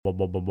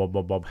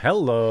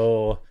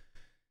Hello.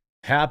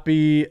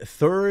 Happy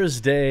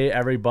Thursday,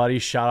 everybody.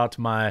 Shout out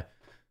to my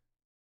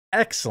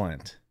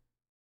excellent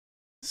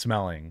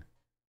smelling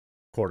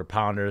quarter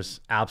pounders.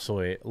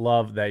 Absolutely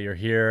love that you're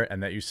here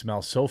and that you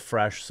smell so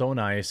fresh, so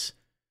nice,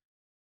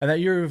 and that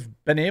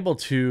you've been able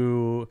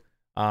to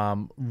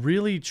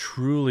really,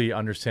 truly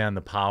understand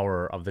the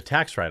power of the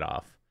tax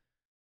write-off.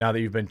 Now that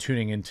you've been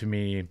tuning into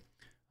me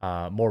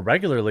more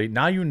regularly,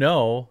 now you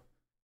know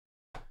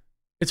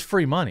it's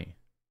free money.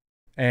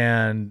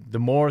 And the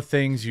more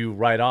things you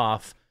write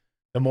off,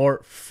 the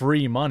more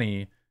free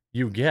money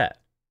you get.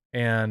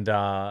 And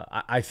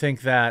I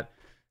think that,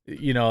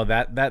 you know,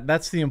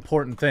 that's the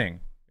important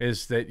thing,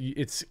 is that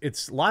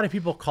it's a lot of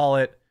people call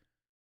it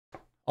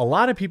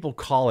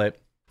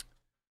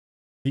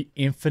the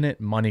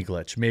infinite money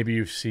glitch. Maybe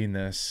you've seen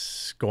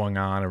this going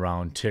on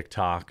around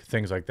TikTok,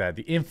 things like that.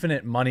 The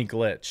infinite money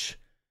glitch,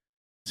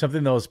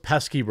 something those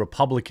pesky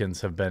Republicans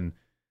have been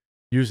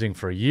using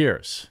for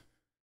years.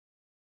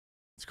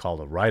 It's called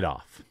a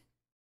write-off.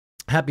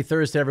 Happy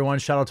Thursday, everyone.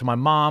 Shout out to my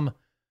mom.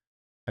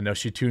 I know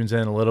she tunes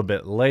in a little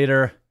bit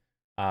later.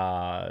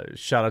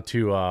 Shout out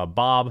to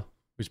Bob,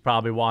 who's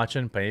probably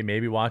watching,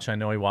 maybe watching. I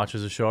know he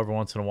watches the show every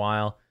once in a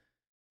while.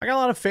 I got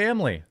a lot of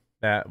family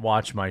that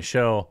watch my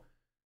show.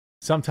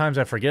 Sometimes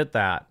I forget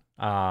that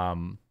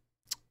and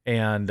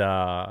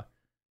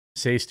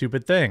say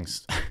stupid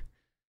things.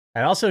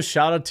 And also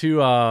shout out to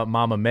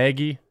Mama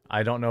Maggie.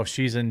 I don't know if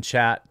she's in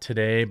chat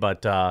today,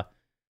 but I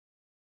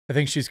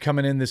think she's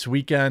coming in this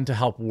weekend to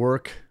help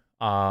work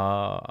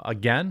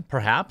again,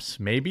 perhaps,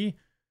 maybe.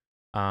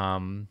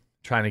 Trying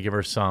to give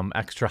her some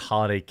extra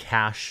holiday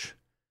cash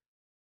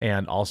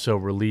and also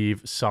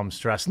relieve some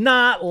stress.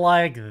 Not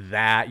like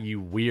that,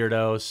 you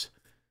weirdos.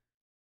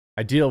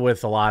 I deal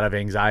with a lot of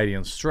anxiety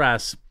and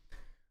stress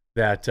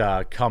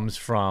that comes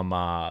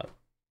from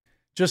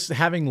just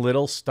having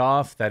little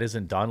stuff that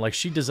isn't done. Like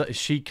she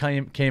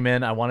came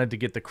in. I wanted to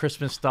get the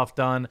Christmas stuff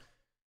done.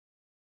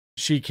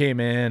 She came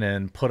in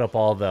and put up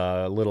all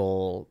the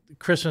little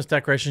Christmas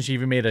decorations. She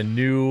even made a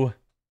new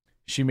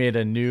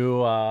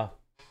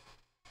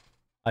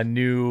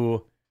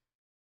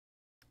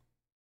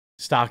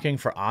stocking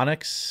for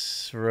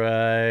Onyx.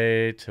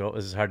 Right. Oh,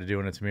 this is hard to do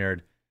when it's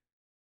mirrored.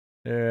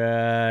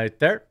 Right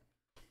there.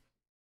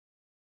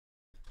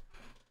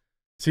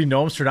 See,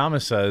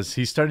 Nostradamus says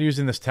he started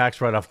using this tax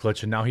write-off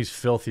glitch and now he's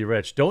filthy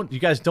rich. You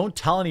guys don't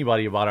tell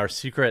anybody about our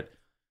secret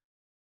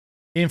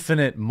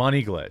infinite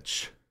money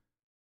glitch.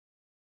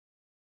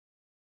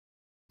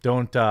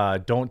 Don't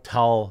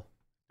tell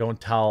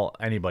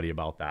anybody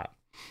about that.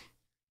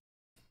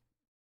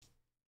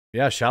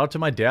 Yeah, shout out to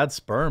my dad's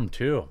sperm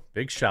too.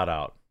 Big shout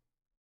out.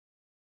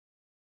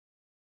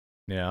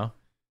 Yeah.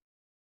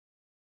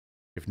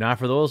 If not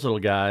for those little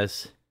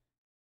guys,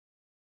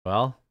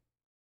 well,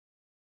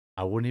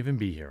 I wouldn't even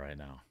be here right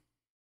now.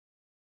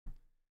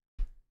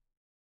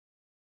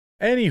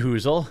 Any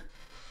hoozle,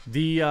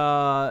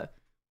 the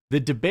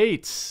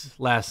debates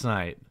last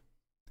night.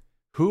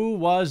 Who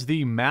was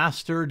the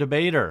master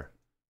debater?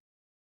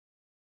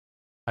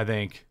 I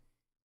think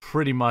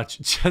pretty much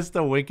just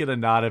a wink and a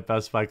nod at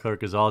Best Buy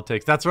clerk is all it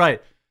takes. That's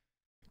right.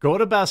 Go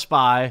to Best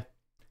Buy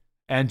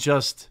and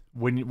just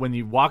when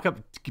you walk up,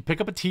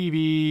 pick up a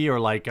TV or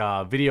like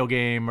a video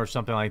game or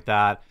something like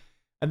that.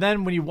 And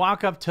then when you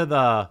walk into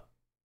the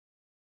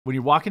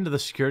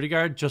security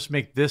guard, just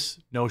make this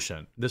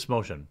motion.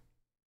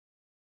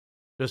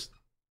 Just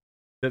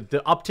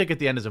the uptick at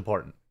the end is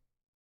important.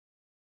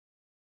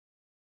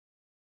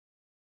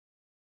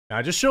 Now,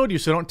 I just showed you,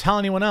 so don't tell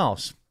anyone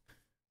else.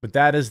 But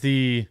that is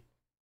the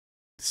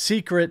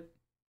secret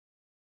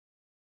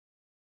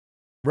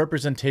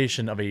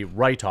representation of a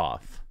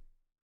write-off.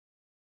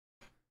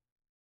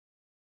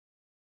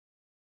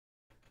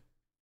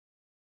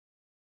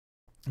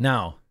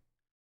 Now,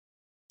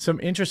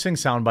 some interesting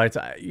sound bites.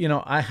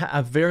 I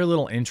have very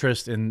little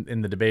interest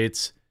in the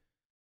debates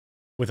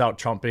without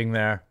Trump being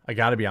there. I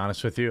got to be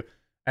honest with you.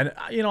 And,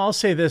 I'll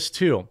say this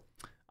too.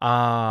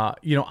 I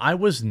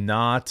was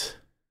not...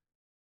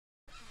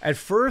 At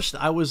first,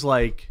 I was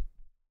like...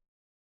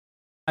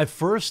 At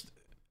first,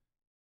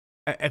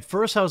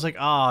 I was like,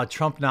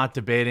 Trump not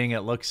debating. It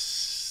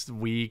looks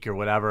weak or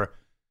whatever.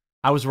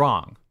 I was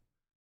wrong.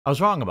 I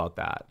was wrong about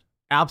that.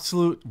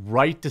 Absolute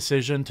right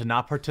decision to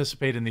not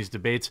participate in these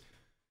debates.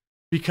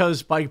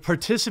 Because by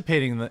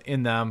participating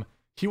in them,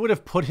 he would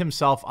have put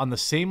himself on the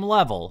same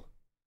level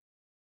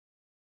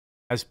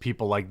as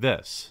people like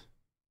this.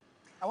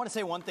 I want to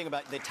say one thing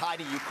about the tie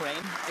to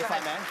Ukraine, if I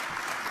may.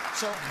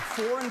 So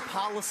foreign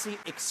policy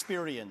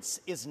experience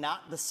is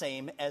not the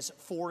same as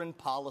foreign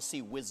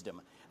policy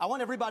wisdom. I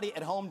want everybody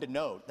at home to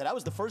note that I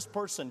was the first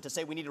person to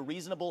say we need a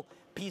reasonable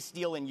peace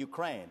deal in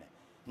Ukraine.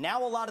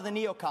 Now a lot of the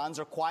neocons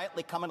are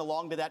quietly coming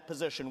along to that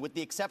position, with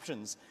the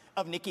exceptions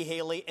of Nikki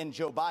Haley and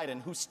Joe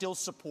Biden, who still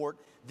support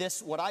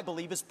this, what I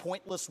believe is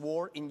pointless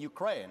war in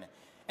Ukraine.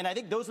 And I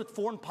think those with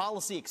foreign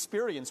policy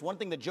experience, one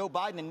thing that Joe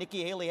Biden and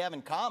Nikki Haley have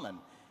in common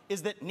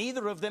is that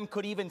neither of them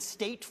could even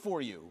state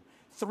for you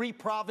 3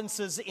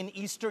 provinces in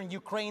eastern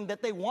Ukraine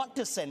that they want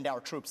to send our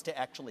troops to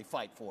actually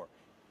fight for.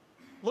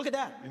 Look at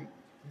that.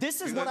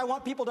 This is what I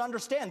want people to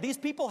understand. These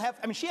people have,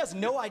 I mean, she has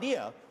no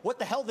idea what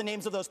the hell the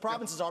names of those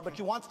provinces are, but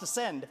she wants to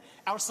send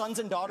our sons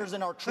and daughters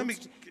and our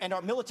troops and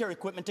our military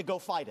equipment to go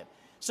fight it.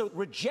 So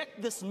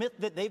reject this myth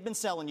that they've been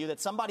selling you,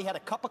 that somebody had a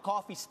cup of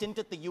coffee stint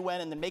at the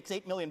UN and then makes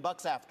 $8 million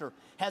after,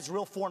 has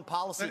real foreign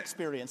policy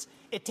experience.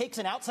 It takes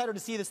an outsider to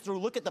see this through.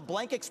 Look at the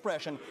blank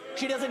expression.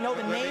 She doesn't know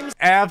the names.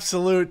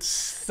 Absolute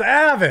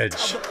savage.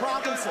 Of the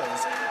provinces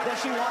that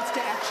she wants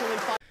to actually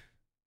fight.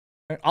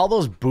 All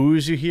those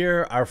boos you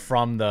hear are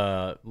from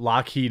the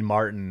Lockheed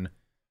Martin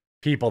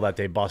people that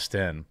they bust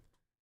in.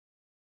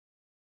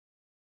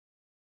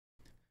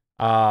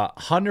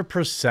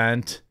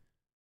 100%,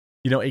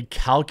 a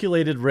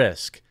calculated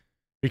risk.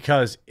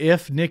 Because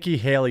if Nikki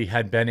Haley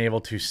had been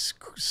able to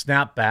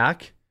snap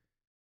back,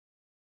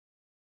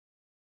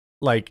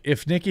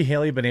 if Nikki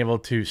Haley had been able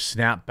to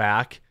snap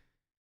back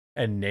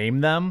and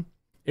name them,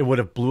 it would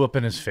have blew up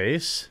in his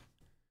face.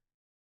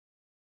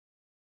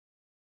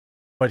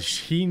 But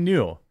he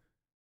knew.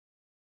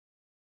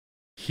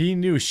 He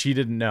knew she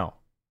didn't know.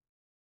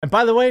 And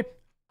by the way,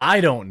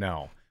 I don't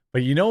know.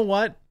 But you know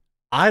what?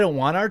 I don't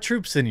want our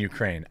troops in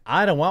Ukraine.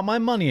 I don't want my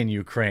money in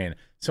Ukraine.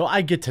 So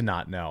I get to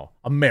not know.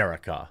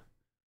 America.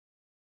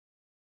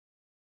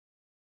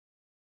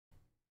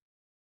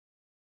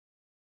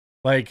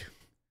 I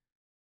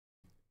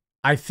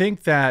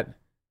think that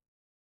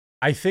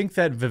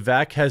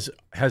Vivek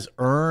has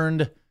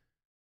earned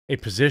a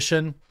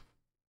position,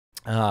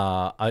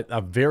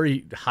 a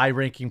very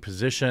high-ranking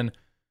position.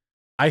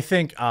 I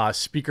think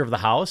Speaker of the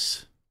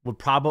House would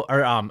probably, or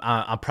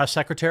a press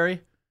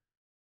secretary.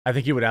 I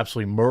think he would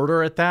absolutely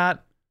murder at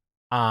that.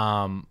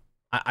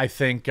 I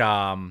think,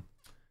 I'm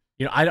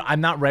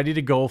not ready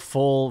to go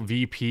full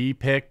VP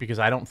pick because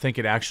I don't think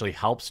it actually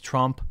helps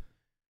Trump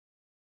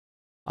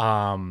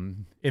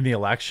in the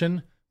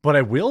election. But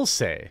I will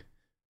say,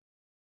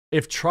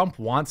 if Trump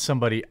wants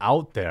somebody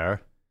out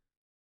there,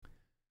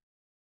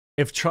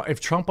 if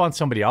Trump wants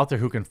somebody out there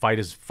who can fight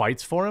his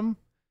fights for him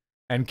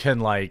and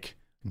can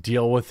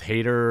deal with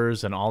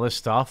haters and all this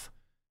stuff,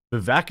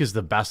 Vivek is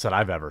the best that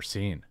I've ever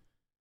seen.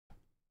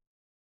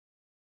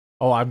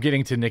 Oh, I'm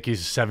getting to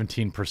Nikki's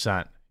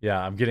 17%. Yeah,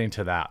 I'm getting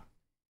to that.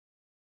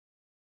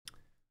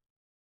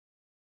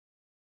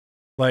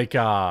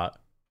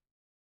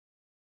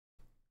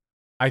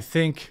 I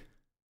think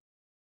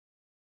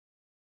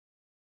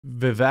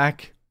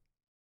Vivek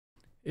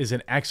is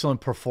an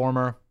excellent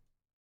performer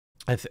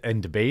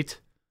in debate.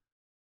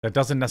 That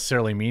doesn't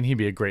necessarily mean he'd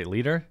be a great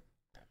leader.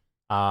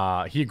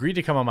 He agreed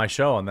to come on my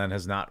show and then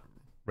has not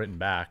written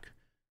back.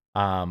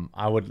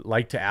 I would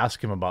like to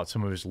ask him about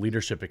some of his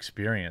leadership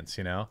experience,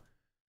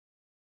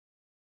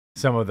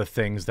 some of the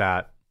things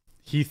that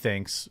he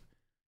thinks.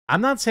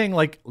 I'm not saying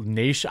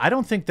nation. I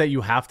don't think that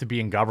you have to be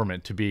in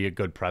government to be a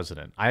good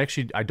president. I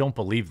don't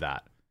believe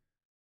that.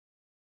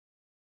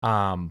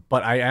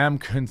 But I am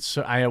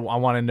concerned. I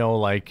want to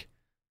know,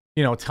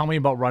 tell me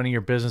about running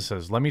your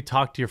businesses. Let me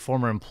talk to your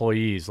former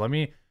employees. Let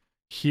me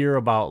hear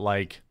about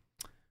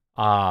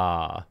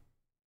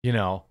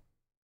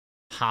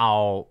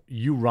how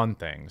you run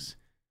things.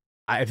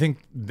 I think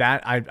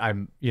that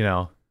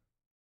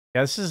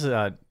this is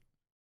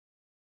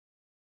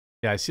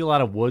I see a lot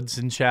of Woods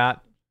in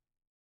chat.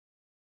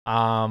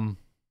 I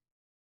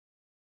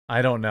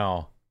don't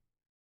know.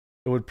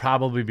 It would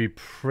probably be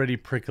pretty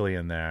prickly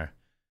in there.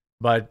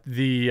 But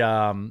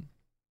I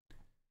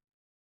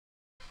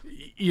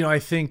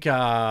think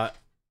that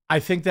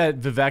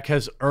Vivek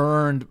has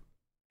earned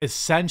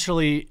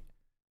essentially,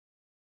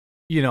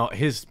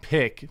 his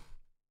pick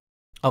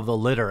of the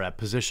litter at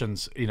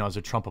positions, as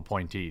a Trump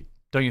appointee.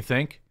 Don't you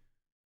think?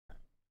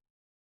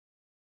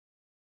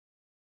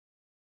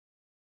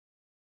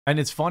 And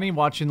it's funny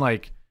watching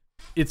them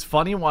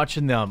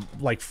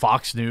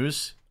Fox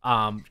News.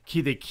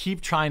 They keep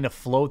trying to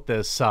float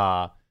this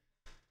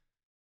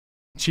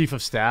chief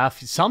of staff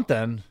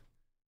something.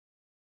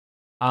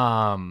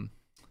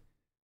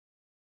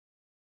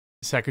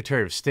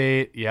 Secretary of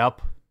State.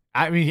 Yep.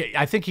 I mean,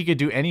 I think he could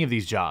do any of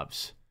these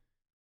jobs.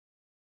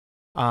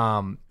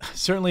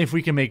 Certainly if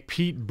we can make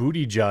Pete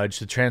Buttigieg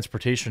the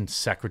transportation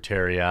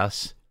secretary,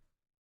 yes.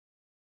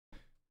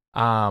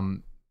 Press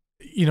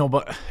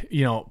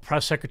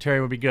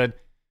secretary would be good.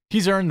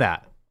 He's earned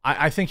that.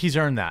 I think he's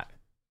earned that.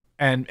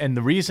 And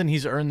the reason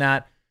he's earned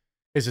that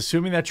is,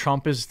 assuming that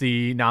Trump is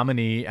the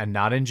nominee and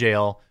not in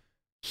jail,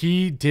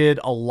 he did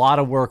a lot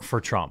of work for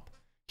Trump.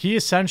 He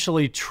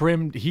essentially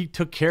he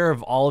took care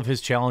of all of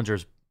his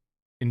challengers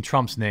in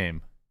Trump's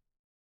name.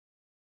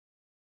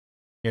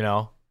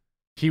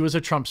 He was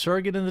a Trump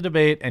surrogate in the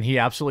debate, and he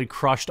absolutely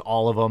crushed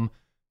all of them.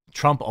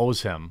 Trump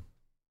owes him.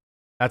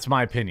 That's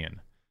my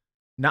opinion.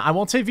 Now, I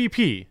won't say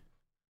VP,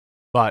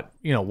 but,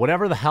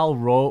 whatever the hell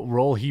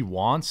role he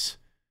wants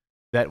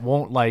that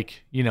won't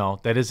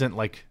that isn't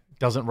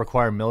doesn't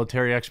require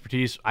military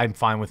expertise, I'm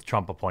fine with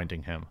Trump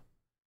appointing him.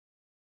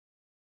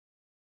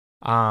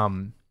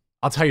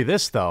 I'll tell you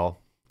this, though.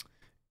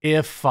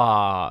 If,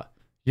 Fox,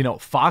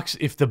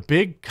 if the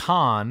big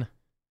con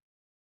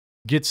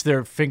gets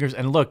their fingers,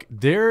 and look,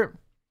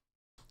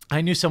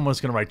 I knew someone was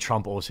going to write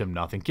Trump owes him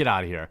nothing. Get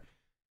out of here.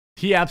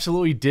 He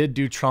absolutely did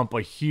do Trump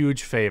a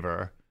huge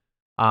favor,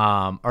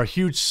 or a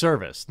huge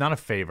service, not a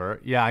favor.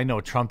 Yeah, I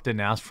know Trump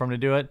didn't ask for him to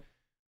do it,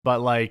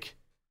 but like,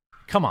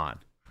 come on.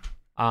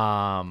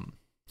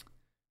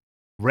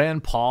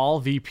 Rand Paul,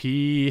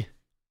 VP.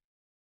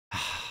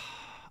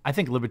 I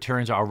think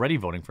libertarians are already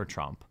voting for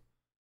Trump,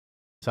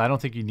 so I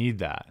don't think you need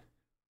that.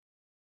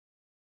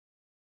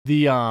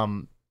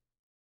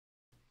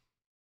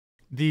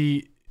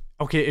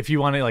 Okay, if you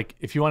want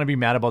to be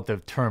mad about the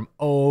term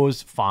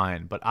owes,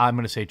 fine, but I'm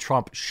going to say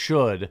Trump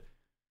should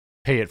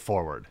pay it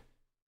forward.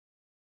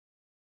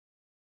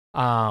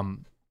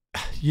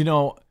 You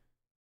know,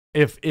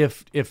 if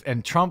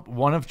Trump,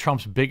 one of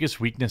Trump's biggest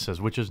weaknesses,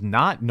 which is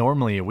not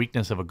normally a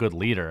weakness of a good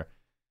leader,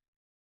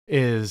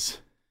 is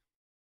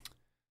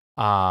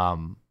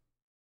the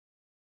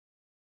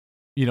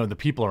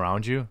people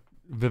around you.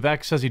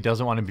 Vivek says he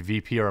doesn't want to be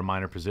VP or a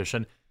minor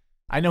position.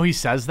 I know he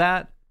says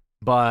that,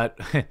 but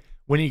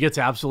when he gets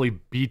absolutely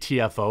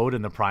BTFO'd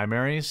in the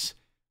primaries,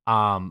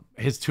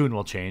 his tune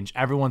will change.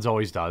 Everyone's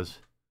always does.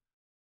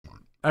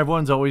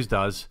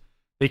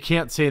 They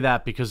can't say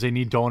that because they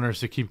need donors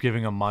to keep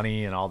giving them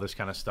money and all this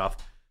kind of stuff.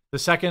 The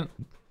second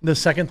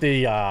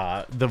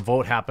the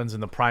vote happens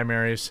in the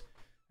primaries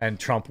and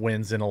Trump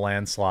wins in a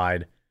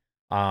landslide,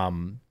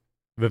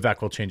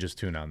 Vivek will change his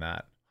tune on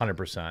that,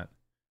 100%.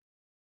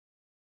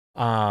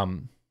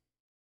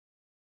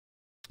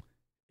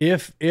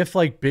 If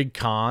like Big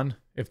Con,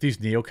 if these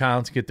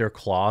neocons get their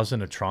claws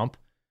into Trump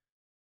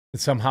and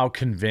somehow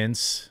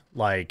convince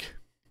that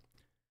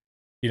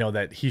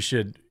he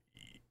should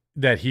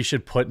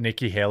put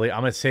Nikki Haley,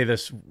 I'm going to say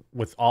this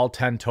with all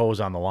 10 toes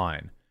on the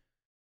line.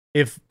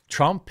 If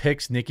Trump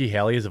picks Nikki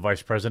Haley as a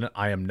vice president,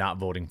 I am not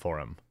voting for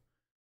him.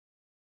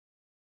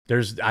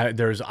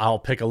 I'll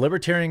pick a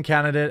libertarian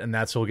candidate and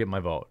that's who will get my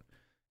vote.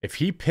 If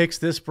he picks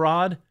this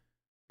broad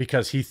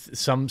because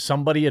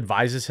somebody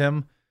advises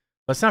him,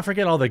 let's not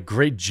forget all the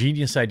great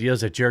genius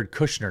ideas that Jared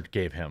Kushner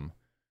gave him.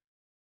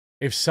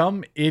 If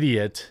some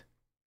idiot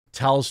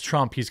tells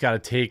Trump he's got to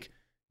take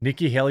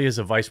Nikki Haley as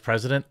a vice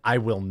president, I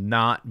will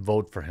not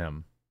vote for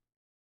him.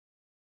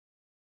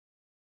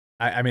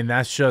 I mean,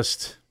 that's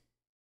just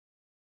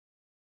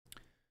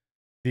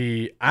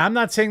I'm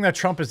not saying that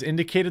Trump has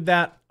indicated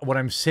that. What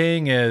I'm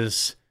saying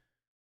is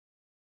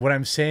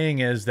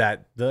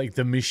that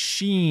the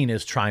machine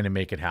is trying to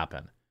make it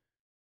happen.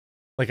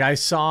 I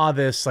saw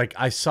this,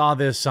 I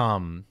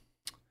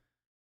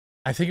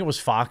think it was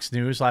Fox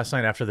News last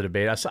night after the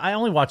debate. I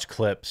only watch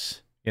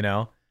clips,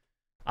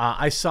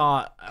 I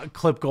saw a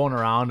clip going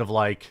around of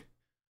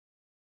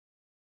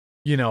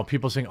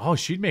people saying, oh,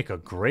 she'd make a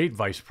great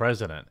vice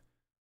president.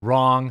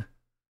 Wrong.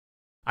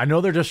 I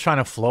know they're just trying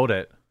to float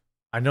it.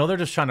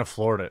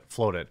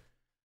 Float it.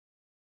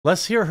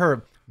 Let's hear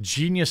her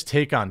genius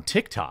take on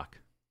TikTok.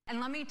 And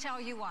let me tell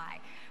you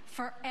why.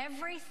 For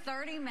every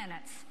 30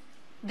 minutes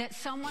that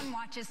someone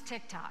watches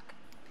TikTok,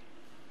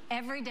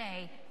 every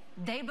day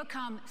they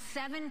become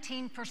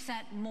 17%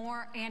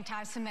 more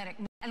anti-Semitic.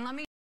 And let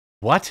me...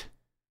 What?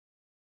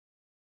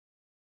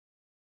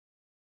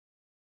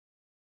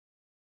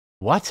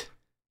 What?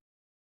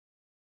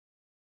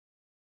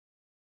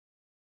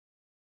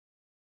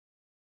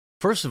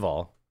 First of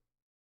all,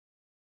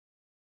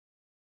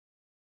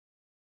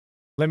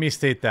 let me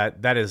state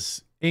that that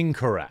is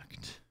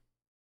incorrect.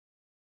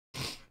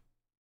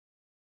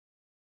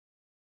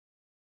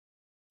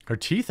 Her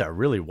teeth are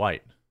really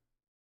white.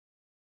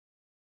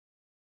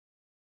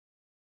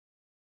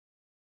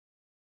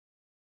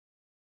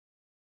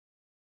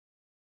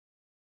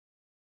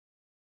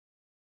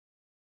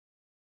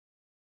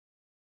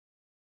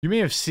 You may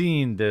have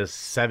seen this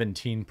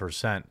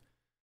 17%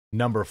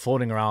 number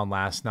floating around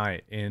last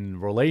night in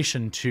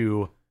relation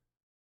to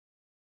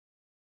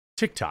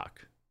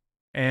TikTok.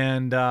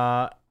 And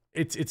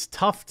it's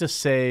tough to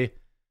say,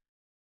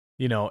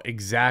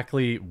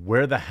 exactly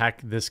where the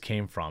heck this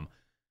came from.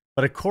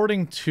 But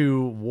according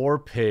to War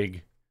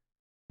Pig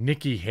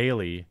Nikki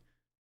Haley,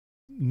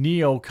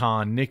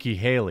 neocon Nikki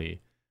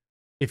Haley,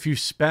 if you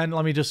spend,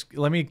 let me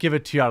give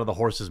it to you out of the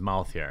horse's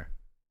mouth here.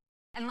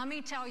 And let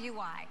me tell you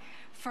why.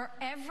 For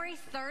every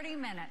 30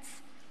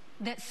 minutes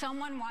that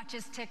someone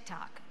watches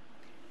TikTok,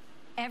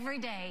 every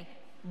day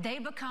they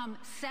become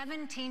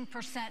 17%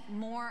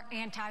 more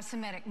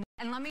anti-Semitic.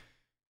 And let me...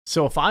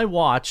 So if I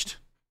watched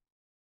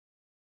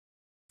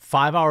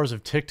 5 hours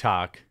of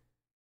TikTok,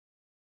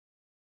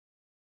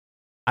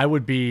 I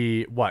would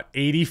be,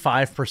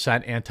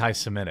 85%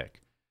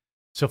 anti-Semitic.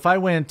 So if I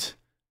went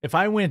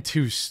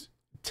to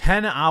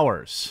 10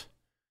 hours,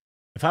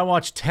 if I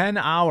watched 10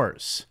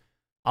 hours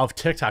of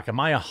TikTok, am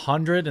I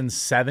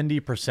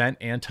 170%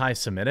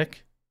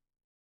 anti-Semitic?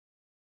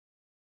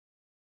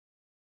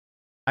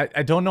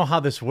 I don't know how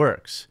this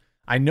works.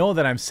 I know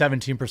that I'm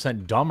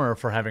 17% dumber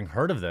for having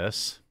heard of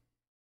this.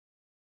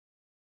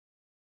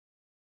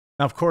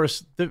 Now, of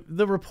course,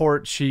 the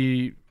report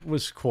she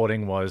was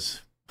quoting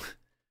was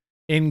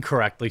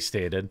incorrectly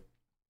stated.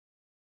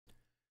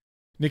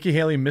 Nikki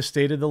Haley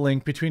misstated the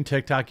link between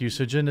TikTok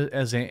usage and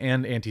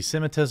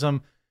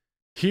anti-Semitism.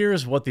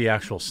 Here's what the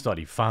actual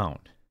study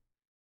found.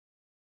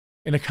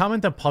 In a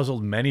comment that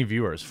puzzled many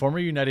viewers, former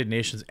United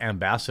Nations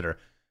Ambassador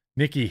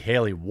Nikki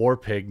Haley, war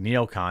pig,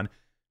 neocon,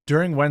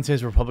 during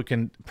Wednesday's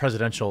Republican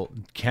presidential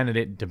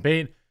candidate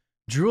debate,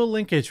 drew a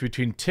linkage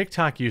between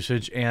TikTok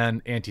usage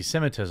and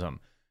anti-Semitism.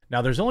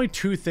 Now, there's only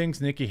two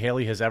things Nikki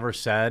Haley has ever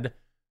said,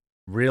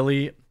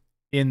 really,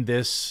 in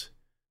this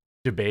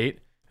debate,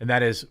 and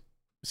that is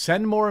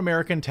send more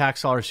American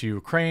tax dollars to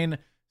Ukraine,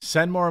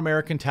 send more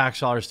American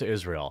tax dollars to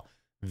Israel.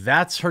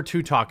 That's her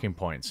two talking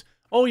points.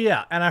 Oh,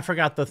 yeah, and I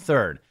forgot the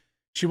third.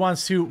 She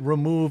wants to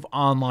remove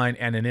online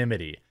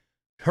anonymity.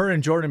 Her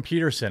and Jordan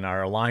Peterson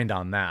are aligned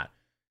on that.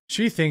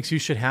 She thinks you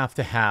should have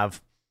to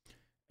have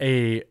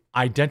a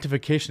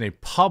identification, a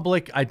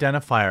public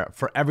identifier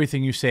for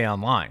everything you say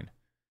online.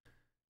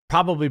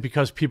 Probably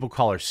because people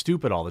call her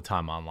stupid all the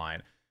time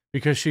online.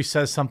 Because she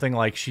says something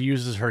like she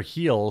uses her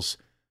heels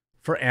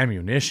for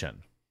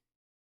ammunition.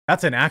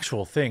 That's an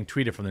actual thing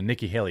tweeted from the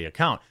Nikki Haley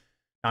account.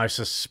 Now, I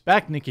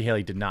suspect Nikki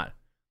Haley did not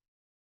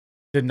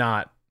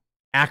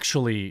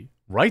actually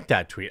write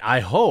that tweet. I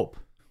hope.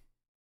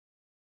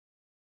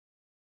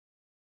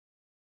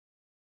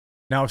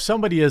 Now, if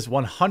somebody is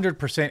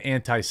 100%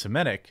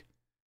 anti-Semitic,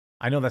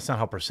 I know that's not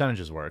how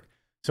percentages work.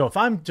 So if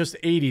I'm just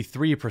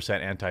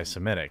 83%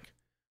 anti-Semitic,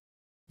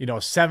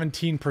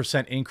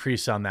 17%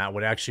 increase on that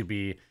would actually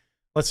be,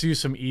 let's use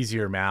some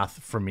easier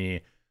math for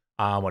me.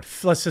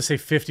 Let's just say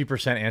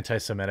 50%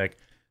 anti-Semitic.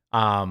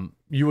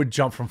 You would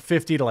jump from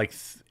 50 to like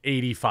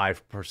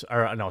 85%,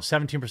 or no,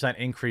 17%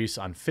 increase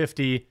on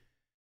 50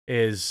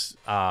 is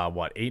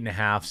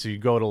 8.5. So you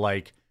go to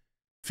like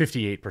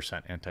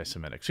 58%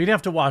 anti-Semitic. So you'd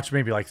have to watch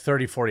maybe like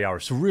 30, 40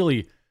 hours to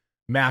really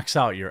max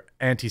out your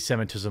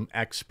anti-Semitism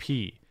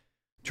XP.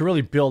 To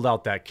really build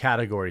out that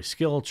category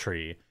skill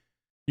tree,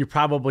 you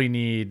probably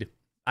need,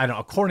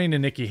 according to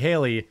Nikki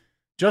Haley,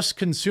 just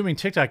consuming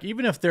TikTok,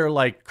 even if they're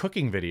like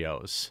cooking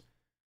videos,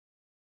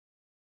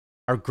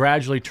 are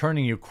gradually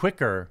turning you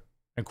quicker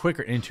and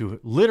quicker into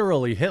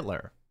literally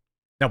Hitler.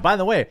 Now, by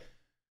the way,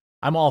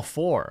 I'm all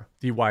for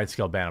the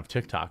wide-scale ban of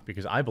TikTok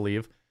because I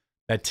believe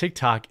that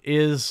TikTok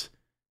is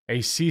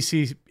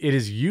it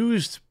is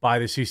used by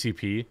the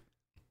CCP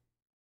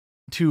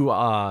to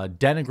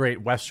denigrate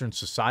Western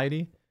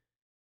society.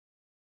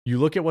 You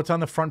look at what's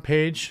on the front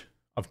page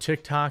of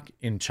TikTok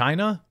in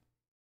China,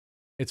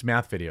 it's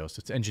math videos,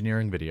 it's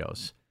engineering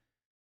videos,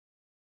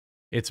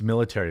 it's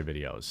military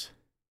videos.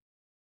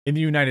 In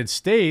the United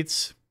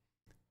States,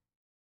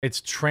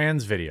 it's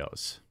trans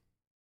videos.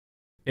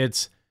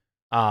 It's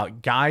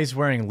guys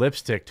wearing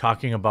lipstick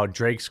talking about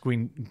drag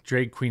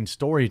queen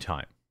story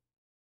time.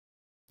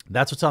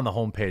 That's what's on the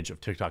homepage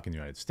of TikTok in the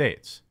United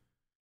States.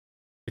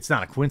 It's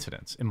not a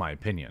coincidence, in my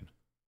opinion.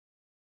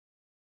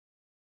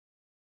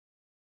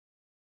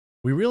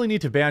 We really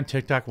need to ban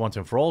TikTok once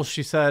and for all,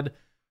 she said.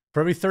 For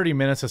every 30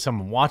 minutes that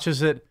someone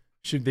watches it,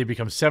 should they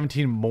become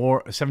 70%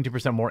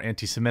 more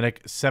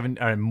anti-Semitic,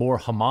 more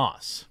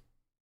Hamas.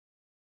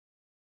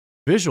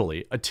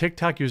 Visually, a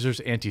TikTok user's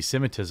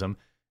anti-Semitism,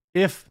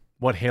 if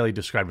what Haley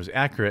described was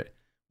accurate,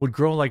 would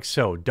grow like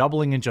so,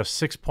 doubling in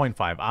just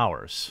 6.5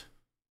 hours.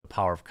 The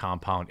power of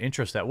compound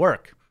interest at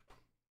work.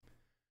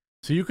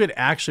 So you could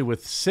actually,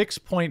 with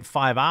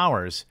 6.5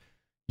 hours,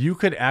 you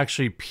could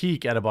actually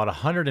peak at about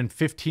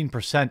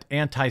 115%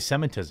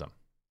 anti-Semitism.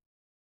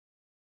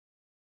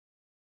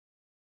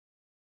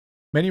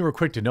 Many were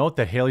quick to note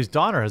that Haley's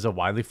daughter has a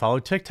widely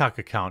followed TikTok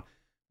account,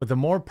 but the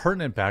more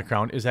pertinent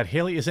background is that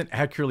Haley isn't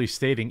accurately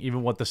stating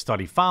even what the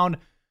study found,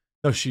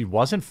 though she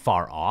wasn't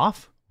far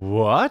off.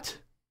 What?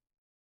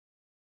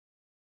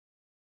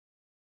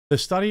 The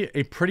study,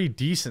 a pretty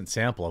decent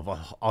sample of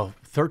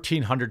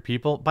 1,300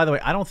 people. By the way,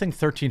 I don't think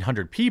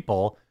 1,300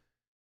 people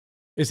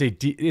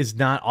is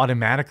not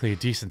automatically a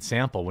decent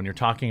sample when you're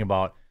talking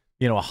about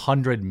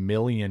 100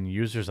 million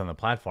users on the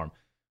platform.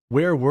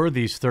 Where were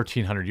these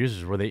 1,300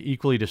 users? Were they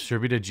equally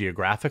distributed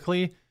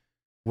geographically?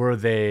 Were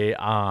they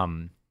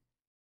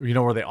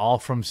were they all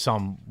from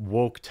some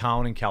woke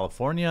town in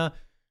California?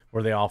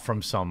 Were they all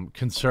from some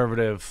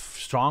conservative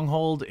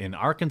stronghold in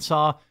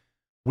Arkansas?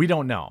 We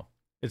don't know.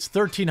 It's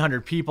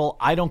 1,300 people.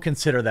 I don't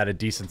consider that a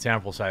decent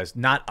sample size.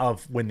 Not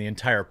of when the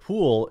entire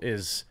pool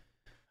is,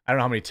 I don't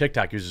know how many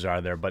TikTok users are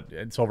there, but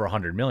it's over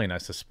 100 million, I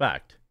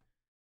suspect.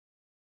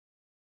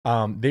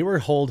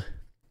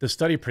 The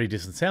study, pretty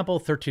decent sample,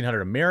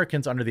 1,300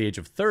 Americans under the age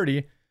of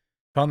 30,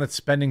 found that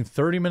spending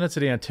 30 minutes a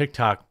day on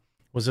TikTok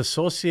was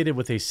associated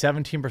with a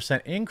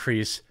 17%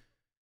 increase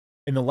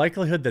in the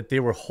likelihood that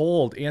they will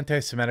hold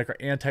anti-Semitic or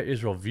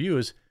anti-Israel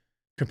views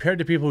compared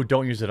to people who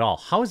don't use it at all.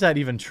 How is that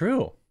even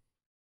true?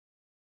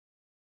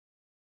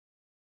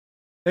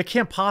 That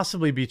can't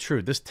possibly be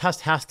true. This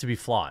test has to be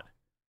flawed.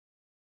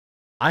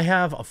 I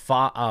have a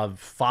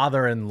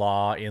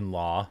father-in-law, I don't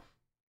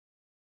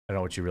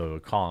know what you really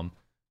would call him.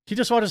 He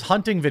just watches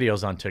hunting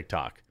videos on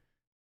TikTok.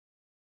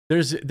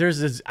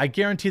 I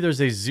guarantee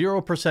there's a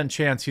 0%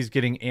 chance he's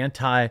getting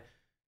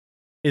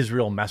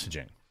anti-Israel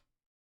messaging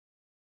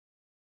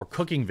or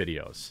cooking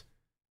videos.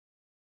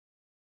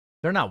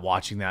 They're not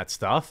watching that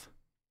stuff.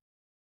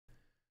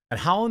 And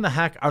how in the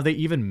heck are they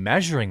even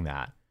measuring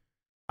that?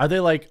 Are they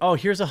like, oh,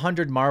 here's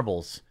 100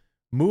 marbles.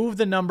 Move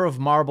the number of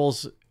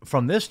marbles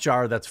from this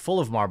jar that's full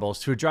of marbles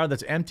to a jar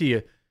that's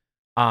empty.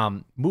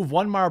 Move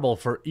one marble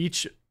for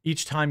each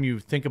time you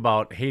think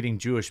about hating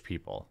Jewish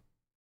people.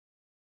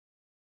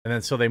 And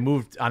then so they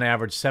moved on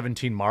average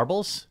 17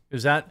 marbles.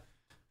 Is that,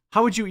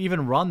 how would you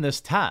even run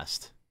this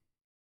test?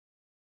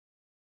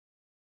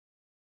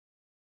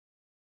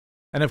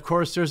 And of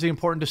course, there's the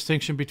important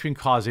distinction between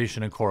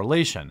causation and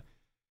correlation.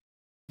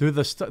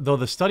 Though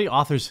the study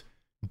authors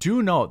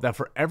do note that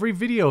for every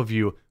video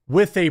view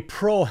with a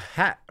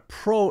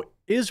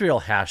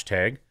pro-Israel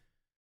hashtag,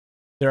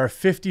 there are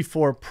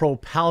 54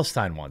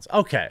 pro-Palestine ones.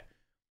 Okay,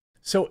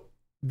 so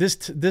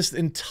this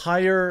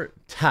entire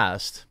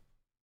test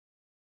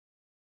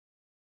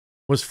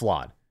was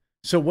flawed.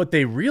 So what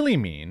they really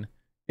mean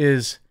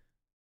is,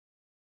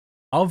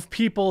 of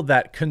people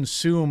that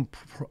consume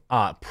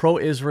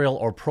pro-Israel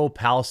or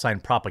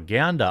pro-Palestine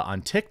propaganda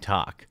on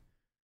TikTok,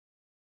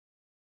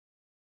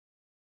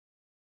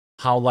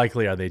 how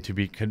likely are they to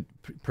be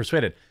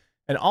persuaded?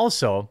 And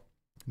also,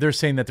 they're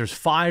saying that there's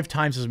 5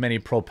 times as many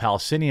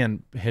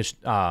pro-Palestinian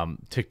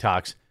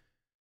TikToks.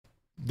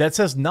 That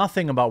says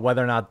nothing about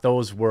whether or not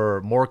those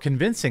were more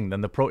convincing than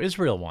the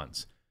pro-Israel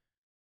ones.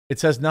 It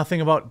says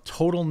nothing about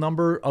total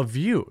number of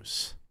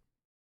views.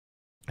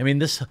 I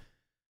mean,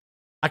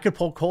 I could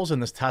poke holes in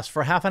this test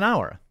for half an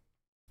hour.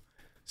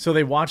 So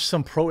they watched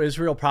some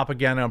pro-Israel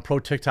propaganda and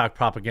pro-TikTok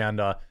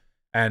propaganda,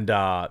 and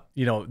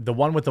the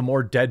one with the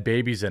more dead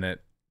babies in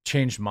it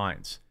changed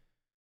minds.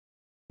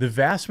 The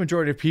vast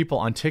majority of people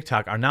on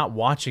TikTok are not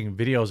watching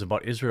videos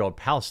about Israel or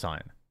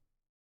Palestine.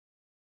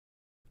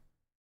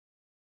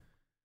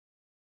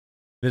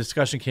 The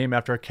discussion came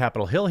after a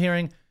Capitol Hill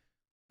hearing,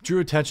 drew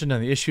attention to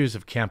the issues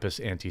of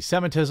campus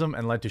anti-Semitism,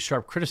 and led to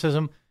sharp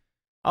criticism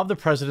of the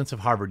presidents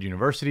of Harvard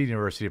University,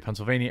 University of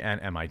Pennsylvania, and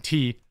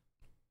MIT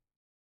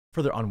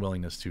for their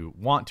unwillingness to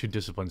want to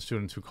discipline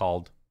students who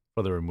called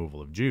for the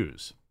removal of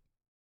Jews.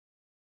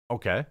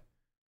 Okay.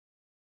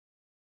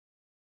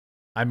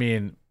 I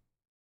mean,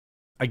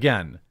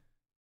 again,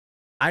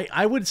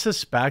 I would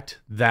suspect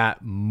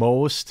that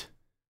most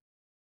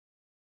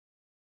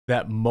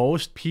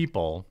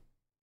people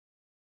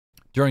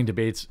during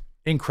debates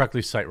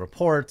incorrectly cite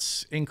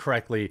reports,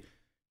 incorrectly,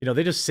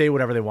 they just say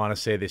whatever they want to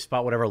say. They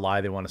spout whatever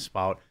lie they want to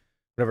spout,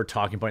 whatever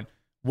talking point.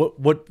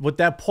 What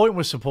that point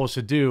was supposed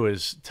to do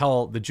is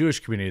tell the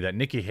Jewish community that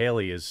Nikki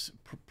Haley is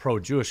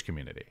pro-Jewish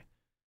community,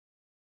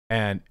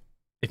 and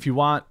if you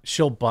want,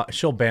 she'll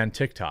ban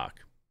TikTok.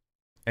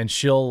 And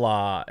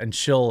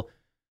she'll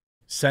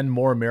send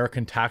more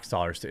American tax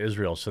dollars to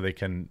Israel so they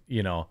can,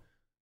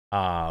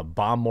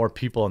 bomb more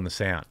people in the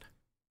sand.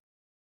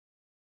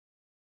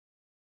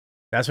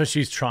 That's what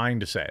she's trying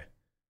to say.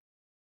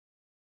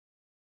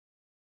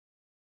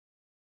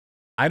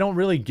 I don't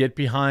really get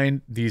behind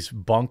these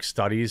bunk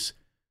studies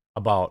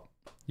about,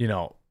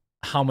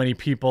 how many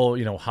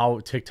people,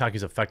 how TikTok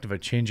is effective at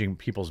changing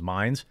people's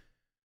minds.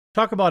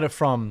 Talk about it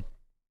from,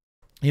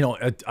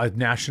 a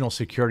national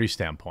security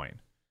standpoint.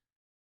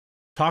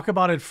 Talk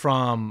about it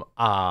from,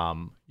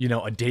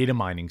 a data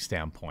mining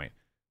standpoint.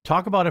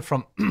 Talk about it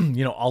from,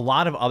 a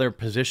lot of other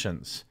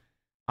positions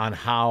on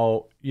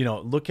how,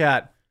 look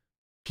at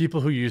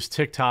people who use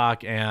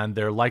TikTok and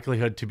their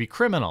likelihood to be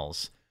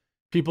criminals.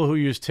 People who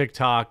use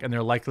TikTok and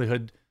their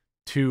likelihood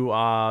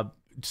to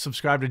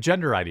subscribe to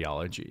gender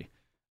ideology.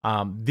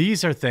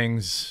 These are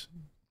things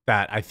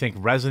that I think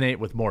resonate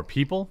with more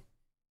people.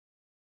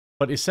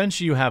 But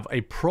essentially you have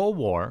a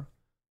pro-war,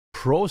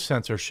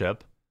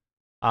 pro-censorship,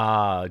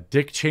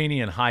 Dick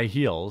Cheney in high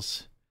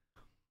heels,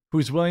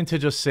 who's willing to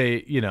just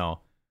say,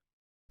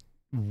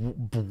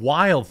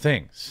 wild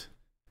things.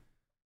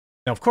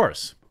 Now, of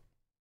course,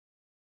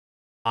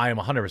 I am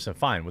 100%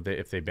 fine with it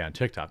if they ban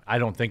TikTok. I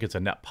don't think it's a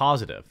net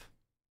positive.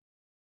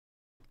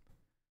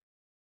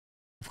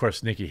 Of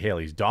course, Nikki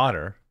Haley's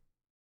daughter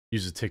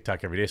uses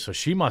TikTok every day, so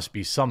she must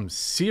be some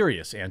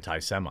serious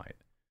anti-Semite.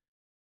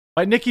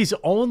 By Nikki's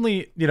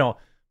only,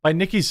 by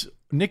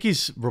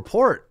Nikki's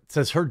report, it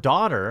says her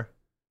daughter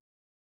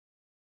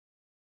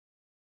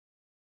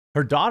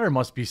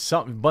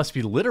must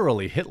be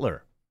literally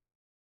Hitler.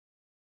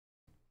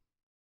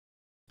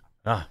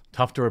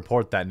 Tough to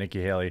report that,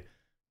 Nikki Haley.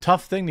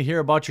 Tough thing to hear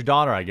about your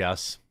daughter, I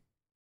guess.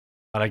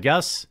 But I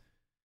guess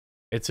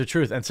it's the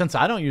truth. And since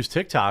I don't use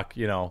TikTok,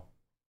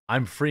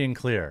 I'm free and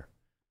clear.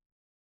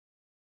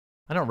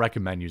 I don't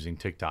recommend using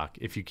TikTok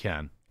if you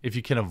can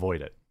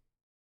avoid it.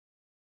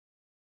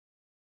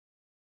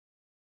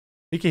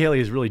 Nikki Haley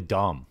is really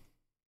dumb.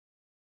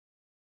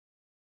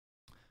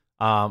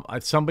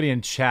 Somebody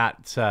in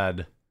chat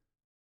said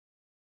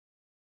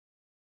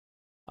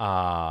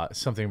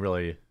something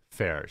really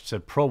fair. It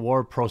said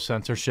pro-war,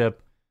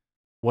 pro-censorship.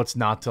 What's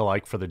not to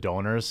like for the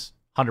donors?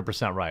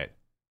 100% right.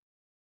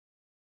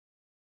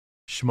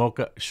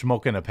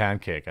 Schmoking a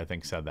pancake, I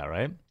think said that,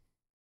 right?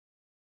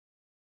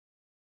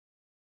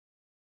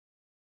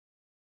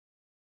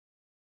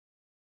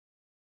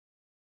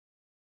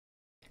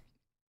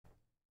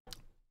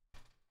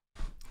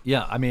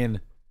 Yeah, I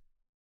mean,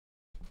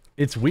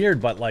 it's weird,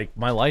 but like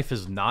my life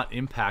is not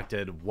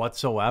impacted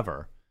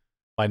whatsoever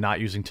by not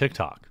using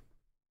TikTok.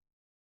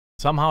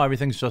 Somehow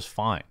everything's just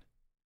fine.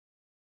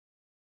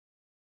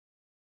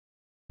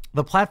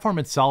 The platform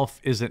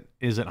itself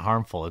isn't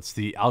harmful. It's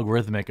the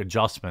algorithmic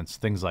adjustments,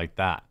 things like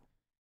that.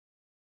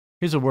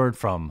 Here's a word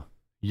from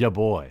ya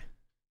boy.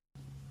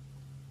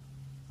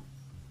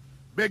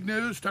 Big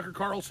news, Tucker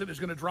Carlson is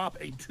going to drop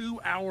a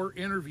 2-hour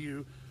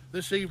interview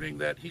this evening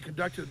that he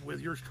conducted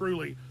with yours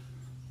truly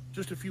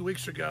just a few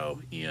weeks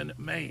ago in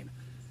Maine.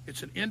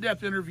 It's an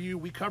in-depth interview.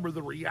 We cover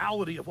the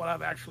reality of what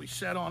I've actually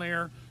said on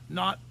air,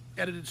 not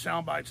edited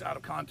sound bites out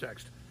of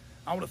context.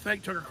 I want to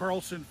thank Tucker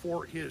Carlson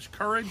for his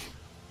courage.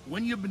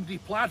 When you've been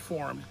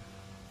deplatformed,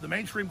 the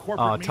mainstream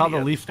corporate media, tell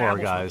the Leaf Blower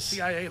guys, the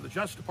CIA and the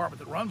Justice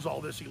Department that runs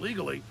all this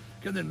illegally,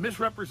 can then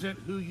misrepresent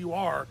who you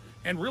are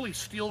and really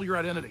steal your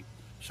identity.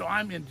 So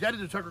I'm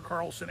indebted to Tucker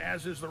Carlson,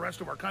 as is the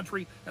rest of our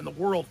country and the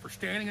world, for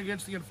standing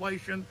against the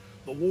inflation,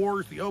 the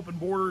wars, the open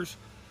borders,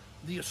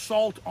 the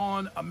assault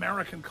on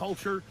American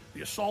culture,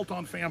 the assault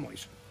on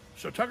families.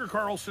 So Tucker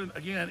Carlson,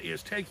 again,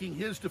 is taking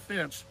his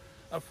defense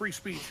of free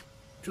speech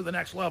to the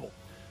next level.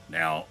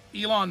 Now,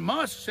 Elon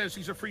Musk says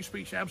he's a free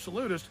speech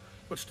absolutist,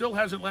 but still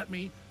hasn't let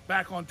me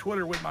back on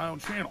Twitter with my own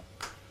channel.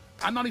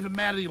 I'm not even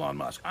mad at Elon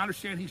Musk. I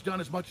understand he's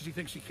done as much as he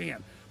thinks he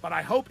can, but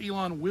I hope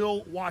Elon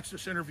will watch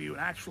this interview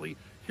and actually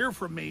hear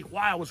from me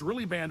why I was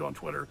really banned on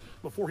Twitter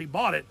before he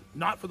bought it,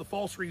 not for the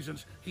false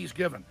reasons he's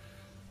given.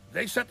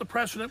 They set the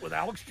precedent with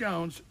Alex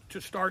Jones to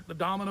start the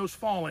dominoes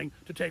falling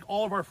to take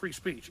all of our free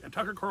speech, and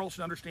Tucker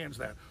Carlson understands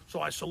that. So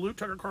I salute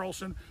Tucker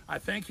Carlson. I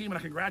thank him and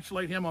I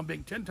congratulate him on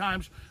being 10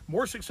 times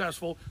more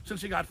successful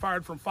since he got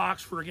fired from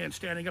Fox for, again,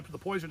 standing up to the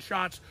poison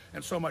shots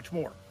and so much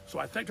more. So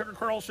I thank Tucker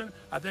Carlson,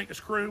 I thank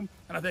his crew,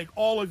 and I thank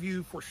all of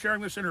you for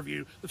sharing this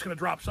interview that's going to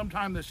drop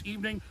sometime this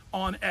evening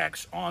on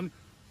X, on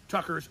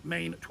Tucker's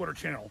main Twitter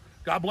channel.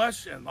 God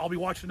bless, and I'll be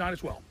watching tonight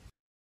as well.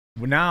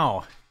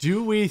 Now,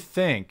 do we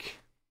think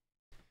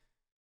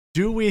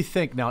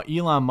now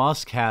Elon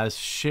Musk has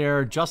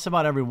shared just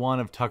about every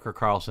one of Tucker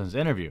Carlson's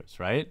interviews,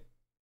 right?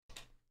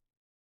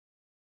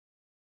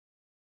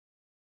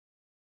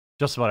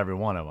 Just about every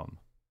one of them.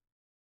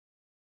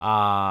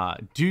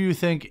 Do you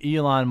think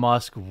Elon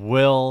Musk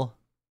will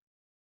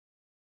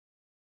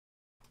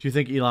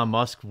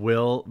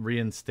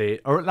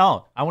reinstate, or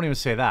no, I won't even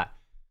say that.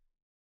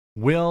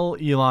 Will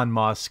Elon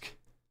Musk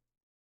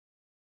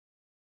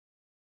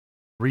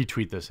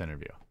retweet this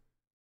interview?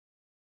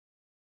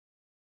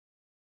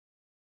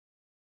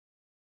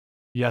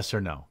 Yes or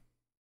no?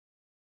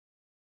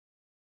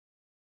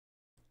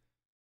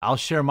 I'll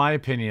share my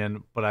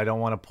opinion, but I don't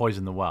want to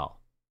poison the well.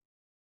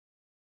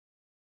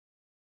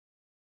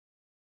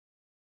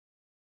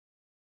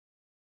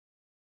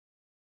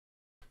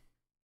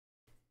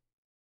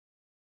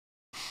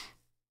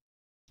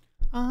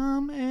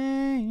 I'm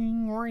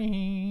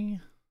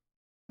angry.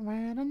 I've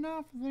had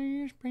enough of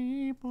these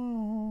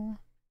people.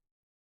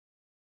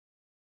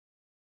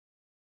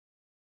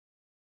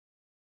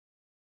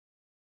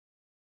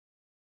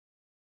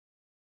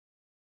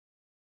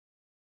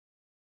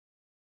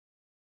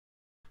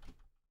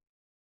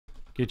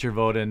 Get your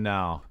vote in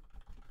now.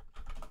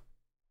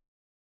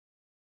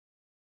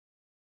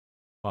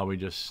 While we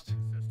just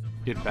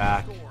get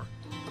back.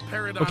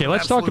 Okay,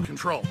 let's talk about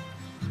control.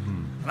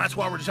 And that's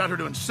why we're just out here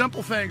doing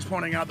simple things,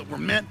 pointing out that we're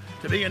meant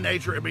to be in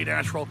nature and be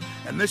natural.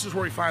 And this is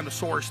where we find the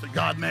source that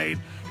God made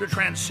to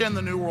transcend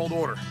the New World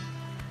Order.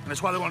 And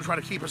that's why they want to try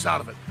to keep us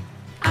out of it.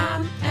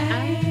 I'm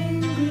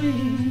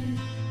angry.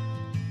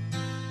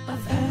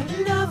 I've had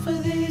enough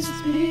of these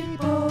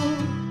people.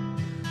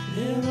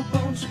 They're a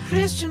bunch of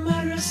Christian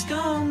murderers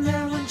scum.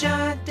 They're on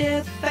giant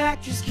death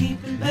factories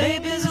keeping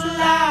babies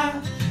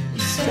alive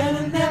and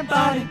selling their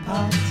body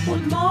parts.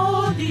 What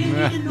more do you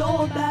need to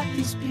know about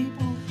these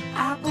people?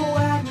 I go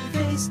out and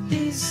face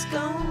these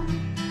scum.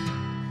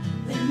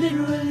 They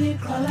literally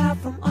crawl out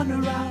from under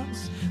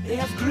rocks. They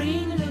have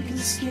green looking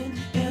skin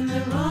and they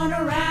run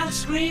around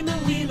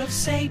screaming, we love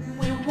Satan,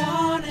 we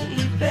wanna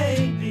eat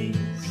babies.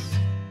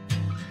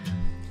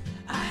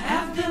 I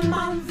have them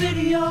on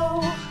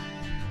video.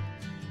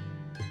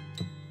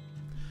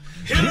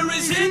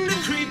 Hillary's in the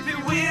creepy,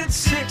 weird,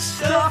 sick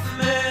stuff,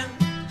 man.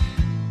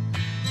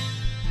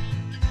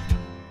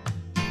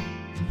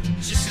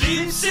 She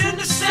sleeps in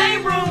the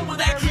same room with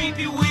that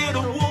creepy, weird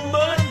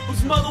woman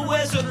whose mother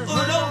wears a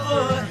hood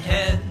over her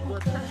head.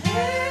 What the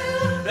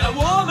hell? That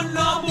woman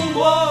number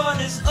one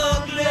is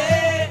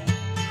ugly.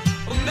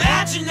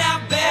 Imagine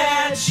how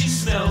bad she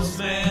smells,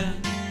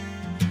 man.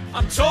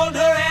 I'm told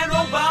her and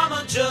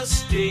Obama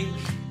just stink.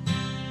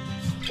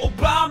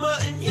 Obama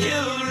and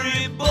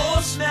Hillary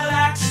both smell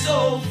like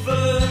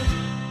sulfur.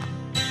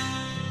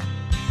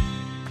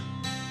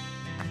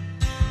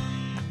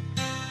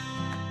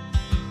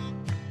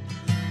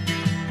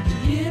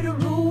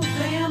 Literal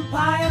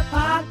vampire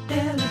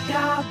pot-bellied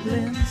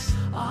goblins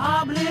are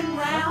hobbling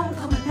round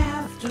coming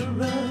after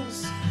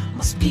us.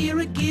 My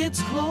spirit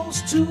gets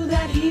close to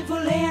that evil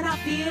and I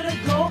feel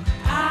it go.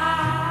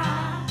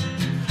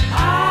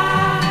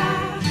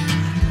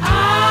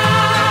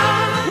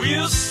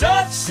 We're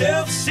such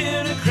self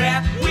chasing a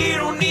crap we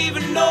don't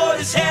even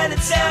notice, hell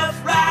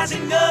itself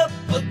rising up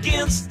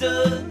against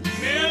us.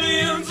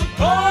 Millions of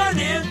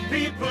pointed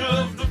people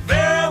of the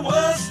very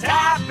worst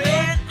type,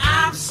 and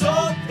I'm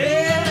so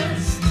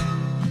pissed.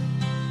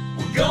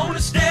 We're gonna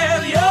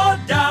stab your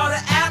daughter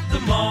at the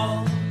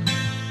mall.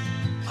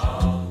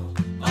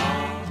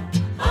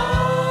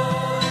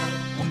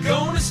 We're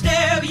gonna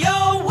stab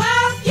your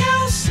wife,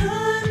 your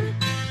son.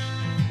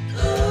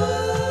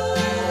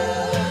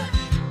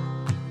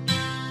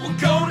 We're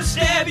gonna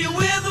stab you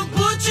with a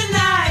butcher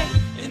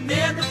knife, and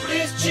then the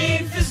police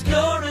chief is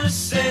gonna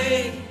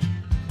say,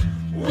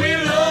 we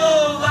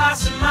love our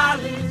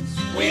Somalis,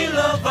 we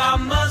love our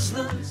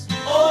Muslims.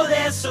 Oh,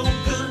 they're so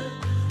good,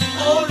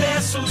 oh,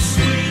 they're so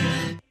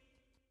sweet.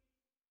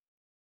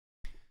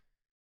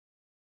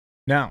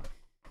 Now,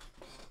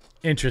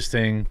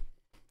 interesting.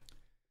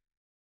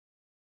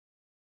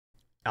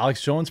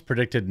 Alex Jones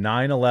predicted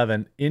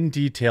 9/11 in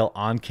detail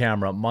on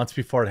camera months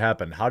before it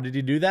happened. How did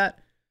he do that?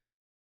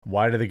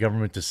 Why did the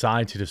government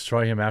decide to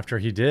destroy him after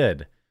he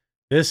did?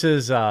 This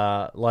is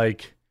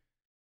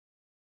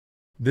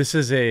this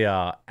is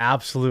a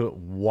absolute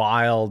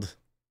wild,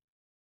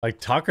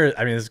 like Tucker.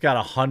 I mean, it's got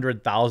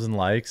 100,000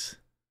 likes.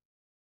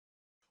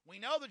 We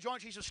know the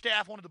Joint Chiefs of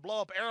Staff wanted to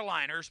blow up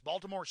airliners,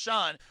 Baltimore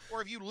Sun,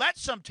 or if you let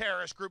some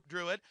terrorist group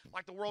do it,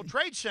 like the World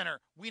Trade Center,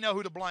 we know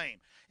who to blame.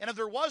 And if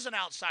there was an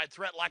outside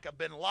threat like a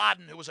bin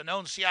Laden, who was a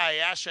known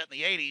CIA asset in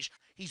the 80s,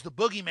 he's the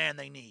boogeyman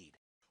they need.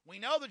 We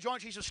know the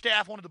Joint Chiefs of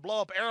Staff wanted to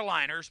blow up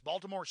airliners,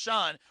 Baltimore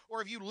Sun,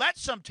 or if you let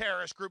some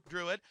terrorist group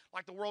do it,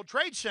 like the World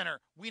Trade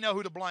Center, we know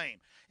who to blame.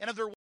 And if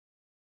there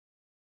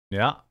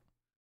Yeah.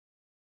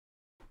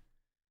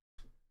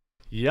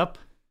 Yep.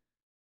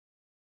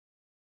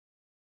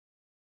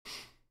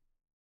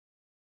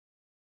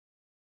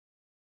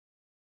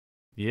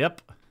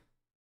 Yep.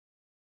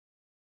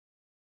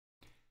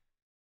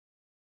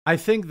 I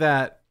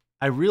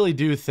really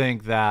do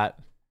think that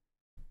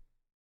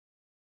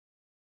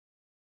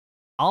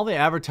all the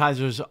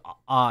advertisers,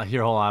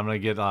 here, hold on, I'm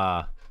going to get,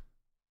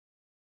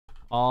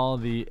 all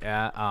the,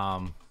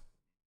 how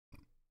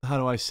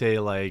do I say,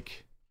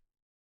 like,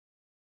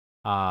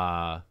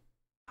 all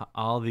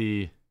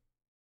the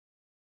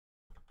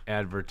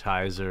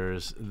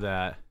advertisers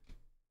that,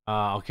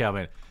 okay, I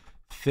mean,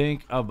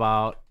 think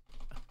about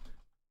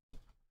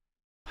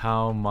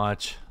how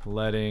much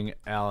letting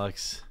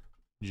Alex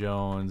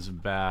Jones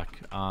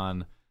back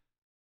on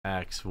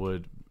X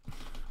would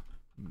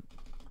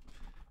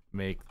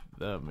make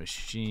the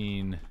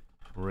machine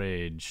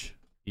rage.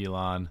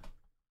 Elon,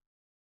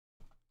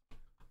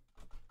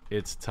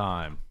 it's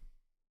time.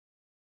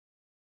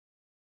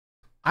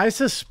 I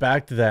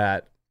suspect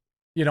that,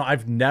 you know,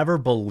 I've never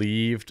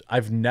believed the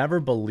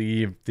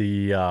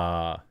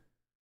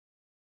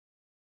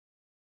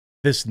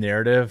this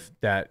narrative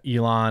that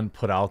Elon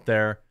put out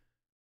there,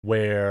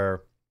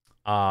 where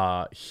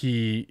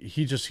he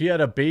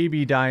had a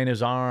baby die in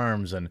his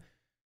arms, and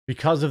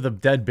because of the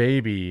dead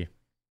baby,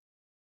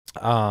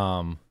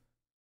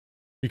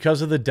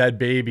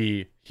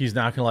 he's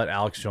not gonna let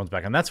Alex Jones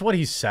back. And that's what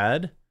he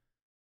said,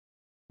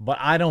 but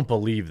I don't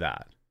believe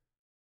that.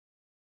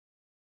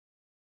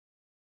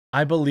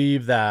 I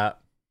believe that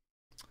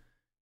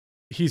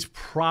he's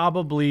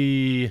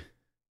probably,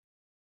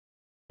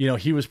 you know,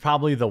 he was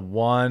probably the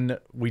one,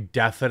 we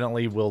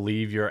definitely will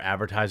leave your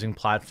advertising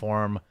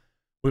platform.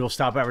 We will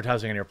stop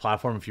advertising on your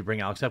platform if you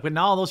bring Alex up. But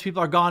now all those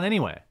people are gone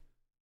anyway.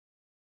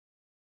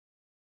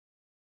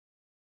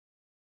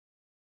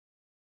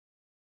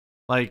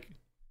 Like,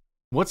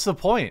 what's the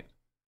point?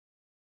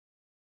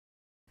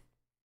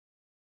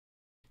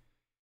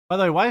 By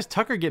the way, why is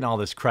Tucker getting all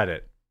this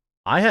credit?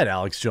 I had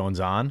Alex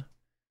Jones on.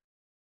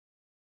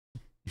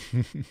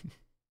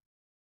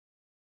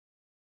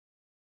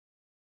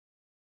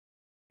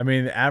 I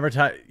mean,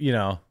 you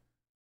know,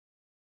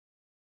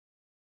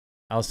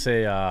 I'll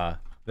say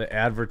the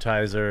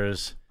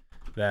advertisers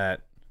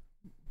that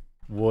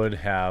would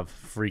have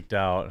freaked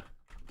out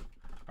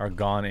are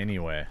gone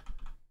anyway.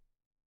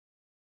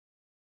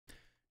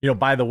 You know,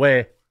 by the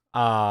way,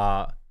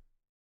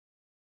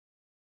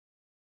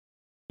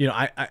 you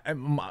know,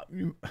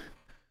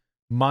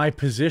 my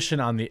position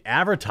on the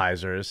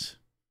advertisers,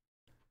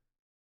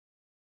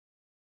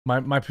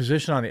 my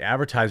position on the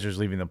advertisers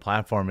leaving the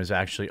platform is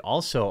actually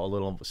also a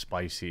little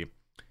spicy.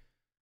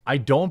 I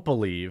don't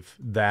believe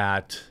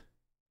that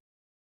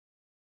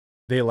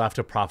they left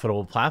a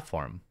profitable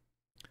platform.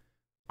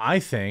 I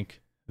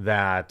think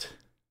that,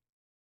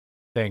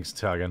 thanks,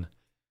 Tuggan.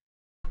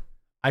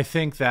 I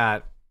think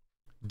that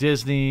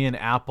Disney and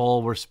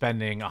Apple were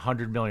spending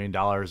 $100 million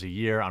a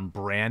year on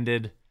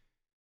branded.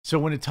 So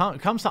when it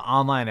comes to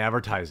online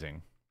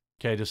advertising,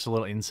 okay, just a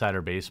little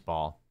insider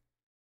baseball.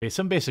 Okay,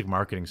 some basic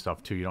marketing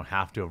stuff too. You don't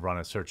have to have run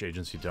a search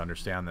agency to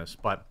understand this,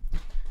 but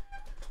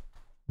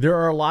there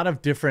are a lot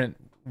of different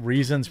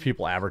reasons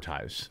people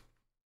advertise.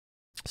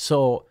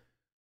 So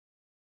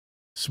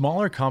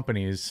smaller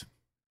companies,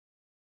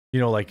 you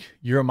know, like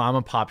you're a mom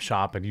and pop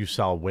shop and you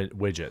sell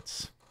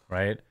widgets,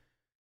 right?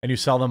 And you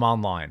sell them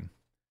online,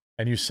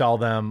 and you sell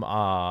them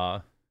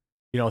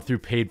through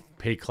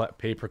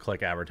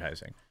pay-per-click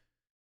advertising.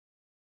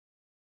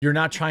 You're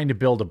not trying to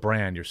build a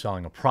brand, you're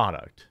selling a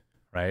product,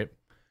 right?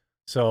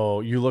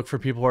 So you look for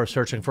people who are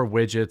searching for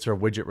widgets or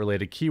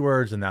widget-related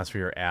keywords, and that's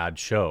where your ad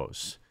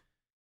shows.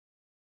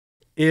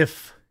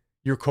 If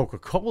you're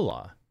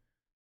Coca-Cola,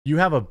 you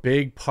have a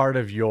big part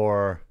of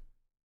your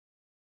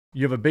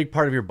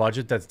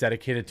budget that's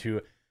dedicated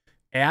to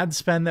ad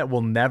spend that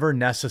will never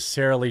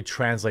necessarily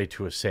translate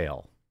to a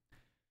sale.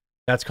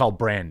 That's called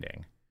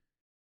branding.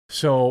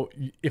 So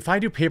if I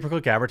do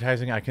pay-per-click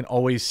advertising, I can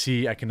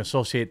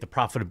associate the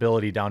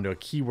profitability down to a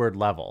keyword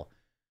level.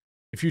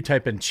 If you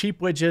type in cheap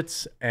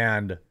widgets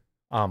and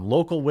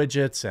local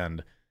widgets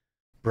and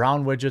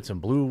brown widgets and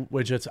blue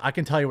widgets, I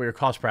can tell you what your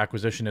cost per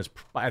acquisition is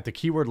at the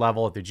keyword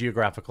level, at the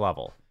geographic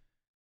level.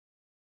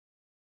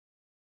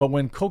 But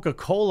when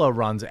Coca-Cola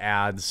runs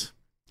ads,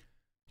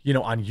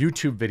 on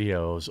YouTube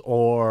videos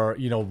or,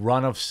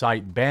 run of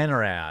site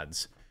banner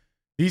ads,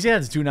 these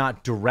ads do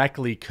not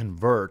directly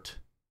convert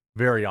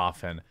very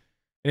often.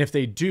 And if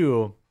they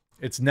do,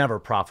 it's never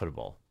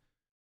profitable.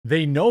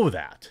 They know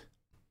that.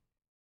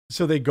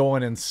 So they go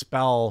in and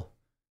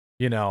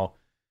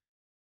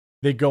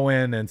they go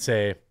in and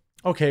say,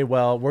 okay,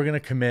 well, we're going to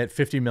commit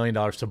 $50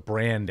 million to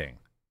branding.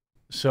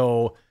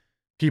 So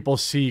people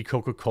see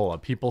Coca-Cola,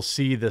 people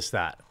see this,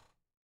 that.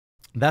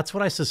 That's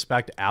what I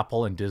suspect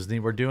Apple and Disney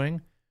were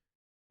doing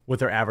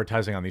with their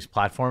advertising on these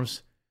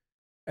platforms.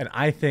 And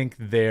I think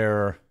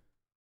the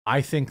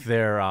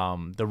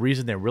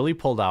reason they really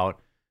pulled out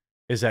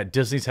is that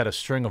Disney's had a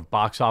string of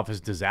box office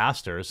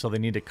disasters, so they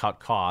need to cut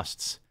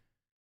costs.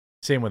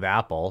 Same with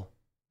Apple,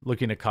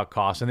 looking to cut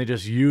costs, and they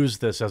just use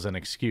this as an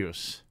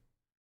excuse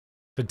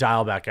to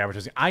dial back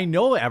advertising. I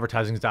know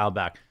advertising is dialed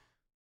back.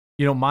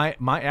 My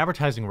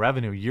advertising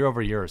revenue year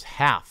over year is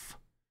half.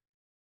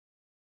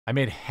 I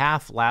made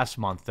half last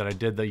month that I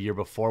did the year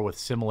before with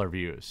similar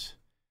views.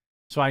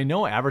 So I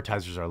know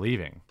advertisers are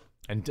leaving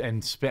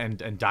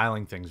and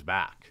dialing things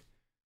back.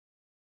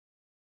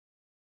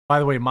 By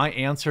the way, my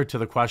answer to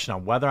the question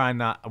on whether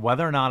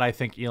or not I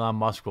think Elon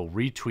Musk will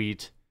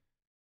retweet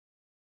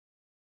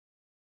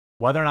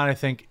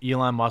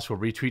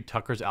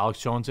Tucker's Alex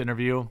Jones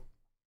interview,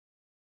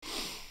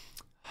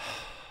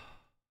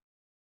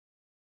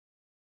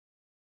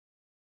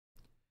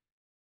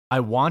 I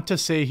want to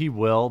say he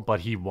will,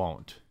 but he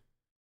won't.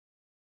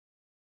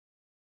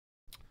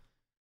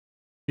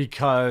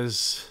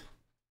 Because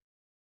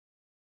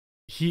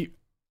the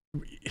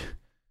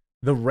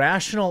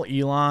rational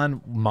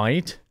Elon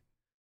might,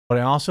 but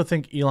I also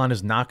think Elon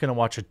is not going to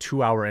watch a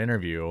 2-hour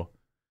interview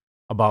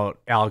about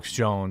Alex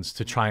Jones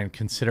to try and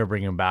consider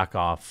bringing him back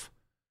off,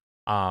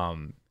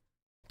 to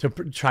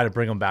try and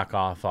bring him back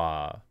on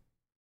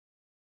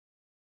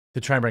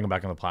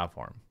the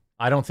platform.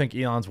 I don't think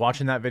Elon's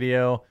watching that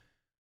video.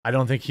 I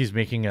don't think he's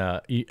making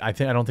a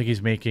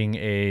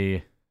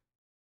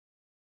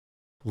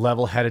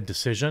level-headed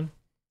decision.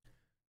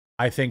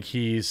 I think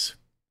he's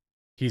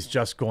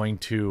just going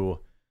to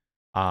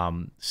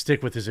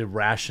stick with his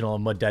irrational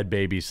 "I'm a dead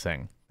babies"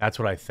 thing. That's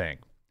what I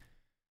think.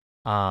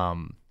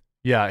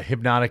 Yeah,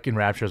 Hypnotic and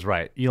Rapture is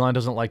right. Elon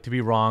doesn't like to be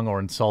wrong or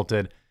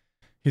insulted.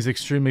 He's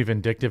extremely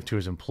vindictive to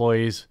his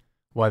employees.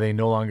 When they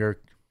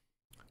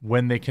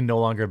can no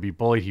longer be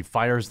bullied, he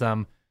fires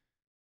them.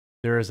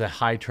 There is a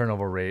high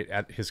turnover rate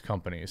at his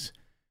companies.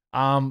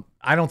 I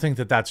don't think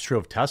that that's true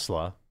of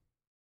Tesla.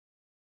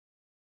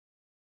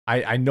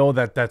 I know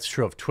that that's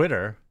true of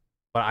Twitter,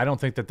 but I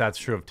don't think that that's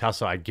true of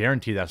Tesla. I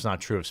guarantee that's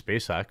not true of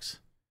SpaceX.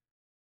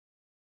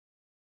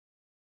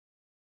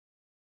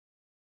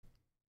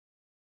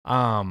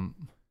 The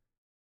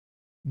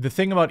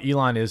thing about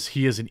Elon is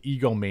he is an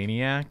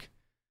egomaniac,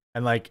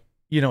 and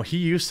he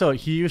used to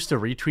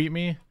retweet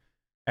me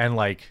and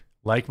like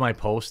my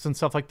posts and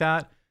stuff like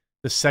that.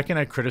 The second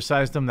I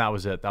criticized him, that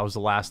was it. That was the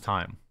last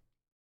time.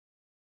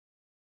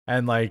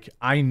 And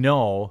I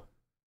know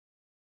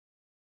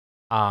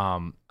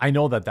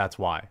that that's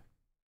why.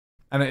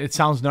 And it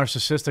sounds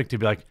narcissistic to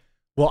be like,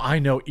 well, I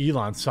know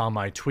Elon saw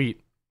my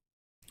tweet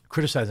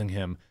criticizing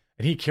him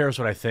and he cares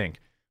what I think.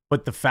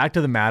 But the fact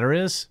of the matter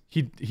is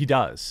he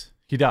does.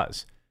 He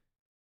does.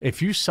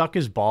 If you suck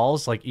his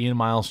balls like Ian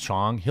Miles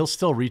Chong, he'll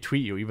still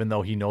retweet you even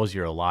though he knows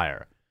you're a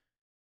liar.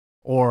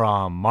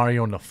 Or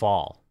Mario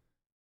Nafal.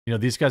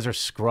 These guys are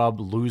scrub,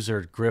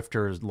 loser,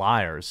 grifters,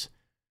 liars.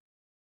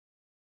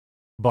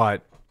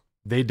 But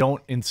they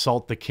don't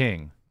insult the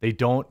king. They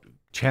don't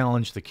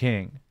challenge the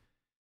king.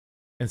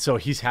 And so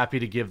he's happy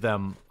to give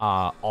them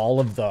all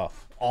of the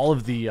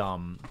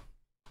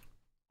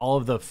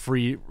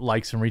free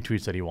likes and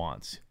retweets that he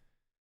wants.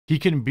 He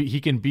can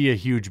be a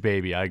huge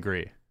baby. I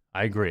agree.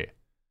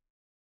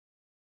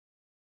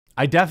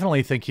 I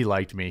definitely think he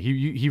liked me.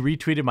 He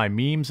retweeted my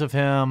memes of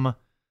him,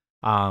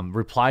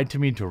 replied to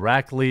me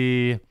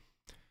directly,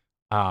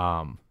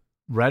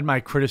 read my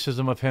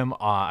criticism of him.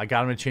 I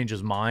got him to change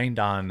his mind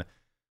on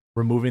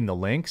removing the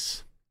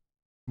links.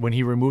 When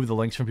he removed the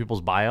links from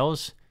people's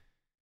bios,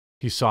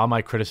 he saw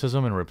my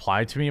criticism and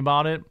replied to me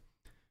about it.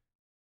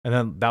 And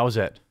then that was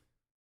it.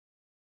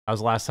 That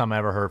was the last time I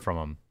ever heard from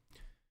him.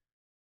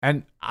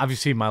 And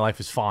obviously my life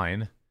is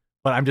fine,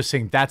 but I'm just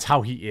saying that's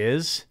how he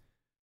is.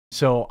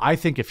 So I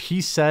think if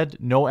he said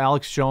no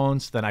Alex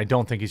Jones, then I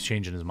don't think he's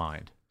changing his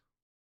mind.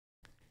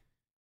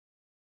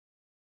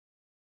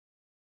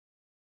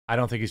 I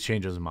don't think he's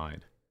changed his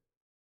mind.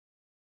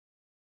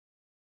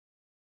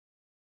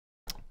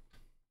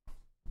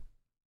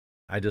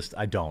 I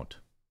don't.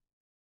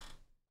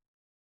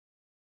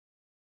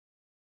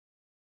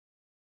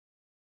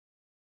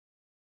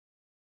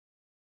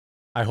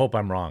 I hope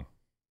I'm wrong.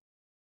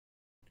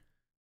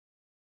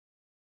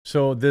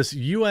 So this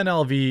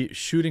UNLV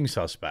shooting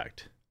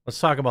suspect, let's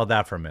talk about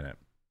that for a minute.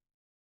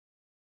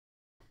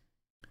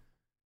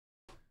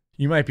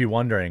 You might be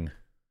wondering,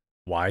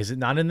 why is it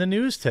not in the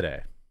news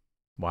today?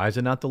 Why is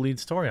it not the lead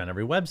story on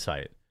every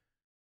website?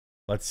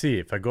 Let's see.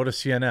 If I go to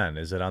CNN,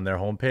 is it on their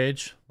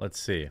homepage? Let's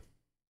see.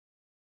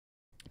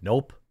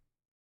 Nope.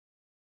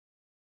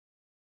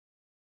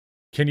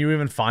 Can you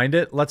even find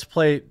it? Let's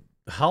play.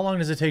 How long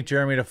does it take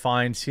Jeremy to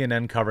find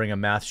CNN covering a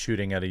mass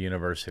shooting at a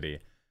university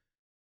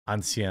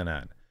on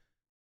CNN?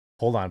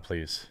 Hold on,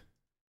 please.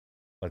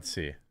 Let's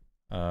see.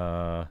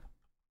 Hold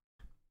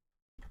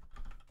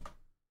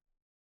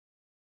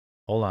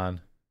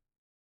on.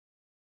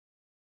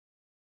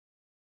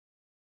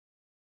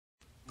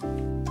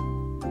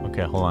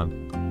 Okay, hold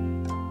on.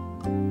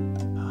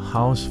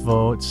 House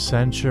vote,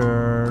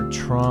 censure,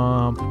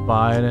 Trump,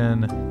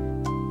 Biden,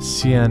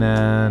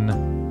 CNN,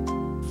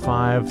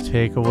 5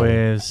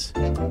 takeaways,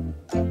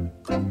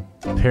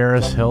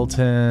 Paris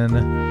Hilton,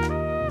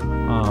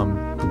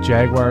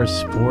 Jaguars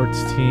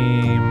sports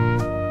team,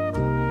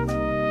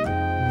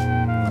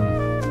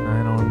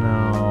 I don't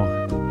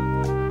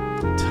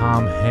know,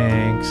 Tom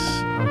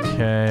Hanks,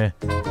 okay.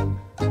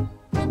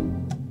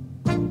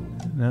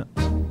 No.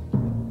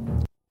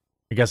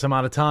 I guess I'm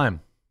out of time.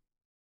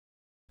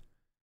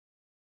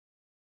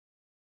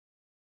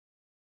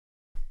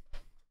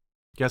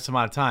 Guess I'm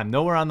out of time.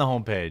 Nowhere on the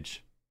homepage.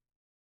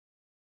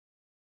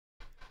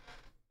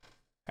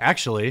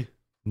 Actually,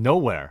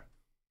 nowhere.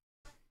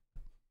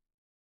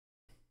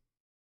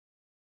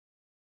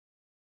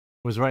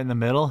 It was right in the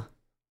middle.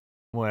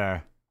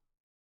 Where?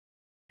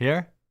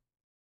 Here?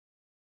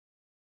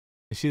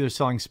 I see they're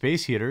selling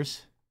space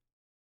heaters.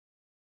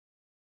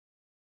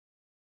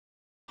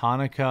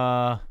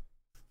 Hanukkah.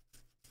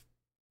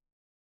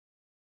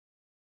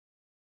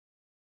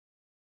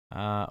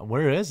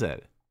 Where is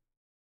it?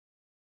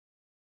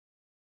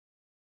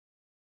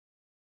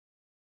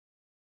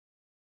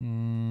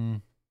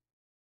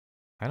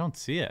 I don't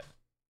see it.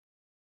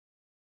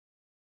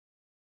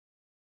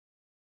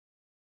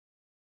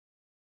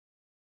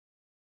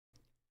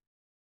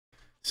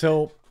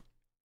 So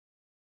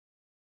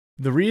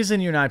the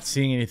reason you're not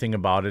seeing anything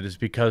about it is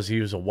because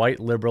he was a white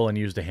liberal and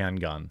used a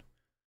handgun.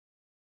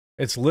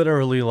 It's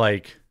literally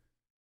like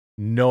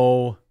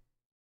no.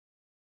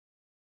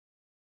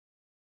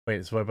 Wait,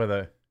 it's right by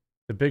the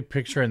big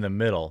picture in the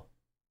middle.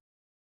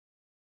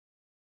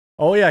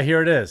 Oh yeah,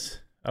 here it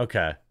is.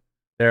 Okay.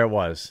 There it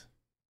was.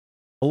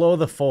 Below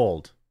the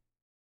fold.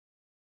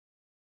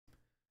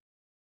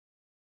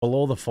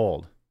 Below the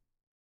fold.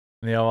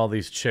 And they have all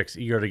these chicks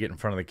eager to get in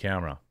front of the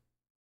camera.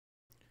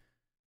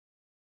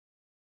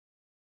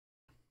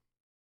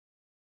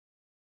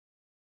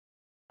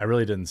 I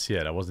really didn't see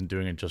it. I wasn't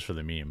doing it just for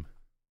the meme.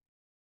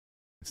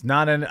 It's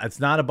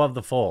not above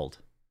the fold.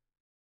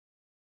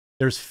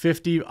 There's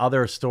 50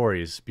 other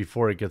stories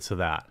before it gets to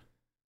that.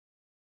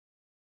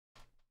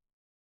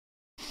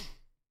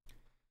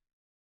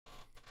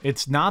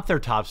 It's not their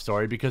top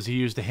story because he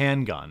used a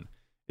handgun.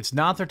 It's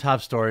not their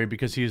top story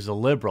because he's a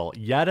liberal.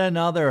 Yet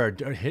another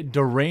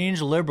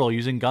deranged liberal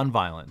using gun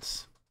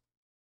violence.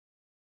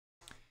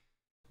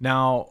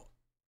 Now,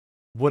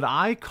 would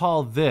I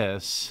call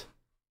this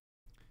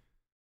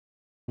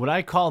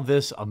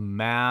a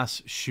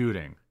mass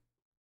shooting?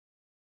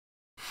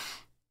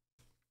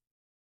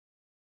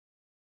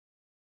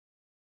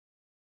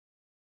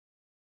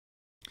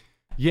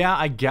 Yeah,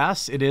 I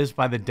guess it is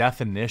by the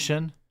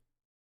definition.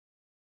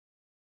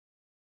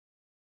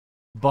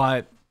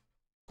 But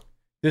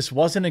this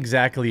wasn't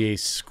exactly a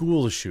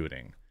school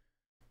shooting.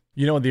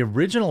 You know, the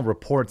original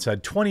report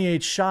said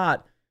 28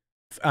 shot,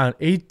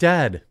 8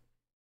 dead.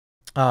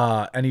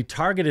 And they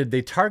targeted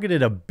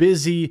the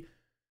busy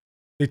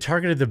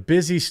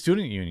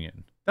student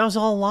union. That was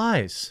all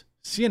lies.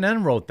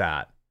 CNN wrote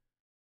that.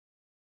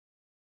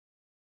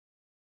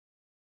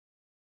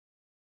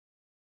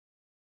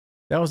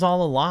 That was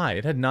all a lie.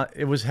 It had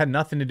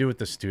nothing to do with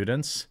the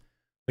students.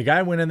 The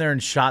guy went in there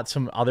and shot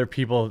some other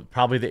people,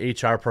 probably the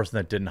HR person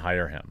that didn't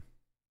hire him.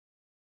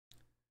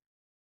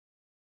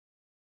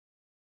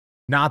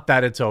 Not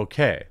that it's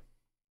okay.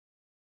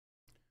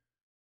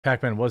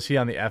 Pac-Man, was he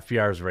on the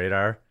FBR's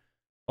radar?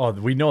 Oh,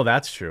 we know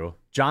that's true.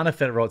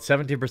 Jonathan wrote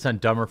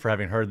 17% dumber for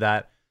having heard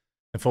that.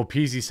 And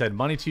Fopeezy said,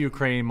 money to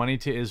Ukraine, money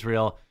to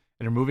Israel,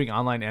 and removing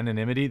online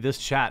anonymity. This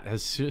chat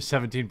has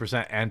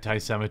 17%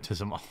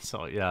 anti-Semitism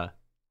also. Yeah.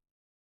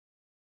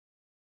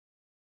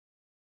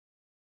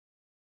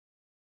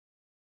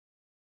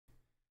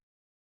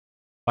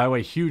 By the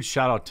way, huge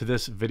shout out to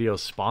this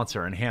video's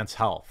sponsor, Enhance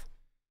Health.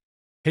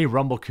 Hey,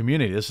 Rumble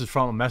community, this is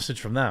from a message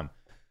from them.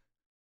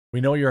 We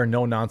know you're a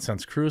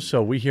no-nonsense crew,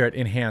 so we here at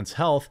Enhance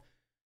Health,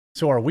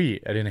 so are we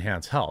at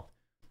Enhance Health.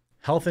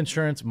 Health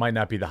insurance might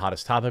not be the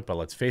hottest topic, but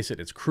let's face it,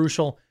 it's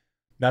crucial.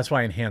 That's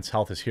why Enhance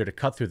Health is here to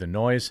cut through the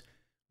noise.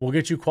 We'll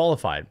get you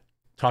qualified,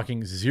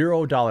 talking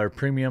 $0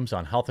 premiums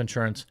on health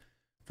insurance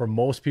for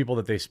most people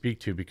that they speak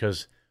to,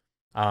 because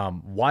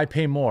why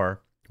pay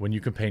more when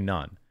you can pay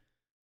none?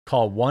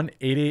 Call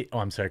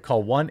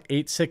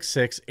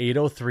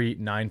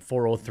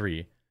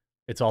 1-866-803-9403.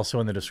 It's also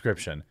in the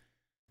description.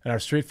 And our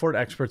straightforward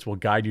experts will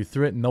guide you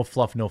through it. No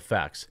fluff, no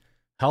facts.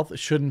 Health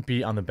shouldn't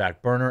be on the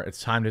back burner.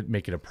 It's time to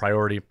make it a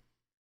priority.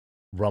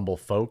 Rumble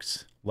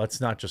folks,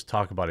 let's not just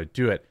talk about it,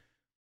 do it.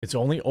 It's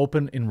only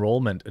open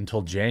enrollment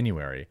until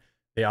January.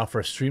 They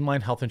offer a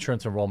streamlined health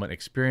insurance enrollment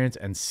experience,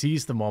 and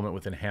seize the moment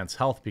with Enhance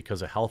Health,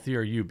 because a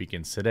healthier you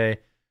begins today.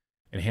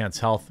 Enhance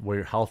Health, where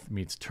your health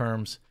meets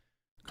terms.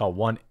 Call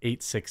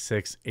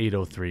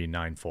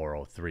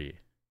 1-866-803-9403.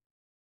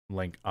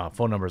 Link,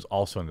 phone number is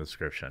also in the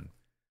description.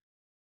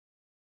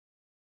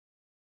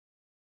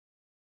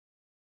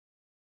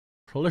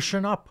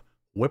 Listen up,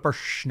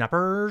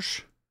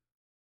 whippersnappers.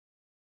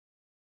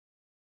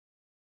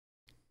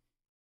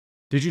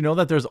 Did you know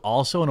that there's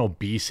also an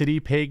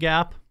obesity pay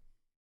gap?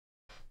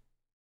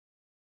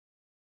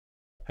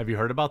 Have you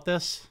heard about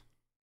this?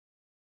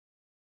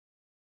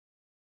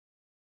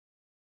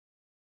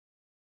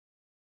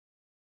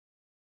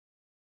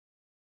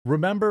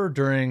 Remember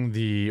during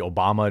the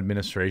Obama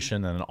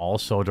administration, and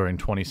also during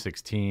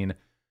 2016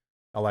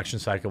 election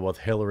cycle with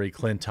Hillary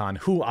Clinton,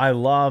 who I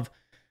love,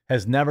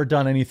 has never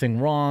done anything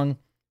wrong,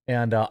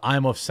 and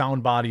I'm of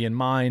sound body and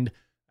mind,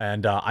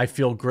 and I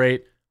feel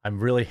great.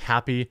 I'm really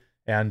happy,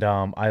 and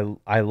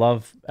I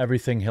love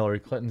everything Hillary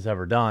Clinton's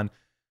ever done.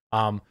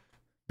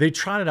 They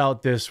trotted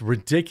out this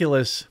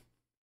ridiculous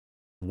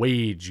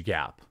wage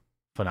gap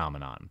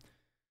phenomenon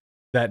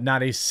that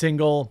not a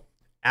single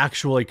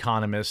actual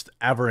economist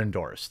ever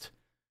endorsed.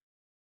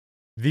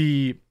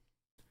 The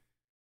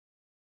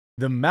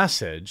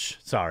message,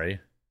 sorry.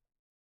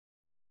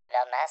 The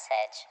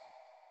message.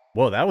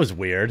 Whoa, that was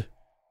weird.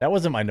 That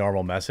wasn't my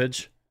normal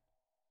message.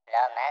 The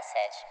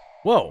message.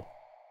 Whoa,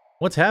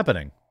 what's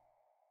happening?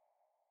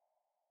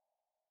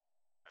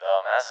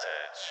 The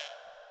message.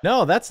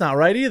 No, that's not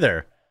right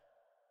either.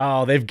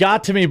 Oh, they've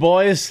got to me,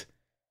 boys.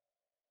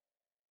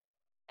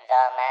 The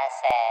message.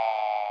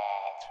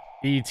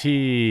 ET,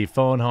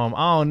 phone home.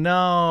 Oh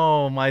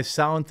no, my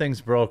sound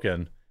thing's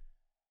broken.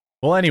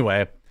 Well,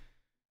 anyway,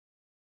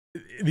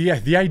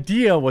 the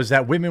idea was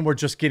that women were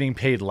just getting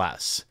paid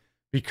less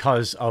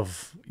because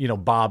of,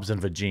 Bob's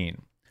and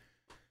Vagine.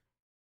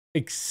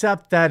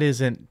 Except that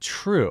isn't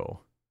true.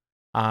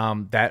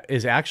 That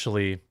is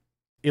actually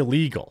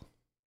illegal.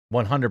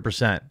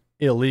 100%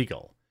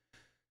 illegal.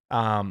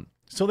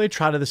 So they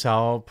trotted this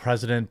out.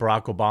 President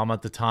Barack Obama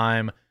at the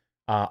time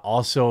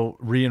also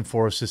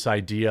reinforced this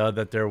idea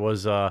that there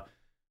was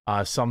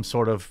some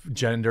sort of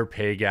gender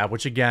pay gap,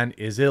 which again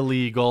is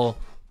illegal.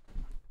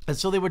 And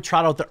so they would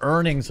trot out the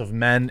earnings of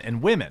men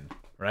and women,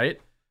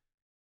 right?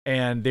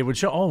 And they would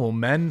show, oh, well,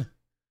 men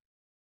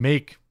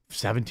make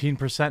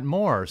 17%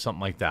 more or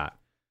something like that.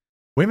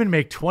 Women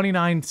make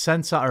 29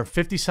 cents or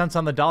 50 cents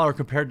on the dollar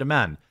compared to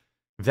men.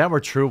 If that were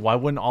true, why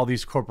wouldn't all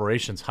these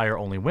corporations hire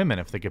only women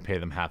if they could pay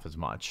them half as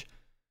much?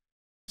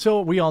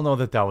 So we all know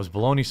that that was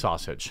baloney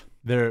sausage.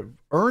 Their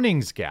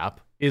earnings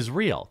gap is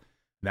real.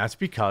 That's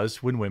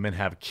because when women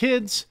have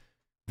kids,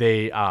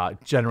 they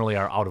generally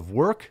are out of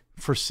work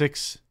for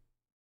 6,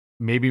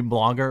 maybe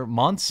longer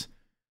months.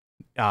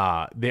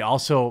 They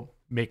also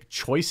make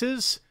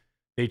choices.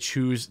 They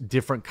choose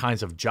different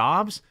kinds of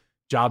jobs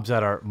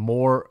that are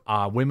more,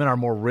 women are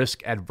more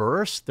risk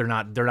adverse. They're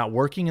not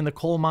working in the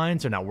coal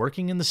mines. They're not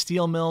working in the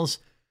steel mills.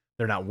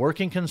 They're not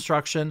working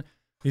construction.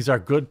 These are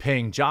good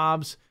paying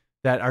jobs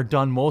that are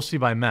done mostly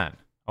by men.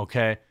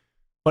 Okay.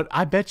 But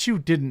I bet you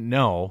didn't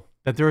know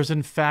that there is,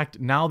 in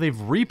fact, now they've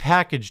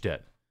repackaged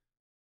it.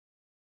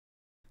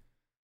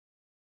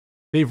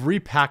 They've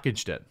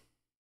repackaged it.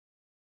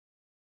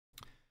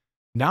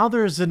 Now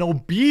there's an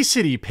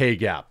obesity pay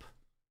gap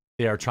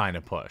they are trying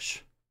to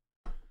push.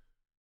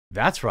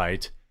 That's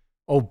right.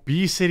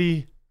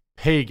 Obesity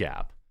pay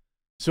gap.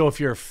 So if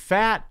you're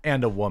fat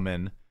and a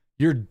woman,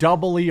 you're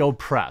doubly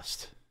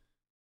oppressed.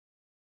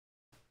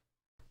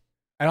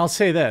 And I'll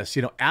say this,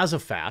 as a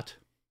fat,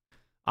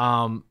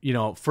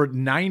 for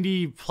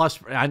 90 plus,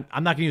 I'm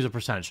not going to use a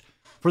percentage.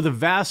 For the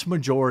vast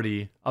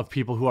majority of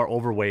people who are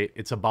overweight,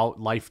 it's about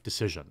life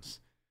decisions.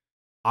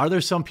 Are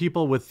there some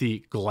people with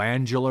the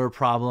glandular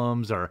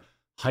problems or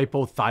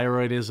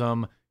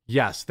hypothyroidism?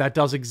 Yes, that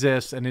does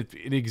exist, and it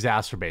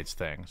exacerbates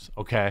things,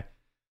 okay?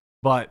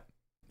 But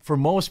for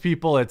most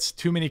people, it's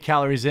too many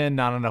calories in,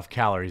 not enough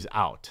calories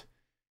out.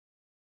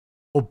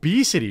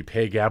 Obesity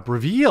pay gap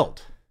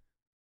revealed.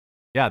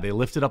 Yeah, they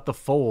lifted up the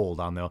fold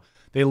on the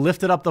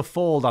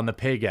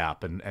pay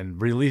gap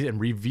and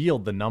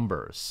revealed the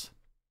numbers.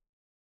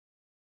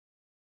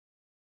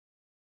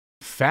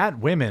 Fat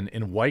women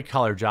in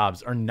white-collar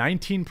jobs are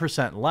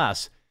 19%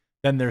 less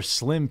than their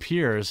slim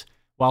peers,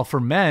 while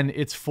for men,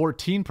 it's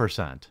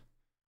 14%.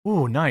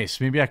 Ooh, nice.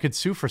 Maybe I could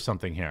sue for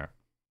something here.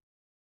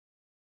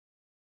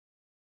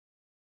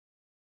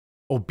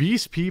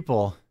 Obese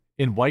people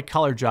in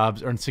white-collar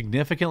jobs earn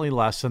significantly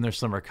less than their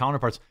slimmer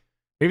counterparts.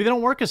 Maybe they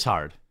don't work as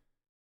hard.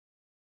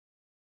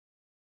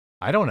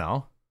 I don't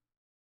know.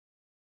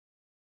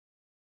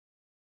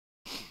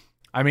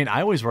 I mean, I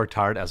always worked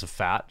hard as a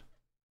fat.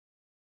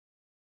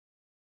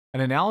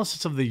 An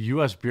analysis of the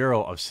U.S.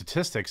 Bureau of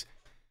Statistics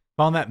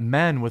found that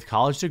men with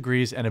college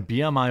degrees and a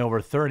BMI over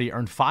 30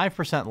 earned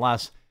 5%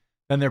 less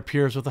than their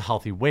peers with a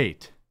healthy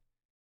weight.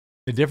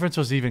 The difference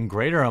was even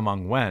greater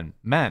among women,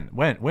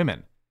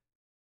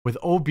 with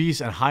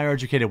obese and higher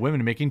educated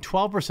women making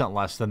 12%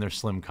 less than their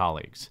slim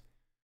colleagues.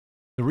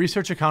 The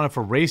research accounted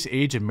for race,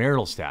 age, and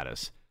marital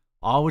status,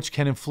 all which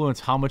can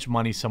influence how much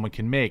money someone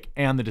can make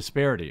and the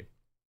disparity.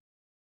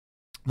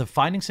 The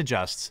finding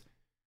suggests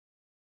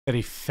that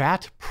a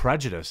fat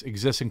prejudice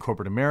exists in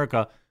corporate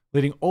America,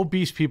 leading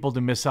obese people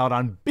to miss out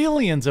on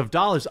billions of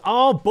dollars.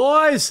 Oh,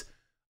 boys,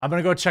 I'm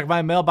going to go check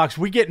my mailbox.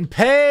 We're getting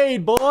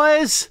paid,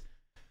 boys.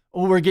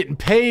 Oh, we're getting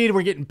paid.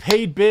 We're getting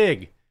paid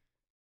big.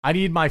 I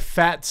need my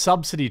fat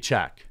subsidy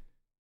check.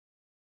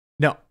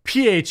 No,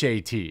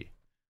 PHAT.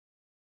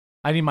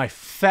 I need my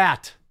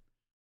fat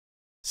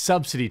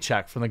subsidy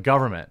check from the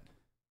government.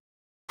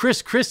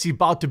 Chris Christie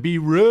about to be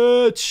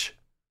rich.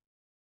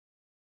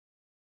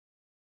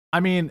 I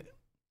mean,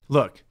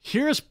 look,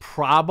 here's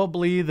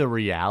probably the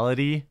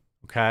reality,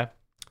 okay?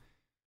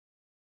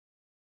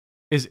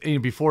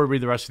 Before we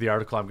read the rest of the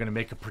article, I'm going to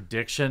make a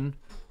prediction.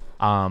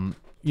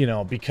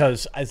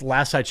 Because as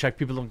last I checked,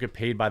 people don't get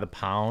paid by the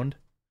pound.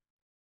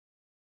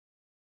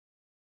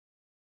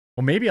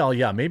 Well, maybe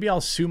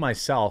I'll sue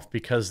myself,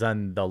 because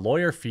then the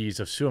lawyer fees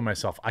of suing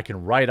myself, I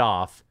can write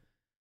off.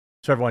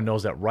 So everyone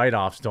knows that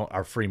write-offs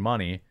are free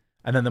money.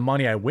 And then the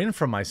money I win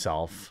from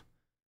myself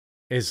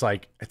is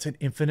like, it's an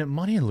infinite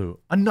money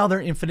loop.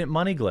 Another infinite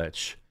money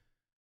glitch.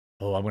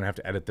 Oh, I'm going to have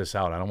to edit this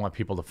out. I don't want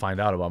people to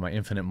find out about my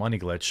infinite money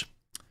glitch.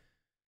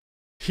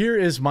 Here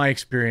is my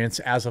experience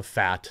as a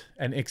fat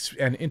and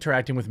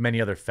interacting with many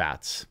other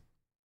fats.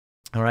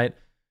 All right.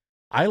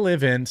 I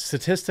live in,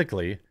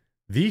 statistically,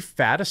 the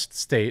fattest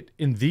state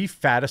in the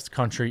fattest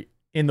country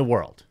in the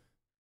world.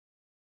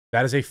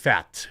 That is a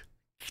fact.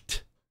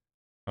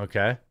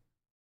 Okay.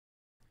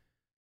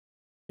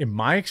 In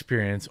my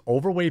experience,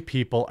 overweight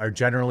people are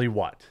generally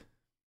what?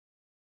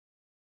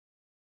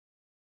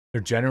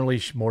 They're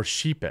generally more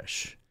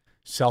sheepish,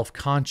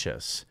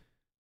 self-conscious,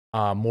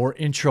 more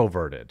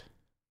introverted,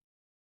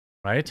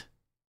 right?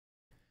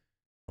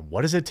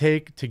 What does it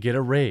take to get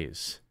a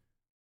raise?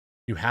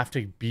 You have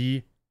to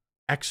be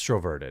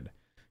extroverted.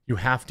 You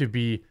have to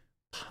be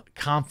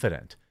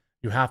confident.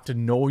 You have to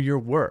know your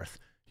worth.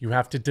 You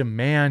have to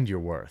demand your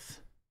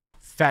worth.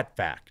 Fat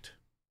fact.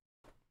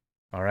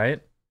 All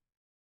right?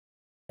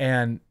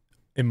 And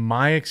in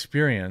my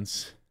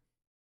experience,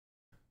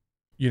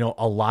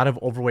 a lot of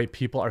overweight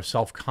people are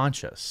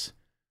self-conscious.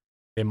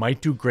 They might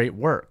do great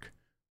work,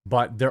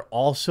 but they're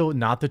also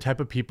not the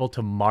type of people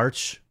to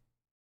march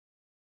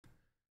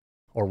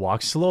or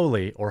walk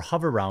slowly or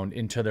hover around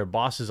into their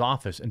boss's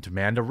office and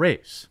demand a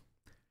raise.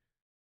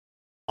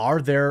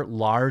 Are there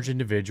large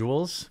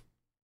individuals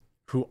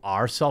who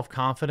are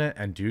self-confident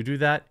and do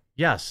that?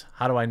 Yes.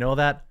 How do I know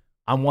that?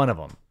 I'm one of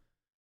them.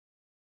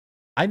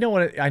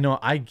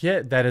 I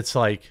get that it's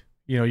like,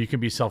 you can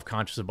be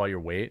self-conscious about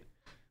your weight,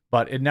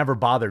 but it never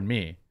bothered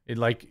me. It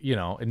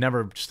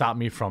never stopped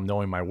me from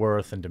knowing my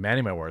worth and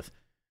demanding my worth.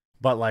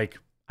 But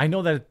I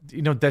know that,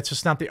 that's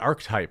just not the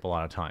archetype a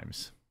lot of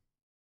times.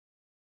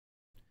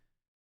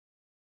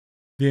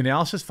 The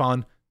analysis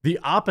found the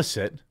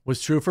opposite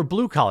was true for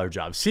blue-collar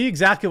jobs. See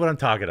exactly what I'm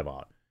talking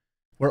about,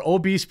 where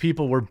obese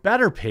people were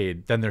better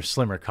paid than their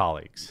slimmer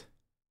colleagues.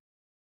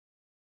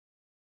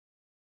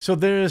 So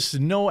there's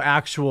no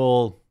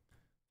actual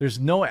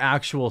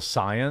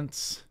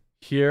science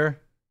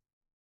here.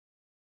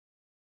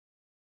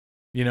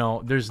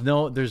 They're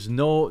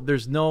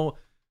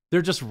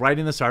just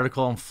writing this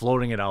article and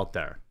floating it out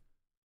there.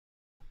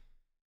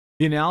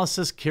 The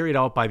analysis carried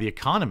out by The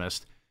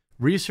Economist,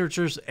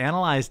 researchers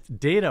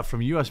analyzed data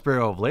from U.S.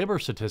 Bureau of Labor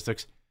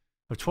Statistics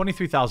of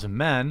 23,000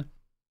 men.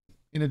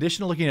 In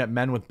addition to looking at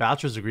men with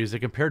bachelor's degrees, they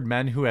compared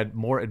men who had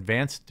more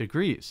advanced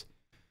degrees.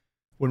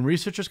 When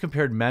researchers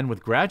compared men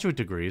with graduate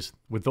degrees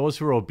with those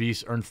who were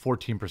obese earned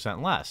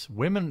 14% less.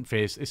 Women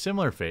faced a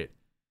similar fate,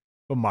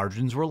 but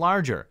margins were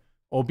larger.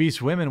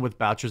 Obese women with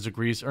bachelor's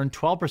degrees earned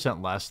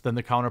 12% less than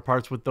the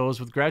counterparts with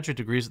those with graduate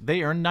degrees.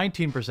 They earned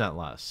 19%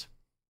 less.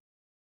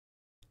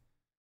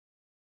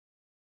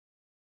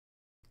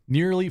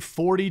 Nearly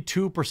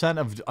 42%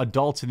 of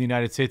adults in the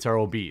United States are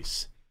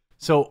obese.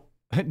 So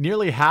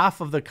nearly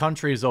half of the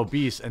country is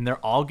obese, and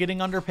they're all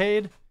getting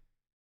underpaid.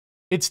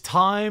 It's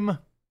time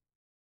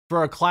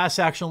for a class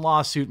action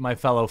lawsuit, my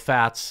fellow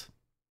fats.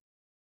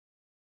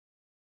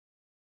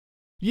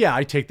 Yeah,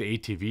 I take the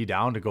ATV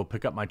down to go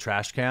pick up my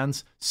trash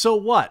cans. So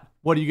what?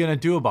 What are you going to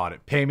do about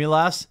it? Pay me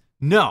less?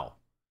 No.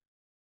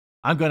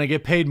 I'm going to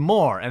get paid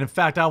more. And in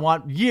fact, I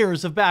want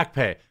years of back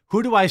pay.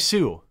 Who do I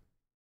sue?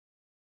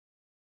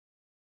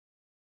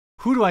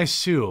 who do I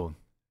sue?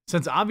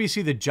 Since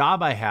obviously the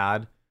job I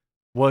had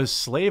was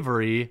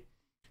slavery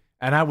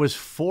and I was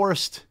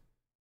forced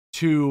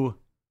to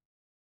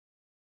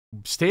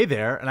stay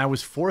there and I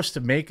was forced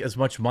to make as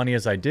much money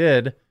as I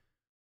did,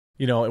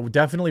 you know, it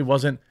definitely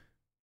wasn't,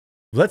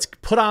 let's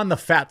put on the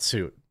fat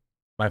suit,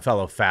 my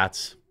fellow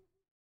fats.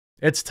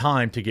 It's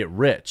time to get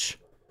rich.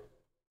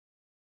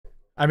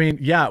 I mean,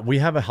 yeah, we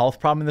have a health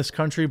problem in this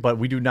country, but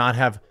we do not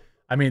have,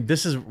 I mean,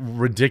 this is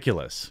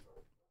ridiculous.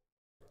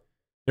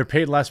 They're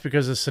paid less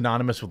because it's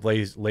synonymous with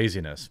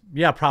laziness.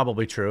 Yeah,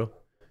 probably true.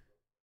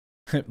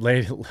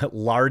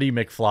 Lardy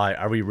McFly,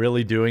 are we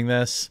really doing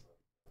this?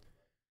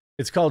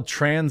 It's called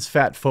trans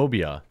fat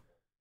phobia.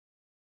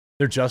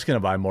 They're just going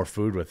to buy more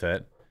food with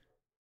it.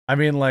 I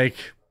mean, like,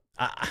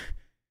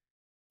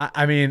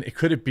 I mean,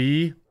 could it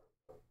be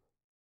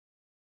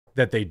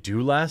that they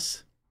do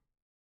less?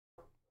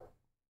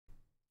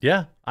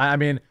 Yeah, I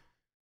mean,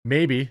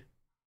 maybe.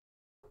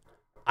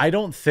 I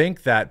don't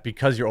think that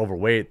because you're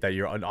overweight that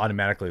you're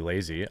automatically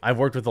lazy. I've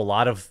worked with a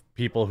lot of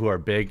people who are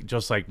big,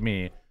 just like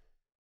me.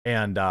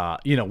 And,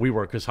 you know, we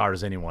work as hard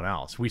as anyone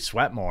else. We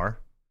sweat more,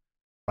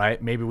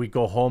 right? Maybe we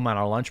go home on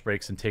our lunch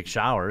breaks and take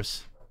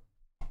showers.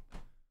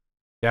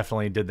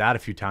 Definitely did that a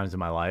few times in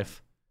my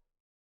life.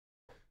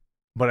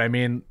 But I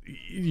mean,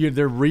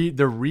 they're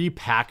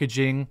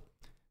repackaging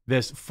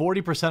this.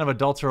 40% of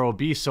adults are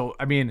obese. So,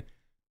 I mean,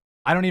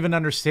 I don't even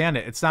understand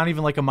it. It's not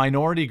even like a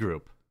minority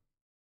group.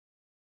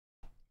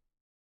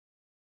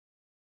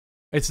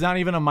 It's not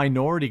even a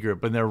minority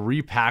group, and they're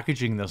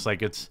repackaging this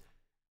like it's,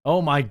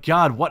 oh my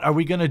God, what are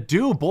we going to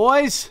do,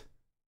 boys?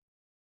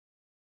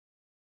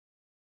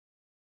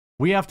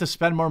 We have to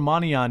spend more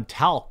money on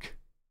talc.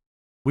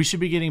 We should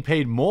be getting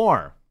paid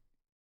more.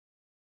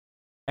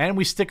 And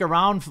we stick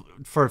around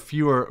for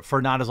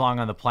not as long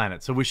on the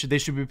planet. So they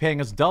should be paying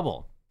us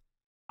double.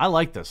 I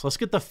like this. Let's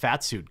get the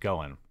fat suit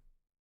going.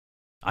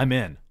 I'm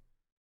in.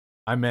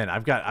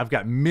 I've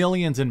got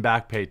millions in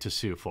back pay to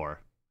sue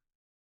for.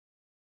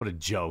 What a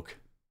joke.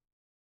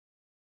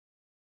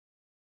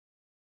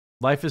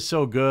 Life is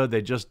so good,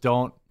 they just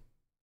don't.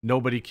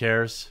 Nobody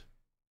cares.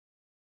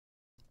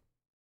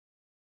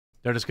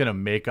 They're just going to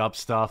make up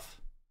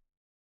stuff.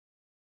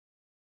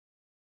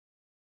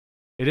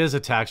 It is a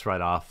tax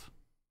write-off.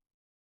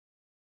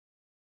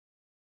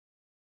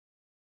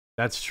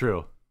 That's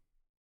true.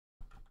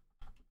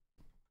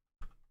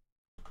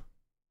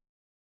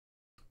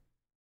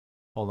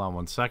 Hold on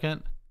one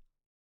second.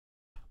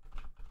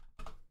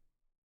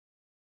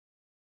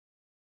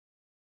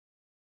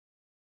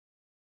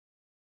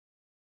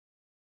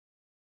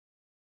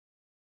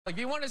 Like,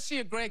 you want to see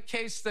a great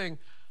case thing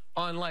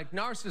on, like,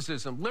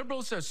 narcissism.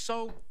 Liberals are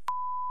so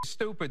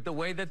stupid the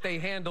way that they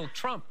handle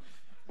Trump.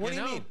 What do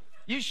you mean?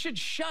 You should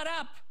shut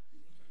up.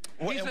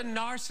 He's a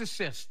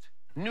narcissist.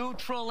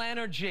 Neutral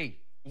energy.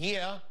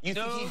 Yeah. You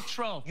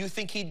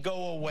think he'd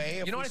go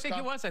away? You know what I think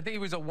he was? I think he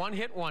was a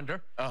one-hit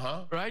wonder.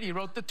 Right? He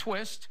wrote The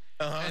Twist.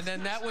 And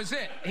then that was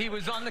it. He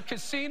was on the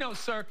casino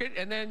circuit,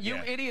 and then you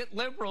idiot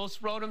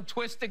liberals wrote him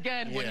Twist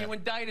again when you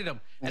indicted him.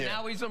 And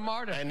now he's a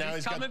martyr. And now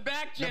he's coming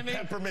back, Jimmy. The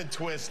peppermint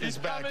twist is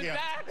back. Coming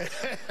back.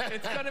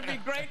 It's going to be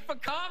great for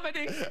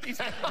comedy. He's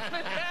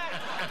coming back.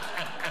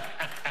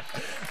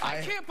 I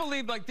can't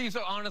believe, like, these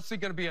are honestly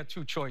going to be our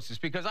two choices,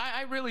 because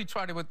I really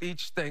try to, with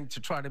each thing, to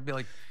try to be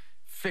like,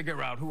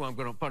 figure out who I'm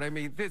going to, but I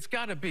mean, there's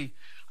got to be,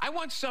 I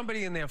want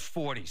somebody in their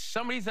 40s,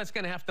 somebody that's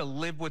going to have to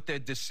live with their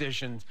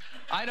decisions.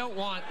 I don't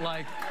want,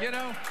 like, you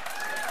know,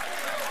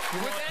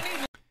 with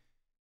any...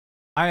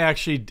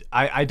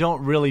 I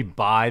don't really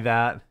buy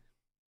that.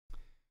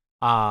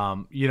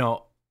 You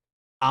know,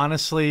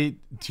 honestly,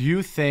 do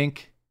you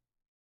think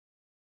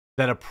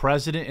that a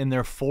president in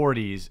their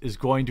 40s is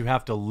going to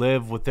have to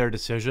live with their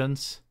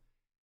decisions?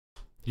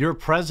 You're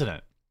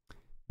president.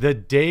 The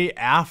day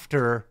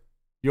after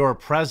you're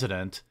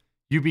president,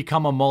 you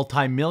become a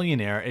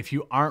multimillionaire if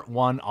you aren't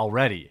one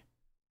already,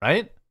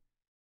 right?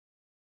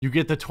 You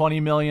get the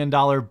 $20 million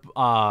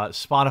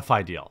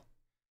Spotify deal.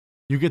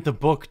 You get the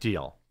book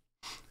deal.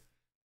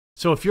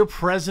 So if you're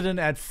president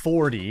at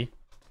 40,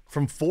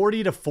 from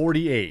 40 to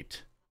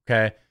 48,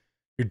 okay,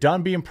 you're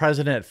done being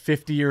president at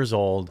 50 years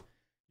old,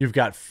 you've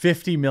got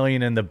 50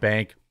 million in the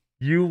bank,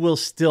 you will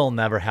still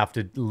never have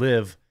to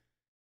live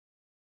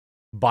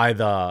by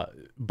the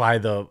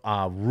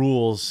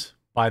rules,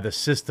 by the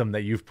system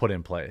that you've put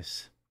in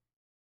place.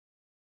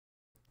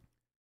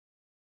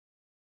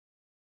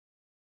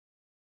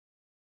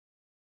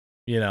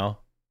 You know,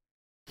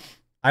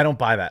 I don't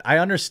buy that. I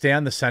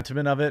understand the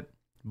sentiment of it,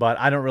 but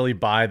I don't really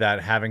buy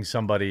that having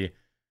somebody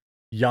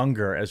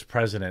younger as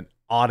president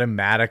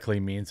automatically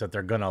means that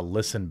they're going to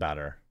listen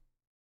better.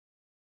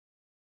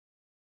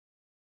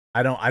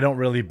 I don't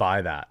really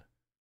buy that.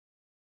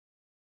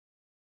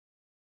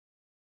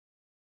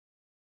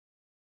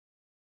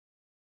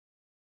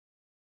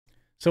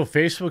 So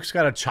Facebook's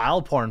got a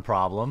child porn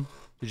problem.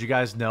 Did you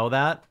guys know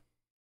that?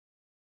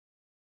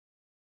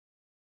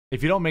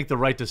 If you don't make the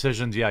right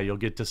decisions, yeah, you'll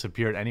get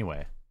disappeared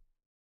anyway.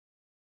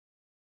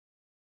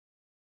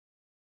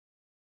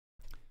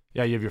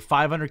 Yeah, you have your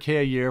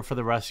 $500K a year for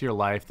the rest of your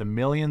life, the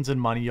millions in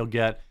money you'll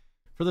get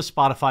for the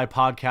Spotify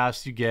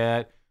podcast you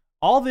get.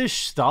 All this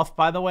stuff,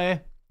 by the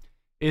way,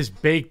 is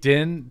baked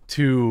in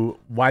to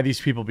why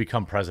these people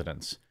become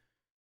presidents.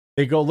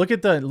 They go, look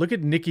at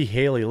Nikki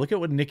Haley. Look at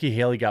what Nikki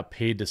Haley got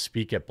paid to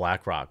speak at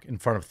BlackRock in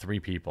front of 3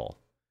 people.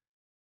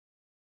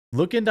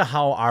 Look into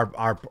how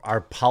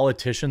our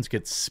politicians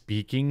get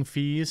speaking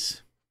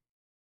fees.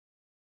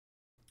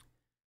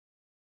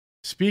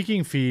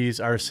 Speaking fees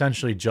are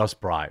essentially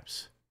just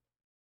bribes.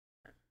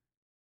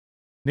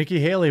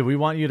 Nikki Haley, we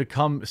want you to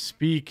come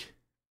speak.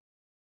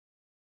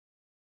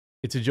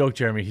 It's a joke,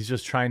 Jeremy. He's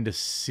just trying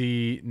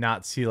to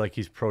not see like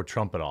he's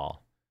pro-Trump at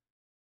all.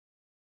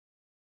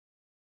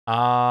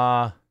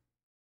 I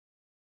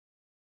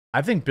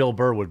think Bill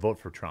Burr would vote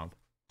for Trump.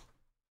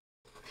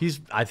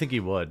 I think he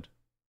would.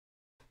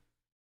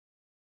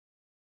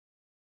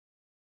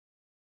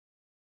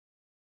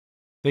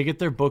 They get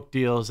their book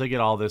deals. They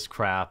get all this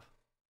crap.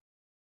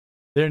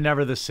 They're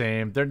never the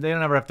same. They don't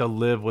ever have to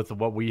live with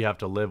what we have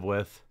to live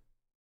with.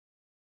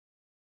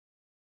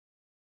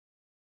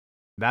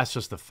 That's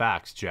just the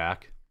facts,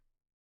 Jack.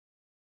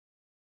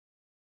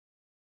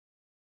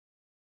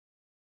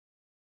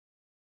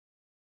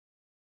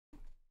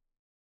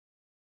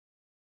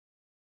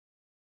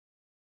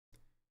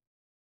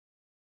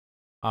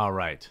 All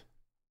right.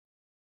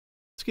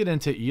 Let's get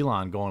into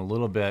Elon going a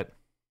little bit.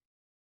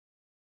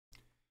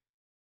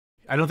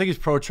 I don't think he's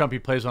pro-Trump. He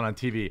plays one on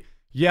TV.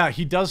 Yeah,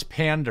 he does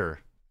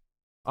pander.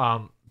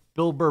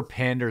 Bill Burr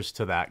panders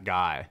to that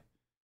guy.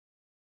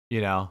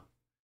 You know?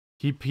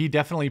 He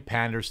definitely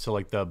panders to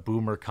like the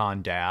boomer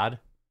con dad.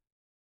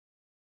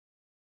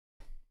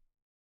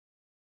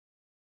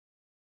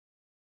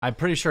 I'm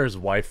pretty sure his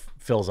wife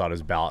fills out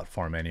his ballot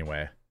for him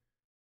anyway.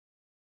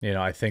 You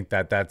know, I think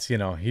that's, you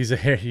know,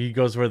 he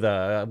goes where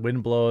the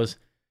wind blows.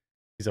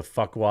 He's a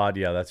fuckwad.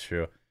 Yeah, that's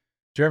true.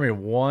 Jeremy,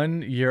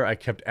 1 year I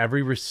kept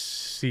every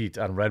receipt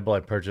on Red Bull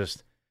I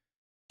purchased,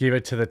 gave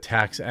it to the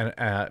tax and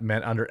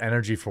meant under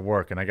energy for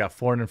work, and I got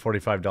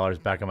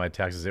 $445 back on my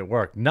taxes. It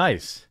worked.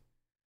 Nice.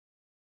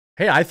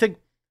 Hey, I think,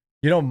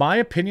 you know, my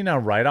opinion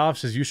on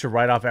write-offs is you should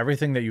write off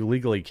everything that you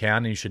legally can,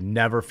 and you should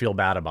never feel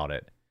bad about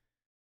it.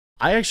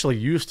 I actually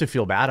used to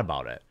feel bad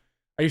about it.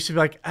 I used to be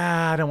like,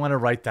 I don't want to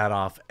write that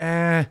off.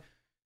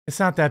 It's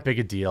not that big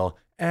a deal.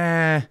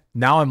 Now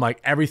I'm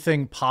like,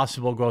 everything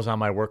possible goes on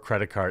my work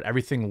credit card.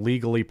 Everything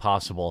legally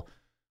possible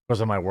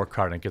goes on my work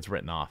card and it gets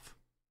written off.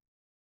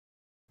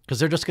 Because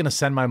they're just going to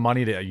send my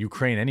money to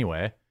Ukraine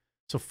anyway.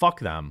 So fuck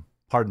them.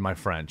 Pardon my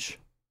French.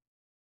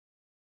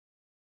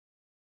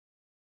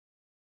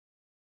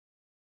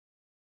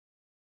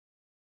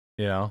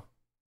 You know?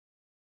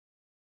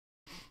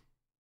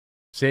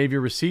 Save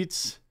your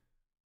receipts.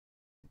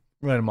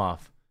 Write them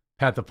off.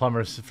 Pat the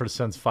plumber for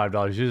sends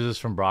 $5. Use this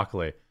from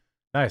broccoli.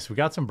 Nice. We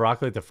got some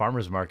broccoli at the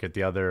farmer's market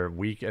the other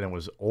week, and it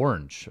was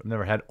orange. I've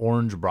never had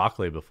orange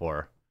broccoli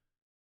before.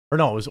 Or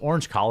no, it was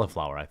orange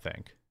cauliflower, I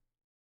think.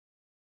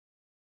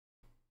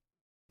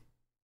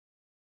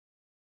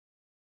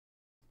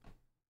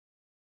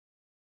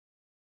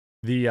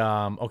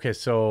 Okay,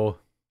 so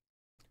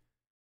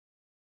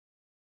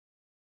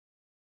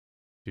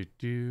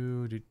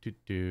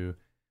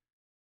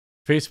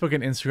Facebook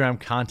and Instagram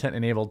content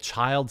enabled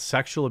child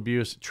sexual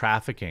abuse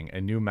trafficking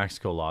in New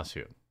Mexico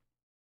lawsuit.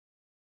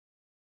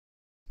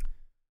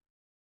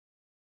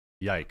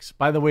 Yikes.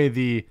 By the way, oh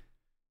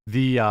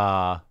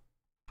yeah,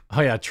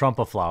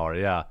 Trumpa flower,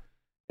 yeah.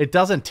 It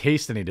doesn't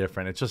taste any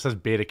different. It just has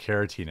beta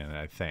carotene in it,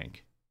 I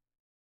think.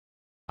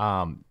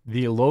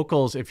 The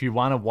locals, if you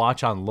want to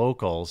watch on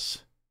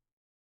locals,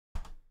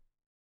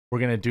 we're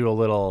going to do a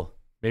little,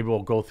 maybe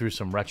we'll go through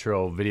some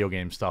retro video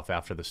game stuff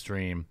after the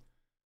stream.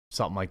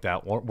 Something like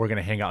that. We're going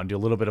to hang out and do a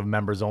little bit of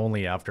members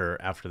only after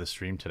the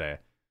stream today.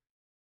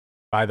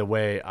 By the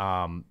way,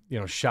 you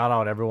know, shout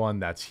out everyone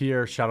that's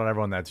here. Shout out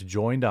everyone that's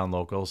joined on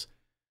locals.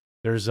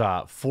 There's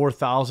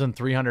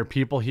 4,300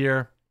 people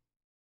here.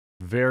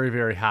 Very,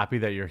 very happy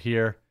that you're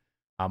here.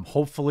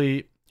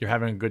 Hopefully you're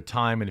having a good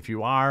time. And if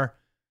you are,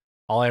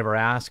 all I ever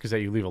ask is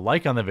that you leave a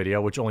like on the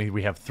video, which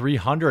we have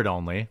 300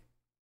 only.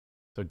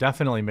 So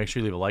definitely make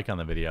sure you leave a like on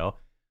the video.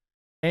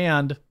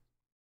 And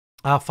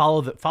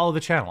follow the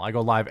channel. I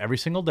go live every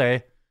single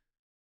day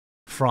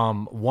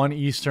from 1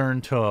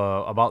 Eastern to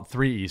about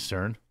 3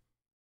 Eastern.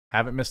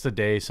 Haven't missed a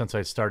day since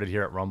I started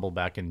here at Rumble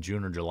back in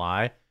June or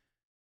July.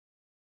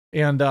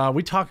 And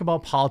we talk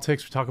about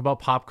politics. We talk about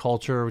pop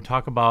culture. We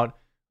talk about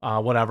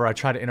whatever. I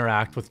try to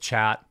interact with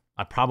chat.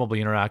 I probably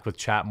interact with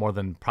chat more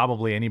than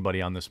probably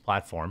anybody on this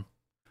platform.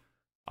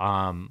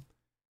 And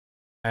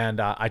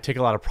I take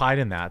a lot of pride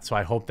in that. So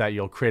I hope that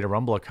you'll create a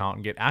Rumble account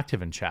and get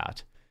active in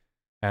chat.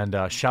 And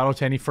shout out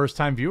to any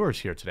first-time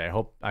viewers here today.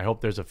 I hope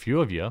there's a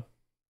few of you.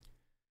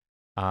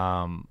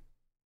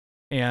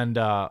 And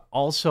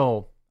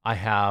also, I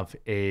have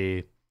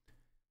a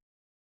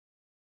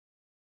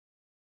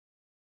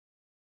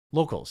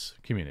locals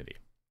community.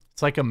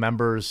 It's like a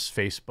members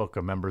Facebook,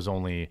 a members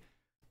only,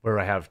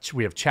 where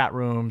we have chat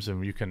rooms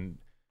and you can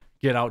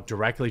get out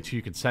directly to.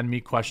 You can send me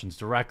questions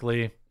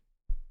directly.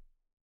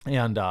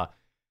 And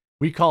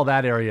We call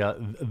that area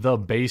the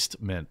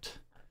basement.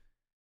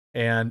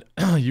 And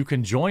you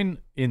can join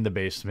in the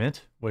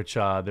basement, which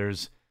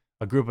there's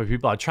a group of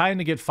people. I'm trying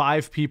to get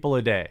 5 people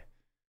a day.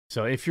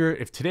 So if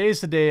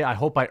today's the day, I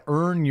hope I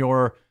earn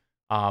your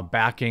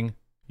backing.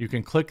 You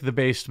can click the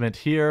basement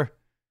here,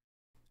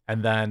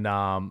 and then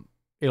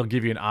it'll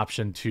give you an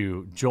option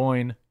to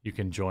join. You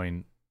can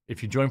join.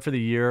 If you join for the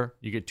year,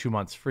 you get 2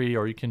 months free,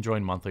 or you can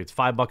join monthly. It's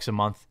 $5 a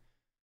month.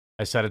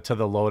 I set it to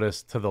the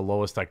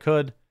lowest I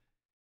could.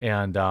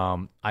 And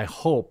I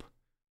hope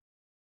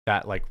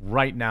that like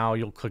right now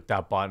you'll click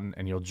that button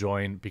and you'll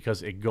join,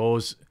 because it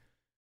goes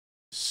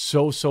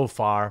so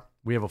far.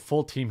 We have a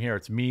full team here.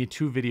 It's me,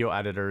 2 video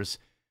editors,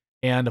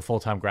 and a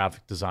full-time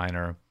graphic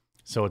designer.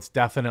 So it's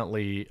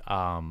definitely,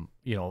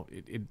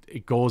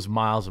 it goes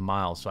miles and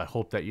miles. So I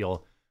hope that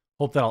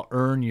I'll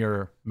earn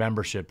your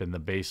membership in the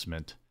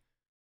basement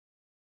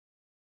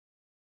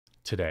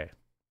today.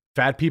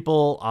 Fat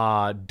people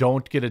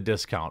don't get a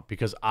discount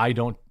because I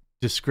don't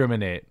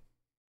discriminate.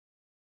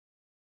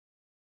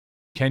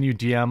 Can you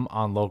DM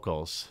on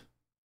locals?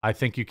 I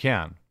think you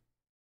can.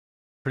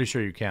 Pretty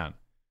sure you can.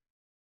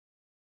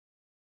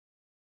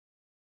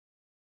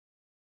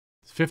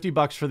 It's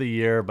 $50 for the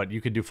year, but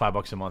you could do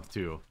 $5 a month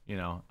too. You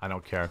know, I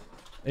don't care.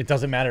 It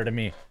doesn't matter to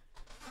me.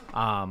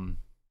 I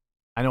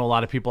know a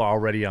lot of people are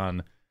already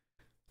on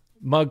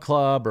Mug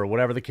Club or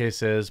whatever the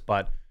case is,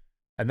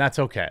 and that's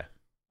okay.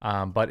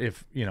 But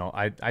if,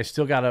 I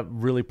still got to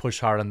really push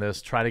hard on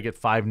this, try to get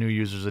 5 new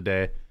users a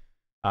day.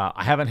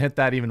 I haven't hit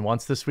that even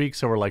once this week,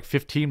 so we're like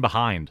 15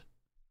 behind.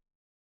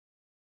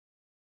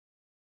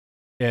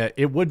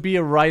 It would be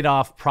a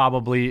write-off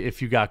probably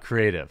if you got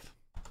creative.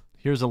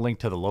 Here's a link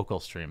to the local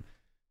stream.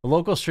 The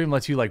local stream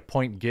lets you like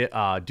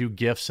do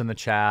GIFs in the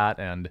chat,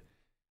 and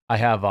I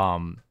have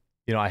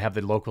I have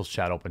the locals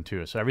chat open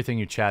too. So everything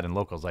you chat in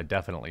locals, I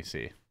definitely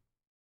see.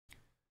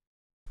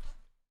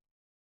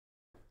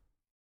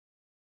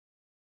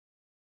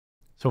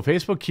 So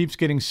Facebook keeps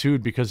getting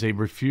sued because they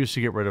refuse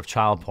to get rid of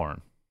child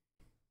porn.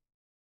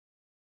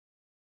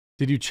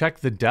 Did you check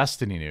the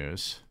Destiny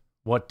news?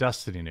 What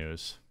Destiny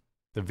news?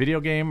 The video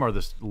game or the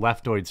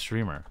leftoid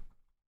streamer?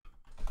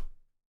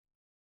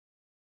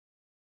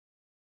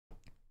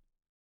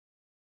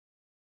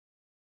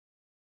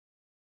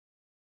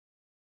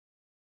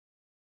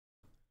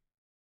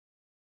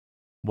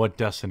 What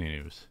Destiny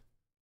news?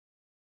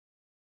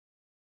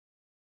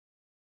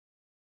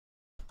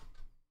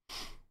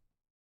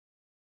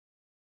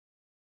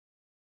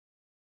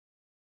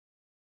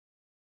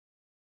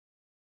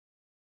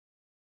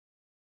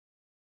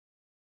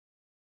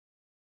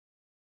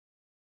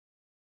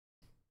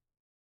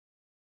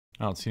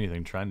 I don't see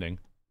anything trending.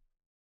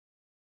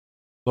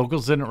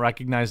 Locals didn't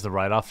recognize the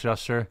write-off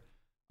gesture.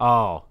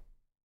 Oh,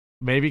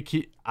 maybe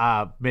keep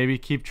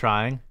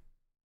trying.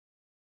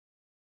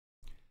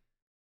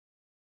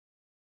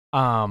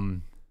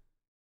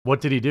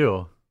 What did he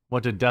do?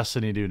 What did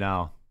Destiny do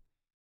now?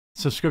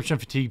 Subscription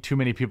fatigue, too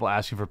many people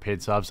asking for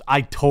paid subs.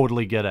 I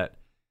totally get it.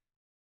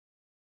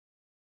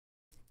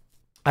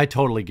 I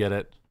totally get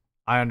it.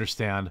 I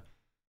understand.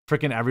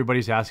 Freaking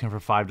everybody's asking for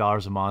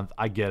 $5 a month.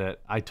 I get it.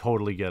 I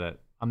totally get it.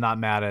 I'm not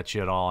mad at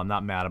you at all. I'm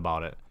not mad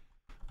about it.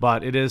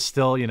 But it is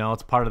still,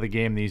 it's part of the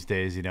game these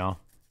days,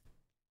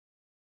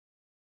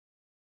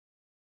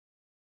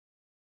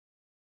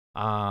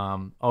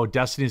 Oh,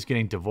 Destiny's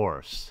getting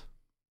divorced.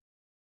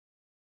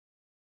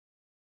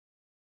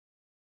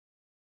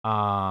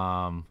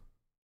 I'm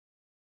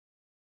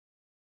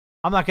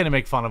not going to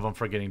make fun of them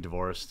for getting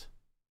divorced.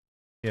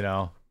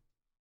 I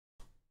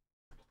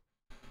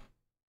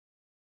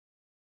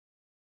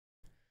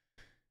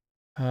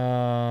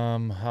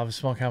have a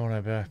small comment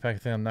on my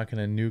backpack thing. I'm not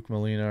going to nuke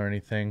Melina or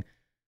anything.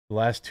 The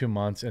last 2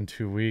 months and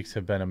 2 weeks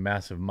have been a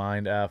massive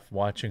mind F,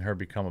 watching her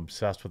become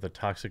obsessed with a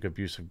toxic,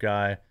 abusive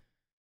guy.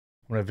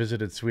 When I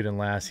visited Sweden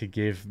last, he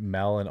gave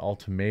Mel an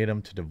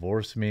ultimatum to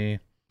divorce me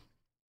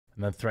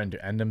and then threatened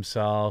to end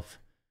himself.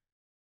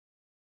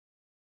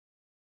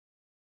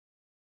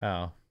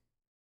 Oh.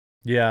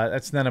 Yeah,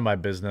 that's none of my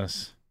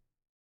business.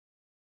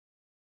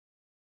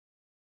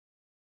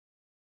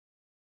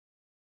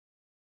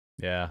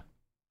 Yeah.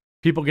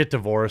 People get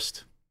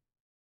divorced.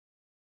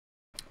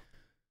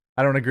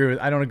 I don't agree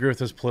with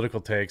his political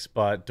takes,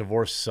 but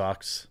divorce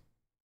sucks.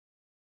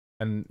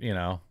 And,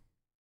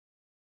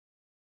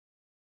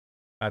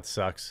 that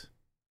sucks.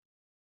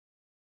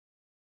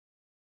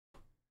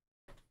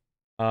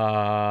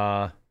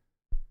 By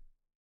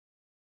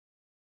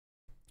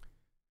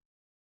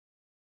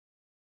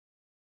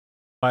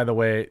the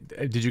way,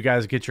 did you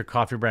guys get your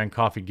Coffee Brand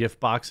coffee gift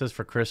boxes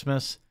for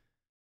Christmas?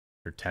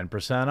 You're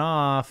 10%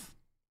 off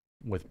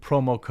with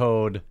promo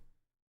code,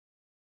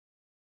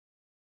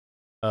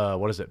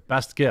 what is it?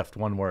 Best gift,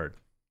 one word.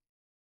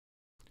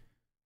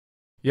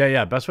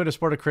 Yeah. Best way to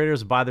support a creator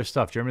is to buy their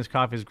stuff. Jeremy's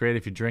coffee is great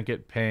if you drink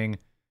it, paying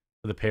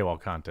for the paywall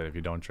content if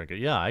you don't drink it.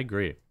 Yeah, I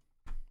agree.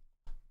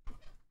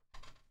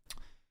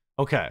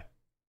 Okay.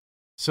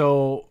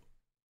 So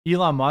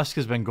Elon Musk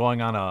has been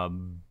going on a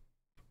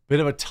bit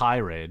of a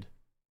tirade.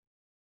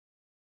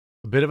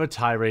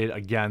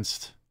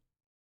 Against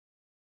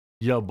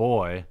yo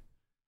boy,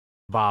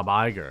 Bob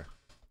Iger.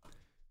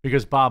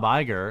 Because Bob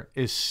Iger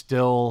is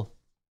still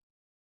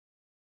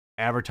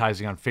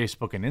advertising on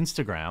Facebook and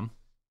Instagram,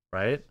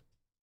 right?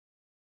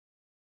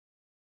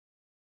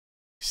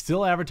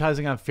 Still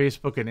advertising on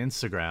Facebook and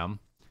Instagram,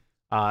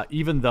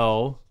 even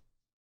though,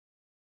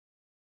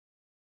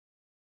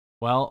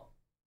 well,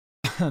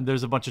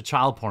 there's a bunch of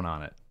child porn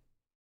on it.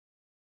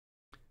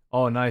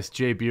 Oh, nice,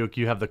 Jay Buick.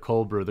 You have the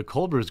cold brew. The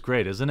cold brew is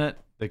great, isn't it?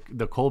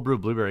 The cold brew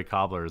blueberry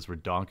cobbler is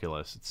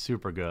redonkulous. It's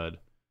super good.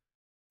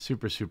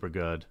 Super, super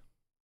good.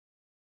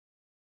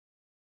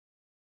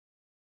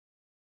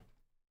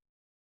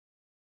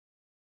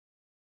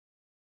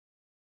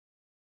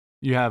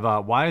 You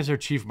have, why is their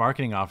chief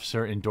marketing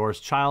officer endorse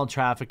child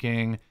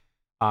trafficking?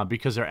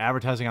 Because they're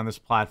advertising on this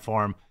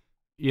platform.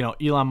 You know,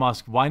 Elon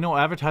Musk, why no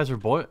advertiser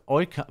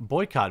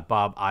boycott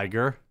Bob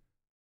Iger?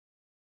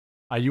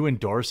 Are you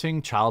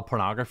endorsing child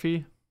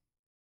pornography?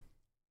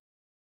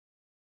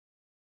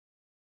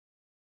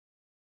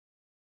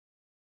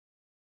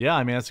 Yeah,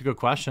 I mean, that's a good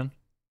question,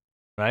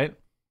 right?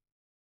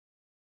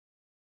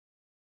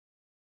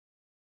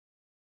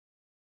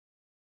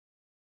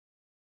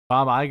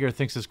 Bob Iger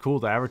thinks it's cool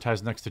to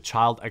advertise next to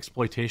child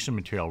exploitation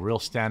material. Real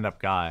stand-up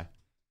guy.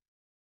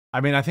 I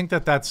mean, I think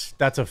that's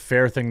a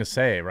fair thing to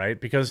say, right?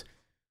 Because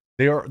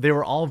they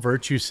were all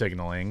virtue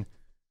signaling.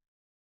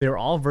 They were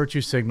all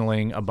virtue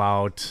signaling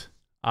about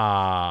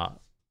yeah,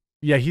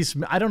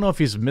 I don't know if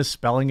he's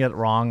misspelling it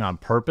wrong on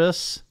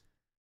purpose.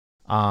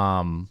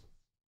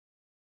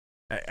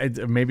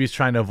 Maybe he's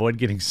trying to avoid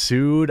getting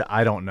sued.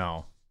 I don't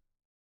know.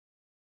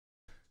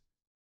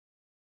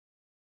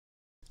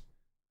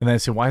 And then I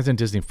said, why hasn't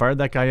Disney fired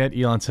that guy yet?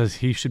 Elon says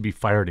he should be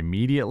fired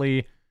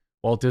immediately.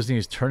 Walt Disney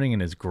is turning in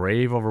his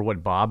grave over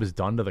what Bob has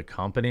done to the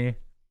company.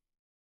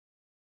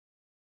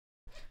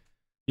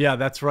 Yeah,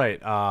 that's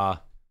right.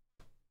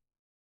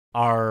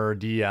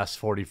 RDS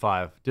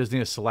 45. Disney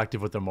is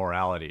selective with their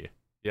morality.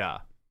 Yeah.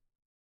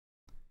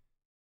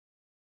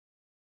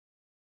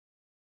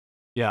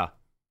 Yeah.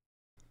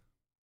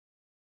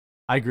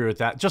 I agree with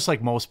that. Just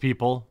like most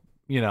people,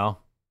 you know.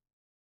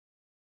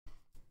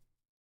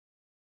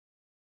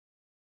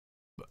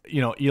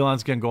 You know,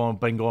 Elon's been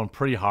going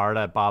pretty hard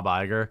at Bob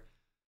Iger.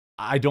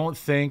 I don't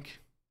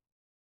think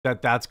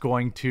that that's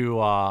going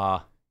to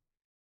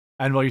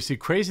and well, you see,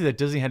 crazy that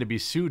Disney had to be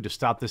sued to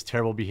stop this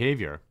terrible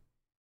behavior.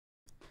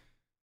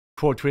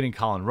 Quote tweeting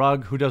Colin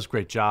Rugg, who does a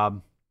great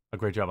job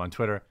on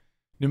Twitter.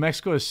 New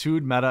Mexico has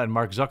sued Meta and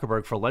Mark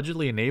Zuckerberg for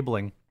allegedly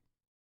enabling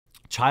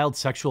child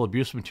sexual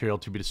abuse material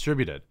to be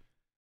distributed.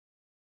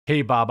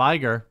 Hey, Bob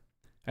Iger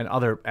and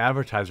other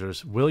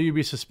advertisers, will you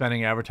be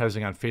suspending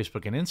advertising on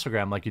Facebook and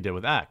Instagram like you did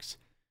with X?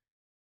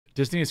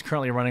 Disney is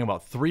currently running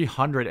about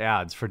 300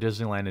 ads for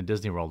Disneyland and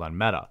Disney World on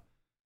Meta.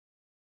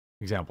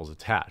 Examples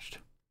attached.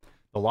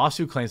 The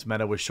lawsuit claims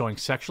Meta was showing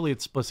sexually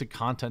explicit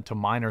content to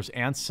minors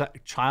and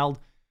child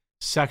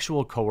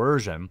sexual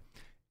coercion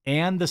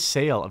and the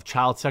sale of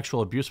child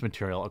sexual abuse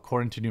material,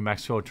 according to New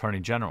Mexico Attorney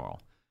General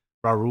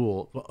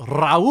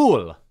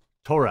Raul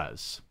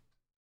Torres.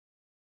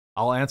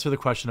 I'll answer the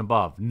question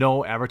above.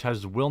 No,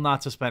 advertisers will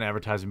not suspend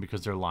advertising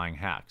because they're lying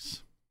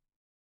hacks.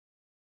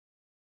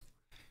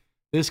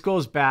 This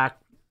goes back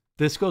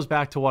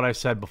to what I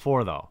said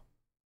before, though,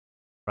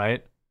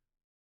 right?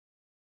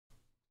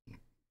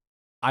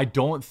 I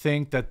don't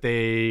think that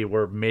they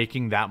were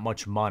making that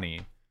much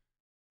money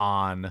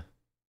on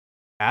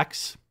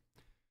X.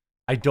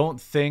 I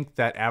don't think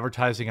that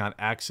advertising on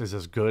X is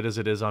as good as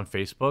it is on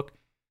Facebook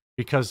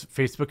because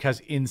Facebook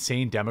has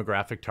insane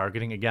demographic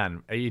targeting.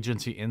 Again,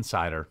 agency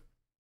insider.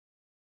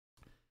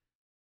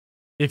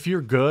 If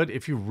you're good,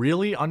 if you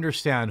really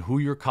understand who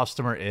your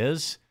customer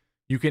is,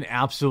 you can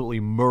absolutely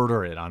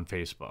murder it on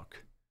Facebook.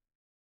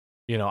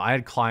 You know, I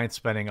had clients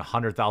spending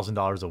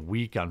 $100,000 a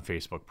week on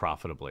Facebook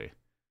profitably.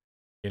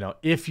 You know,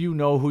 if you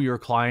know who your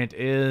client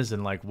is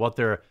and like what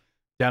their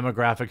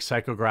demographic,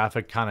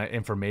 psychographic kind of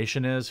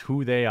information is,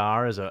 who they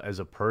are as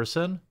a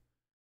person,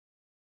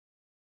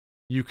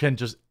 you can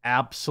just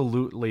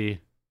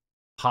absolutely,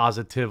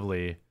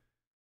 positively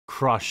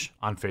crush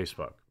on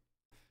Facebook.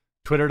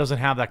 Twitter doesn't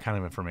have that kind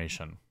of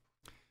information.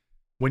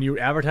 When you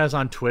advertise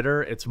on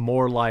Twitter, it's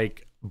more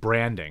like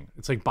branding.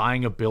 It's like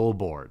buying a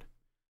billboard.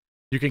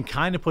 You can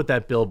kind of put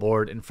that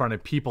billboard in front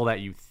of people that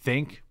you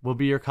think will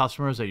be your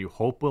customers, that you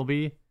hope will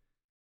be.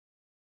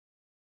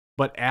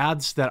 But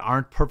ads that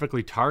aren't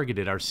perfectly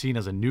targeted are seen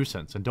as a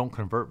nuisance and don't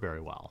convert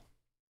very well.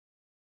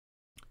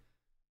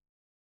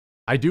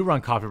 I do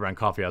run Coffee Brand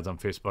Coffee ads on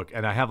Facebook,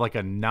 and I have like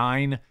a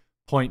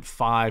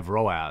 9.5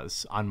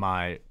 ROAS on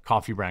my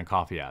Coffee Brand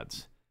Coffee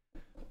ads.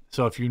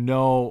 So if you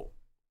know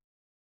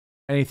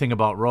anything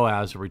about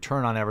ROAS, or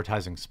return on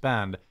advertising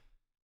spend,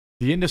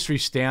 the industry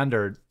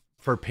standard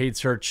for paid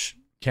search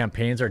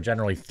campaigns are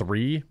generally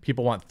 3.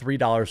 People want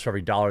 $3 for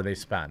every dollar they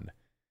spend.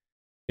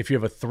 If you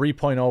have a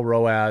 3.0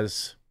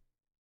 ROAS,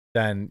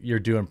 then you're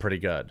doing pretty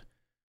good.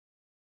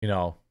 You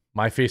know,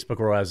 my Facebook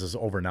ROAS is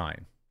over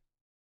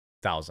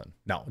 9,000.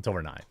 No, it's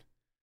over 9.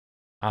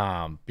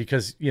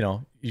 Because, you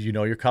know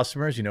your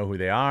customers, you know who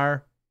they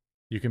are.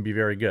 You can be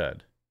very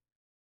good.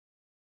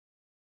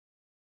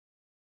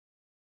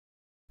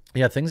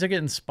 Yeah, things are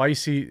getting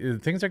spicy.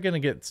 Things are going to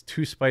get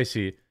too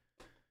spicy.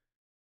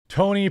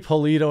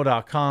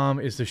 TonyPolito.com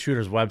is the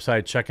shooter's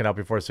website. Check it out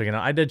before sticking it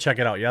out. I did check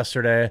it out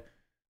yesterday.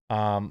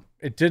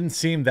 It didn't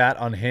seem that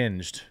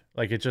unhinged.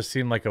 Like, it just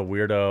seemed like a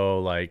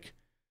weirdo, like,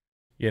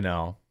 you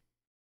know,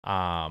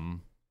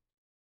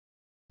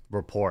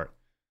 report.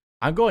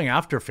 I'm going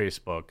after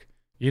Facebook.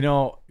 You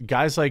know,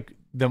 guys like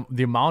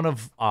the amount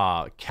of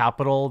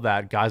capital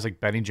that guys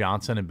like Benny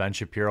Johnson and Ben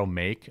Shapiro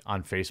make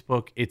on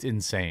Facebook, it's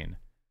insane.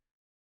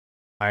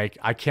 Like,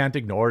 I can't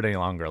ignore it any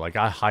longer. Like,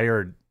 I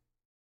hired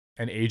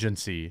an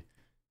agency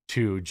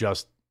to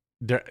just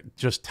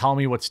tell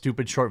me what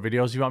stupid short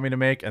videos you want me to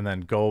make and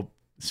then go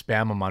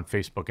spam them on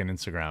Facebook and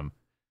Instagram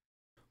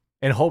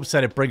in hopes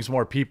that it brings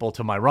more people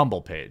to my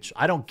Rumble page.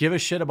 I don't give a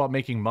shit about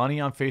making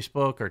money on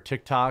Facebook or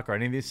TikTok or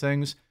any of these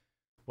things.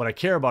 What I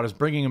care about is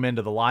bringing them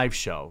into the live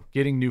show,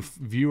 getting new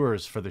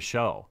viewers for the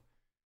show.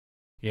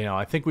 You know,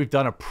 I think we've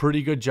done a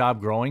pretty good job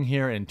growing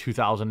here in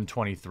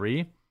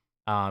 2023.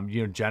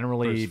 You know,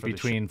 generally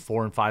between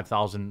 4,000 and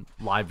 5,000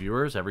 live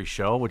viewers every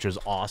show, which is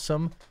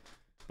awesome.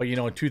 But, you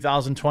know, in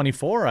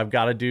 2024, I've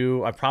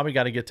probably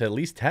got to get to at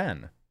least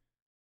 10.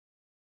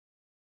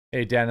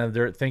 Hey,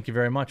 Dan, thank you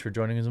very much for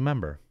joining as a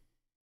member.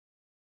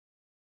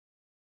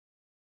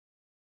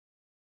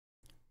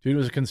 Dude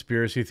was a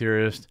conspiracy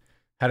theorist,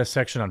 had a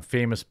section on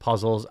famous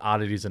puzzles,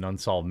 oddities, and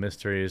unsolved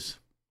mysteries.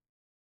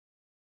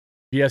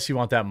 Yes, you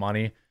want that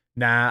money?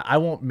 Nah, I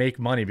won't make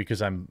money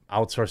because I'm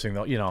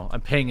outsourcing, you know,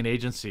 I'm paying an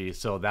agency,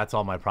 so that's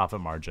all my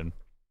profit margin.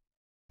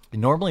 And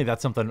normally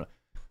that's something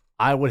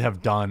I would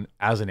have done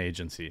as an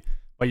agency.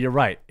 But you're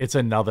right, it's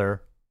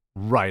another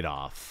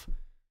write-off.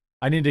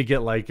 I need to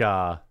get like you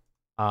know,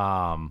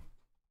 I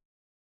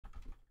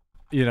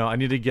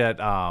need to get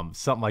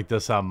something like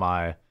this on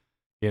my,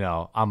 you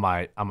know, on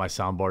my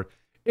soundboard.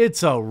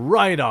 It's a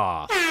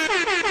write-off.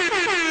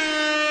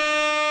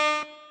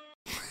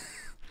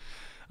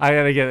 I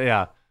gotta get,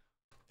 yeah.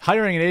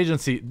 Hiring an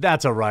agency,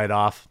 that's a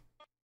write-off.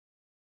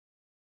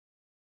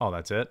 Oh,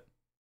 that's it?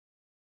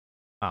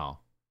 Oh.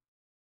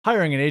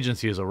 Hiring an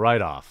agency is a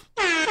write-off.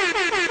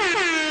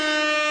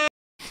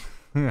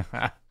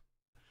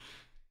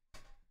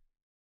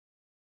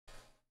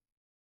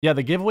 Yeah,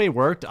 the giveaway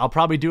worked. I'll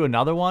probably do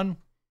another one.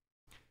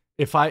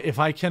 If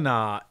I can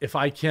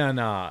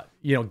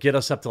you know, get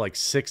us up to like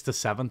 6,000 to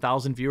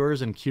 7,000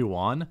 viewers in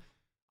Q1,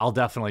 I'll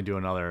definitely do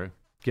another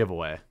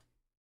giveaway.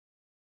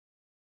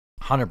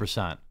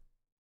 100%.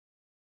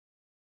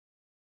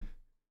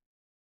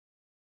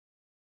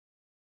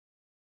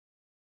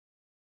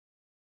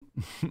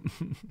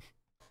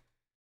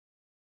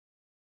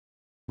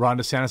 Ron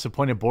DeSantis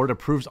appointed board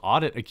approves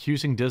audit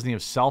accusing Disney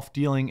of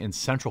self-dealing in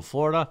Central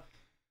Florida.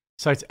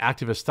 Cites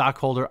activist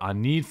stockholder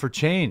on need for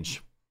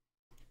change.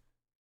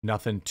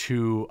 Nothing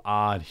too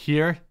odd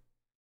here.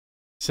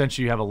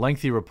 Essentially, you have a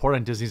lengthy report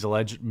on Disney's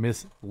alleged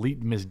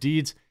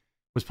misdeeds.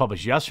 Was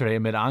published yesterday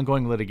amid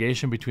ongoing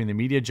litigation between the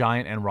media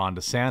giant and Ron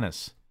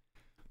DeSantis.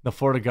 The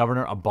Florida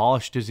governor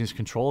abolished Disney's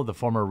control of the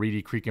former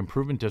Reedy Creek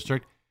Improvement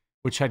District,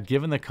 which had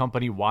given the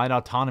company wide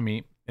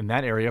autonomy in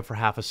that area for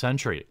half a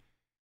century.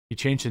 He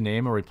changed the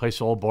name and replaced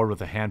the old board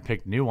with a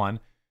hand-picked new one.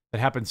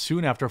 That happened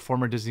soon after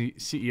former Disney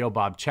CEO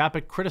Bob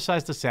Chapek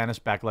criticized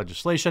DeSantis-backed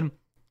legislation.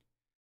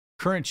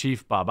 Current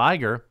chief Bob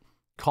Iger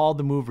called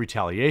the move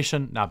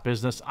retaliation, not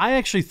business. I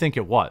actually think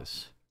it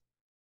was.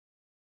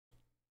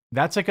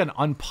 That's like an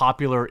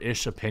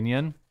unpopular-ish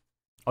opinion.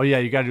 Oh, yeah,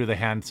 you got to do the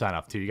hand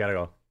sign-off, too. You got to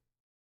go.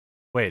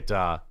 Wait,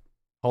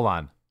 hold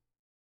on.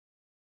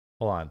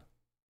 Hold on.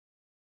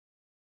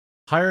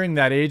 Hiring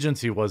that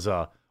agency was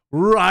a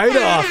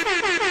write-off.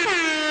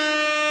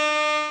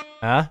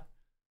 Huh?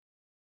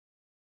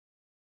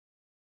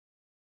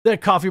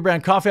 That coffee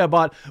brand coffee I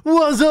bought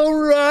was a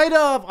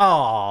write-off.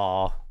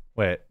 Oh,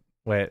 wait.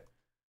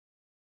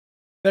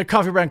 That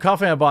coffee brand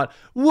coffee I bought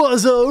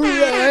was a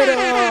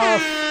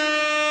write-off.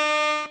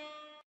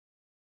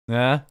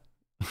 Yeah.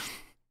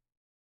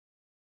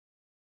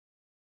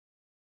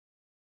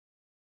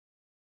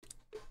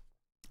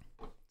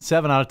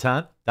 7 out of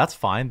 10. That's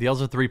fine. The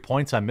other 3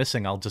 points I'm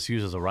missing, I'll just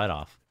use as a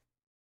write-off.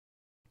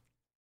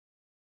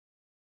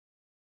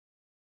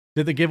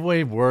 Did the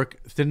giveaway work?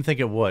 Didn't think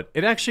it would.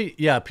 It actually,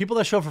 yeah, people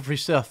that show up for free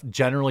stuff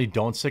generally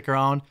don't stick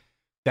around.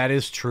 That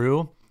is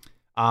true.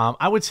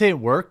 I would say it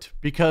worked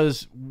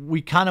because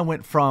we kind of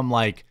went from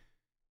like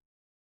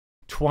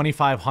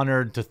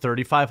 2,500 to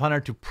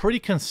 3,500 to pretty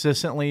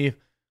consistently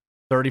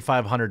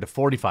 3,500 to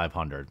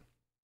 4,500.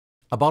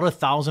 About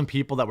 1,000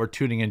 people that were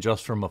tuning in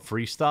just from a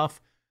free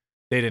stuff,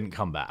 they didn't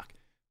come back.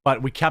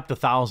 But we kept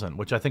 1,000,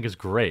 which I think is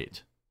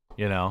great,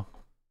 you know?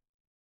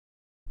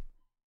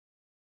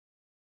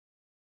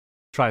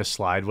 Try a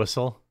slide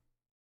whistle.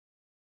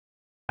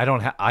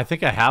 I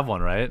think I have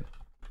one, right?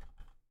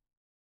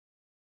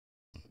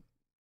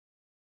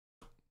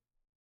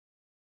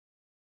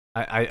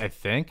 I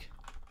think.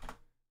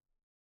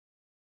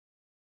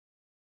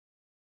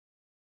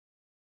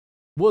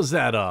 Was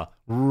that a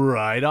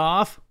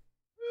write-off?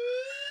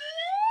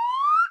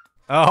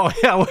 Oh,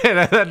 yeah, wait,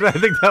 I think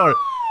that worked.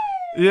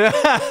 Yeah,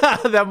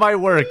 that might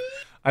work.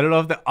 I don't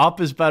know if the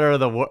up is better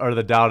or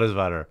the down is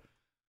better.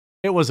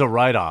 It was a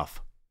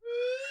write-off.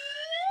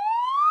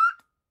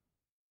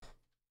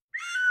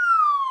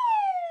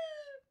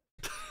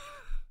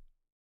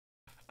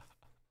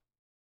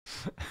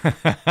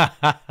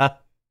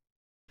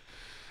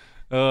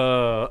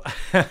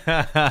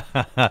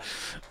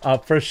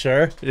 Up for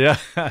sure. Yeah.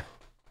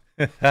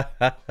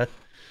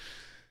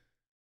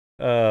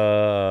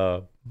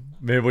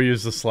 Maybe we'll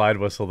use the slide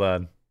whistle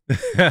then.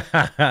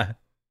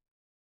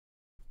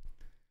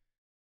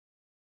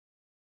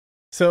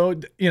 So,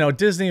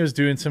 Disney was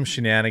doing some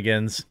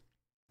shenanigans.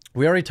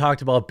 We already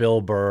talked about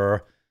Bill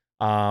Burr.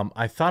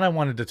 I thought I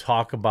wanted to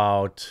talk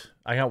about...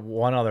 I got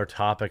one other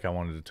topic I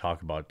wanted to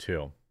talk about,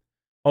 too.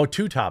 Oh,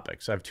 two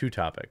topics. I have two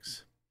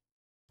topics.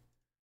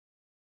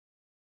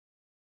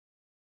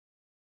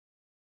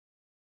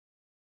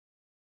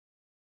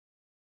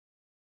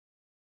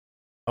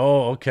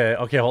 Oh, okay.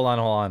 Okay, hold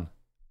on.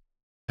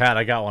 Pat,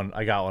 I got one.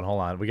 Hold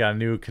on. We got a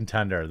new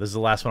contender. This is the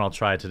last one I'll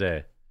try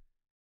today.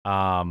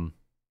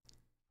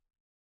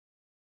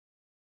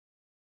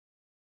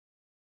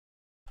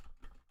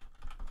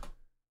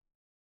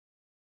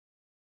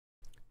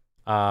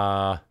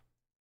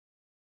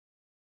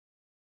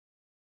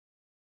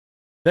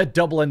 That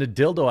double-ended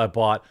dildo I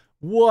bought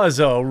was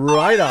a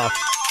write-off.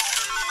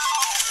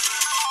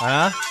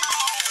 Huh?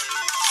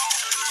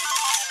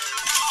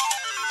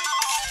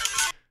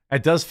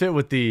 It does fit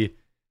with the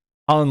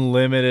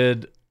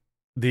unlimited.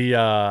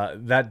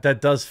 That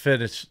does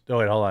fit. Oh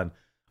wait, hold on.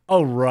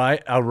 Oh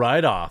right, a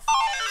write-off.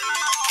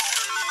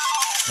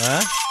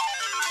 Huh?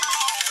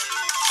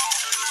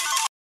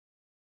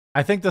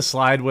 I think the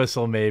slide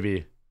whistle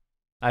maybe.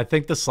 I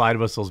think the slide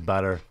whistle's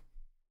better.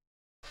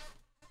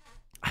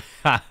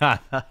 I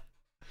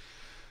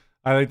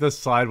think the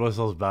slide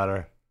whistle's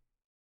better.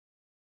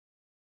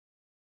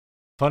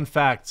 Fun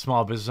fact,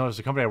 small business owners,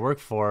 the company I work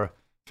for,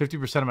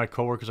 50% of my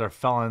coworkers are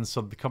felons,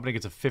 so the company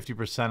gets a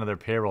 50% of their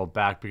payroll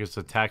back because it's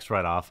a tax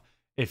write-off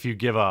if it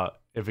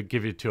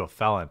give you to a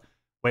felon.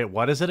 Wait,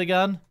 what is it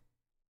again?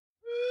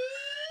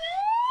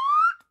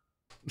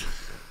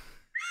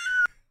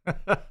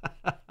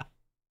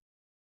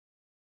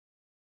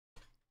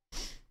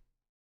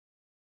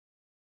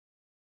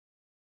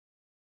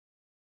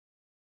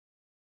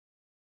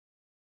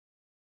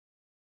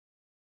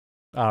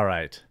 All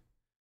right.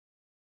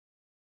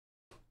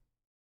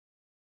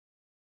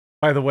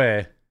 By the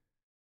way,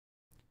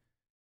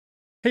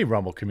 hey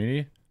Rumble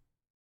community,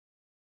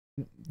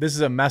 this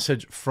is a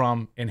message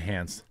from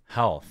Enhanced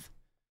Health.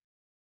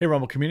 Hey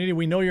Rumble community,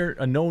 we know you're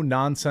a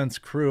no-nonsense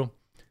crew,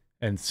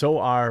 and so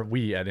are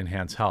we at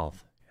Enhanced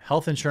Health.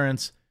 Health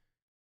insurance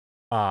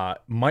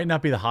might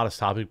not be the hottest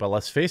topic, but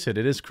let's face it,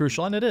 it is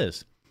crucial, and it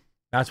is.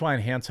 That's why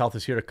Enhanced Health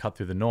is here to cut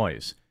through the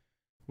noise.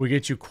 We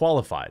get you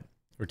qualified.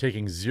 We're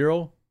talking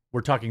 $0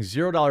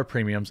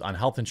 premiums on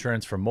health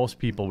insurance for most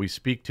people we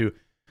speak to,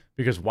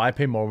 because why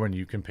pay more when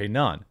you can pay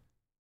none?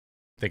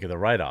 Think of the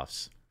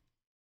write-offs.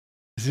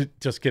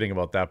 Just kidding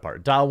about that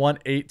part. Dial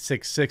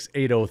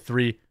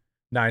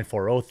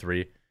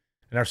 1-866-803-9403,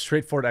 and our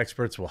straightforward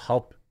experts will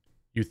help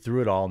you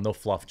through it all. No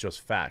fluff,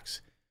 just facts.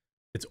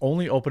 It's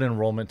only open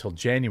enrollment till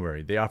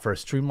January. They offer a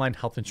streamlined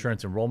health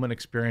insurance enrollment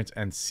experience,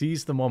 and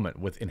seize the moment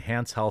with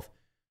Enhanced Health,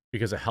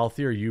 because a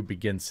healthier you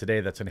begins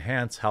today. That's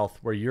Enhanced Health,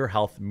 where your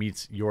health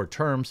meets your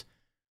terms.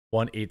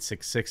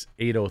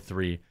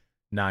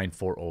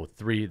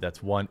 1-866-803-9403. That's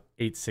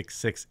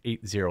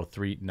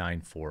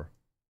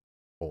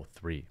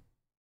 1-866-803-9403.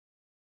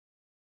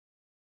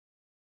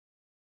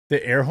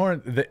 The air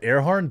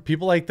horn,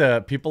 people like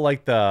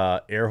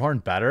the air horn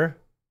better.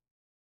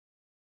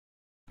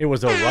 It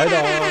was a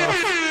write-off.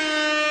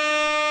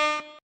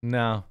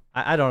 No,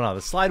 I don't know.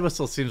 The slide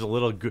whistle seems a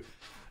little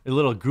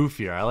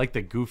goofier. I like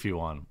the goofy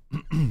one.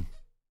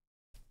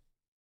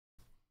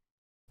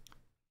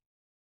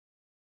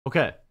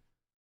 Okay.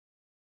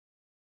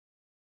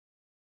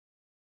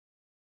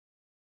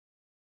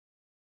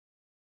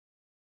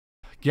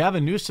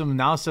 Gavin Newsom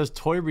now says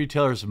toy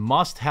retailers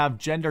must have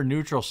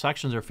gender-neutral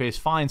sections or face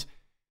fines.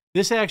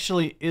 This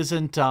actually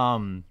isn't.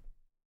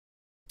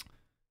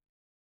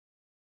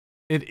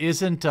 It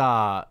isn't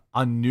a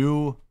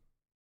new.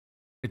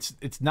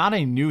 It's not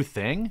a new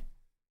thing,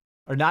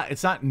 or not.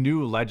 It's not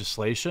new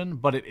legislation,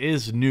 but it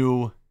is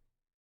new.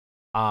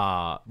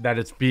 That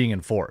it's being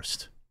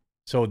enforced.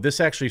 So this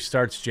actually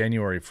starts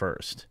January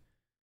 1st.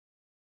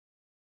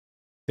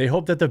 They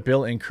hope that the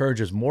bill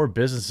encourages more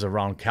businesses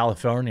around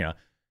California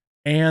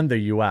and the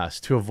U.S.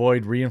 to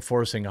avoid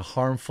reinforcing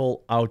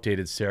harmful,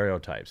 outdated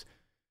stereotypes.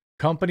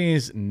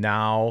 Companies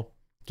now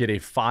get a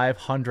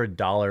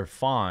 $500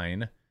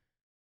 fine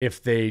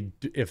if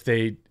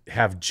they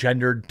have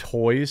gendered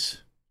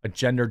toys, a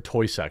gendered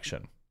toy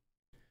section.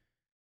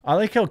 I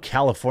like how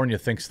California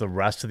thinks the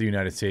rest of the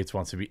United States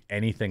wants to be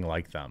anything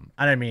like them.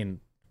 And I mean,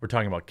 we're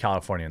talking about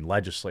Californian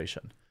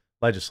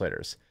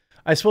legislators.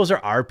 I suppose there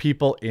probably are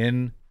people in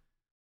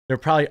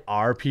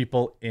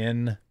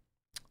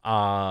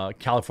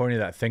California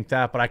that think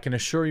that, but I can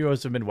assure you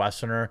as a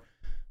Midwesterner,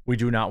 we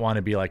do not want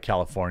to be like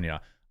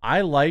California.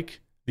 I like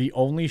the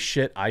only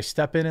shit I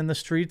step in the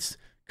streets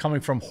coming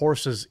from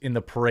horses in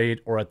the parade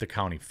or at the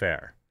county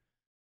fair.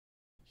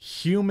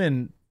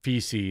 Human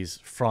feces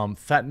from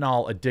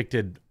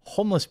fentanyl-addicted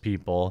homeless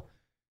people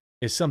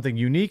is something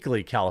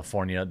uniquely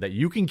California that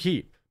you can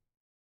keep.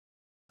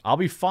 I'll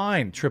be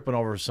fine tripping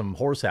over some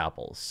horse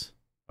apples,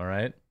 all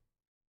right?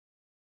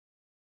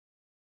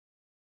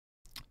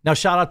 Now,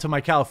 shout out to my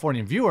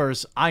Californian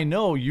viewers. I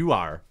know you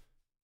are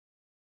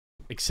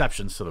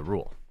exceptions to the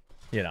rule,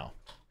 you know.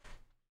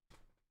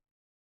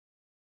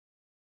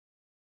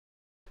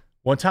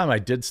 One time I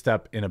did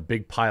step in a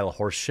big pile of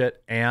horse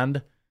shit,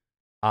 and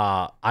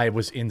I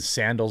was in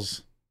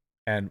sandals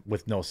and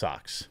with no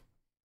socks.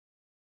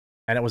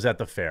 And it was at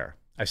the fair.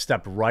 I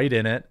stepped right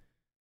in it,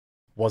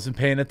 wasn't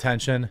paying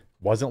attention,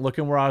 wasn't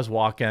looking where I was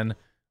walking.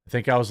 I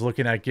think I was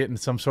looking at getting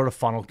some sort of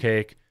funnel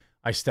cake.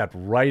 I stepped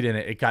right in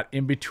it. It got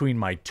in between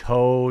my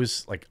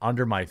toes, like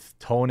under my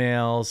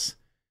toenails.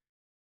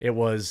 It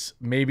was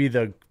maybe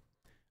it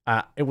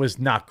was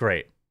not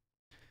great.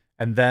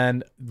 And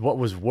then what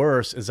was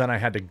worse is then I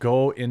had to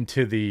go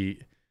into the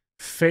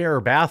fair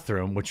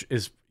bathroom, which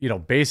is, you know,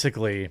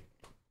 basically,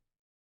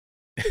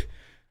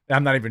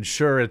 I'm not even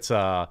sure it's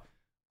a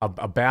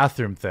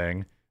bathroom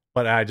thing,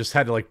 but I just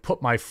had to like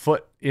put my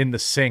foot in the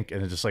sink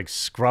and just like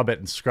scrub it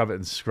and scrub it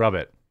and scrub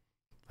it.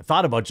 I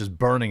thought about just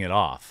burning it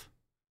off.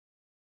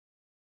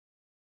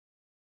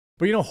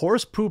 But, you know,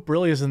 horse poop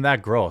really isn't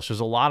that gross. There's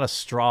a lot of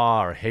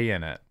straw or hay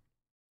in it.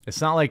 It's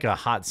not like a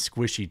hot,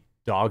 squishy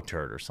dog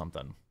turd or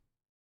something.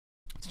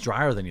 It's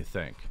drier than you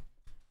think.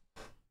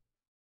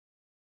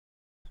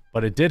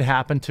 But it did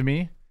happen to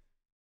me,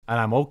 and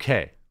I'm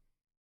okay.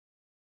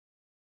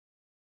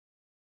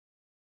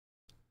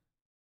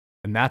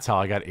 And that's how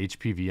I got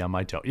HPV on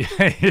my toe.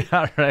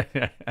 Yeah,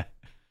 right.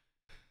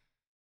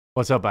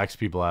 What's up,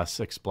 XP Bless?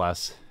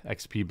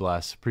 XP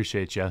Bless.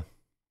 Appreciate you.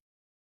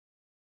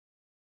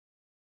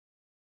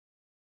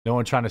 No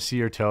one trying to see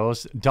your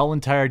toes? Dull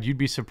and tired, you'd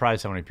be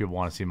surprised how many people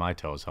want to see my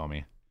toes,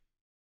 homie.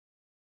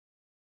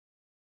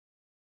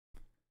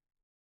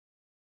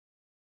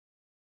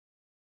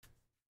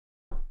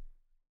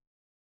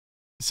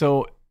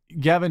 So,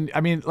 Gavin, I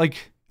mean,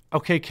 like,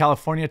 okay,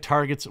 California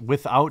targets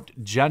without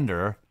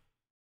gender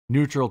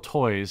neutral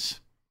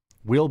toys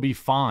will be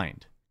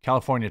fined.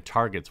 California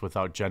targets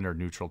without gender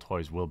neutral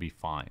toys will be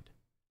fined.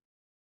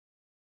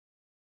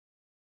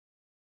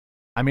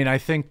 I mean, I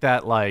think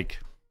that, like,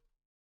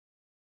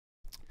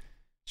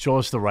 show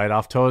us the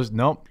write-off toes.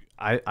 Nope.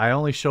 I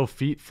only show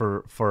feet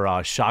for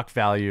shock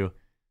value.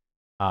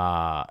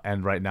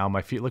 And right now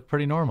my feet look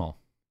pretty normal.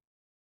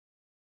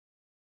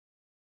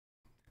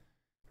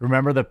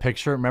 Remember the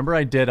picture? Remember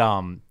I did,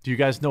 do you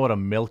guys know what a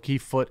milky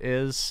foot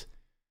is?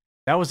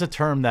 That was a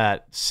term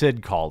that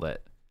Sid called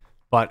it.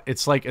 But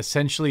it's like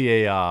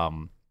essentially a,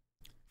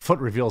 foot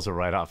reveals a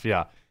write-off,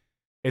 yeah.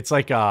 It's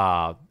like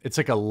a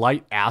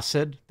light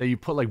acid that you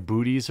put like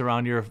booties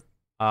around your,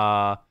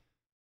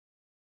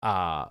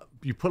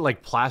 you put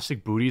like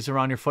plastic booties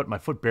around your foot. My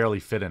foot barely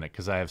fit in it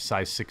because I have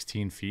size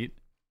 16 feet.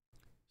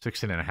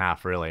 16 and a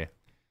half, really.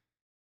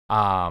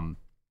 And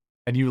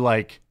you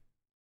like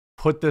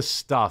put this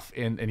stuff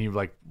in and you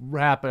like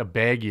wrap a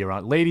baggie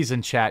around. Ladies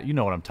in chat, you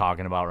know what I'm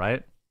talking about,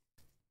 right?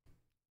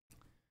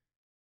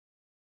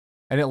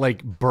 And it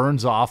like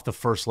burns off the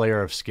first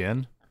layer of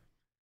skin.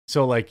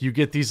 So like you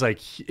get these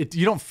like,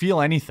 you don't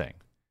feel anything.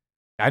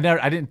 I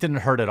didn't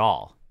hurt at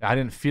all. I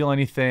didn't feel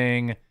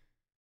anything.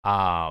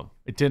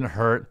 It didn't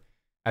hurt.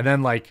 And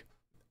then like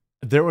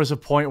there was a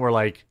point where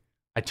like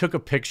I took a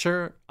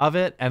picture of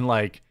it and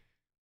like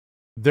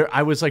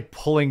I was like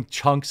pulling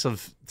chunks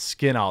of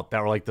skin out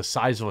that were like the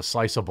size of a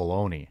slice of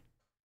bologna.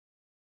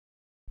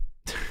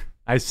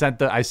 I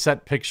sent a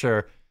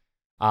picture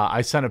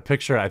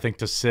I think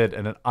to Sid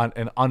and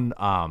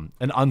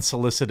an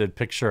unsolicited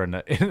picture in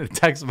a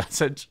text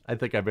message. I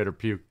think I better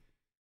puke.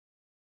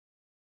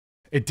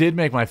 It did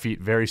make my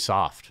feet very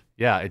soft.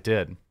 Yeah, it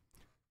did.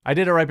 I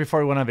did it right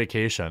before we went on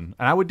vacation,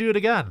 and I would do it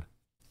again.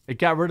 It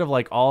got rid of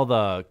like all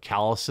the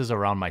calluses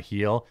around my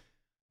heel.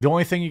 The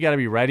only thing you got to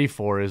be ready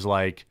for is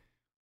like,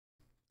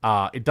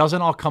 it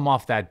doesn't all come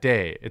off that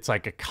day. It's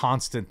like a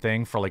constant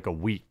thing for like a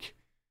week.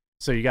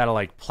 So you got to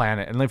like plan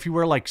it. And if you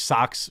wear like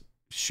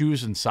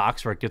shoes and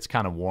socks where it gets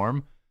kind of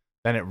warm,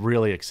 then it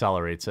really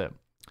accelerates it.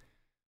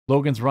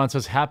 Logan's Run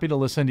says, happy to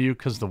listen to you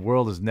because the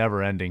world is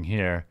never ending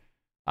here.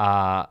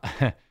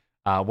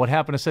 What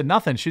happened? I said,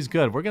 nothing. She's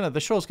good. The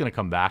show's going to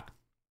come back.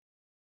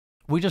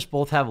 We just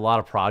both have a lot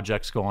of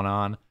projects going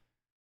on.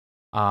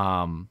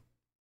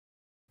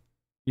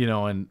 You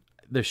know, and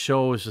the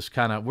show is just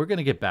kind of, we're going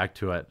to get back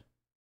to it.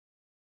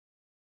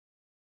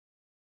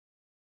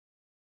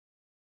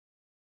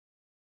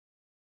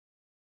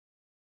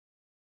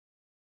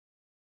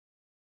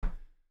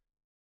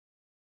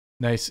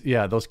 Nice.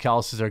 Yeah, those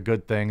calluses are a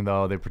good thing,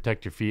 though. They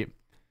protect your feet.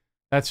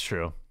 That's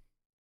true.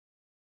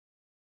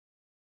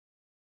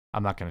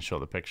 I'm not going to show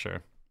the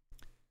picture.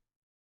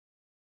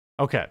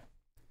 Okay.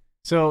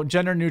 So,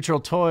 gender-neutral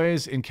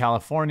toys in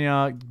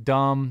California.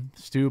 Dumb.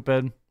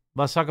 Stupid.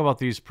 Let's talk about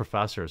these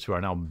professors who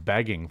are now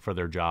begging for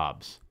their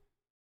jobs.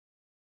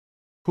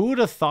 Who would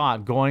have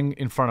thought going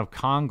in front of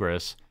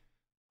Congress?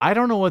 I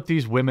don't know what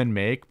these women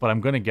make, but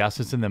I'm going to guess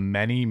it's in the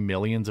many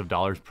millions of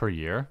dollars per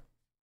year.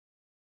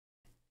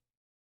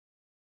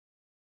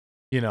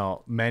 You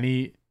know,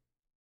 many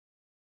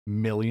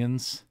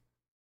millions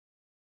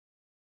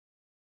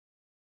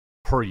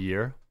per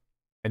year.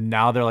 And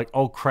now they're like,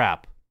 oh,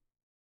 crap.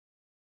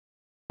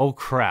 Oh,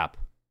 crap.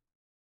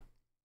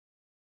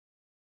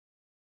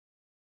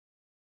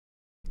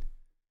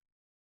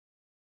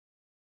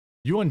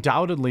 You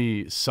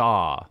undoubtedly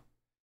saw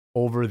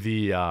over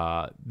the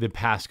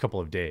past couple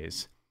of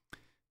days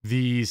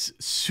these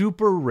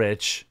super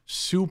rich,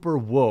 super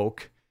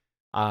woke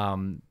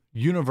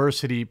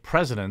university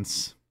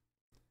presidents,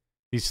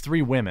 these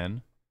three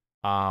women,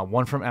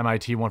 one from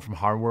MIT, one from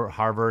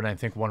Harvard, and I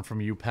think one from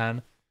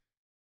UPenn,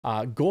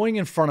 going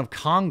in front of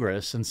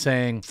Congress and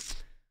saying,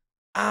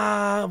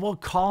 well,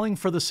 calling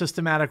for the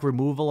systematic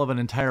removal of an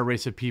entire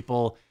race of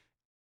people,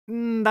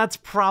 that's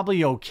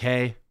probably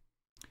okay.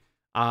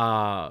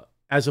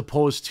 As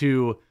opposed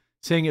to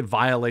saying it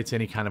violates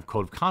any kind of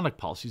code of conduct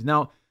policies.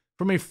 Now,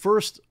 from a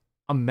First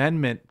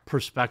Amendment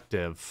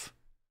perspective,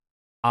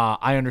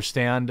 I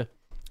understand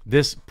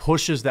this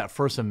pushes that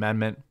First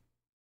Amendment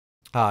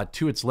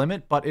to its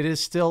limit, but it is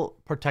still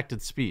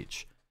protected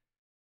speech.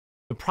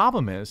 The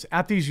problem is,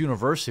 at these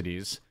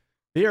universities,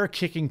 they are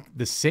kicking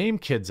the same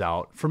kids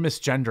out for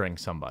misgendering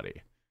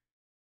somebody.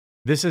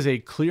 This is a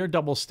clear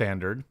double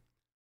standard,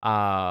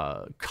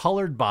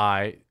 colored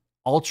by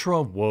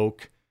ultra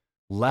woke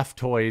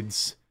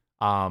leftoids,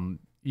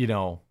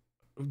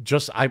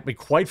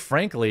 quite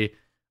frankly,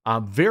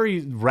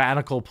 very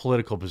radical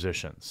political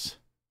positions.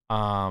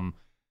 I've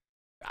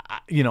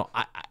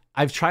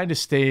tried to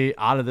stay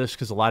out of this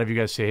because a lot of you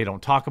guys say, hey,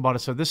 don't talk about it.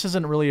 So this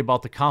isn't really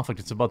about the conflict.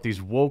 It's about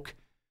these woke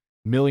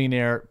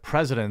millionaire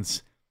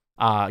presidents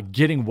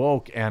getting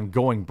woke and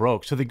going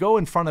broke. So they go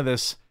in front of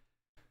this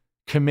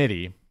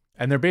committee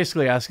and they're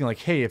basically asking like,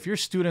 hey, if your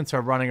students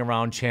are running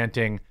around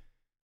chanting,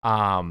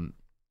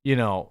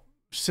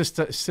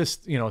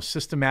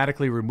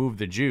 systematically remove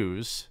the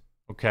Jews,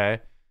 okay?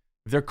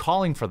 If they're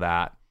calling for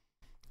that,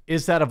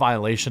 is that a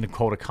violation of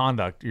code of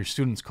conduct, your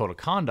students' code of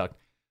conduct?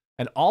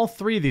 And all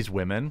three of these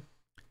women,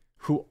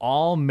 who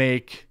all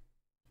make,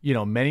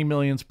 many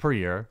millions per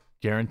year,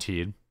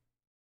 guaranteed,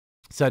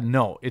 said,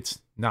 no, it's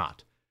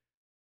not.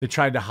 They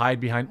tried to hide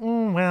behind,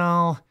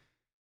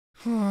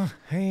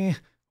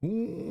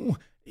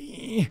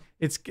 it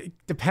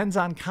depends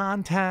on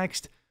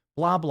context,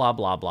 blah, blah,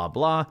 blah, blah,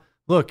 blah.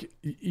 Look,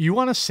 you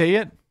want to say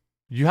it?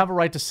 You have a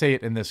right to say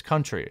it in this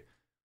country.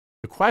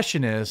 The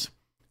question is,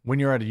 when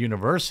you're at a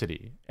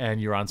university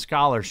and you're on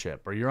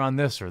scholarship or you're on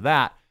this or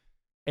that,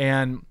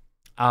 and,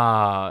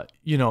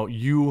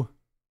 you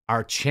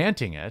are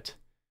chanting it,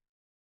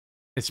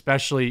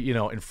 especially,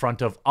 in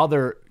front of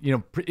other,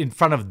 in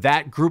front of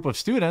that group of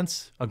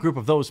students, a group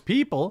of those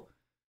people,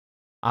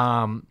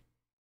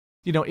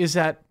 is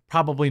that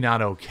probably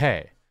not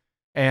okay?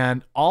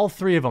 And all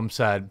three of them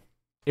said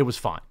it was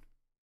fine.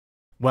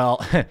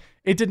 Well,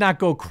 it did not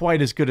go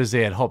quite as good as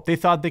they had hoped. They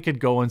thought they could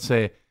go and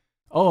say,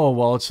 oh,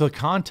 well, it's the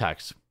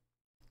context.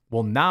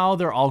 Well, now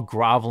they're all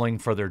groveling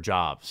for their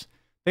jobs.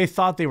 They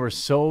thought they were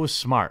so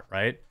smart,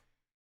 right?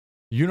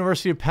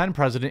 University of Penn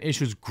president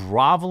issues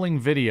groveling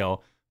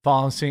video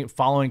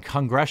following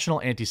congressional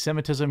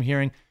anti-Semitism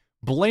hearing,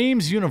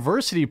 blames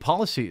university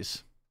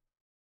policies.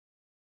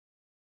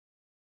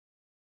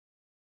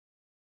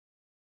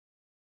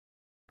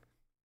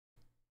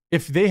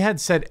 If they had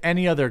said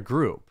any other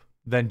group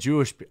than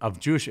Jewish,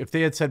 if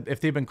they had said, if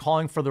they'd been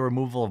calling for the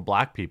removal of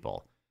black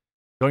people,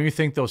 don't you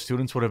think those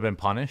students would have been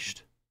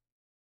punished?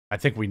 I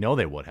think we know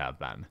they would have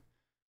been.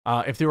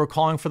 If they were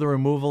calling for the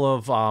removal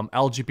of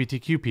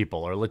LGBTQ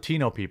people or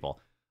Latino people,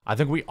 I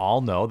think we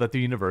all know that the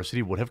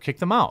university would have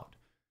kicked them out.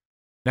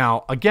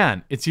 Now,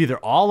 again, it's either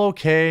all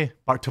okay,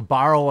 but to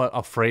borrow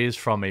a phrase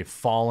from a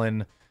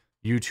fallen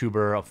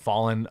YouTuber, a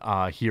fallen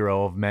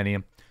hero of many,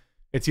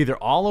 it's either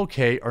all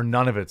okay or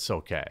none of it's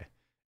okay.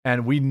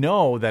 And we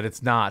know that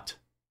it's not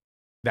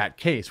that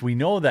case. We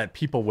know that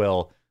people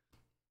will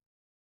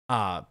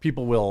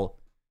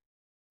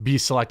be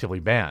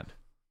selectively banned.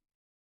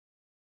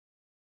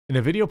 In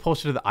a video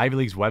posted to the Ivy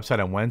League's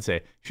website on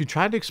Wednesday, she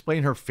tried to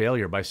explain her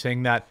failure by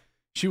saying that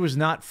she was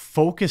not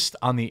focused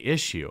on the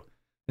issue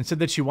and said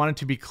that she wanted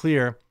to be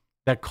clear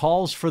that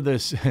calls for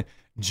this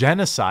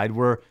genocide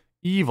were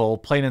evil,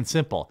 plain and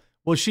simple.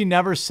 Well, she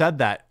never said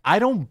that. I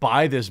don't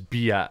buy this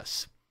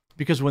BS,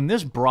 because when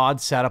this broad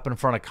sat up in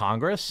front of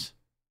Congress,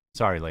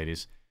 sorry,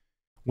 ladies,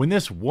 when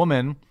this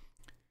woman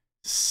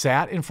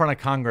sat in front of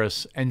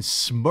Congress and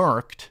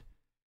smirked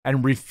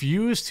and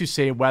refused to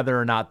say whether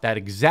or not that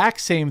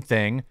exact same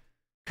thing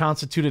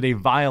constituted a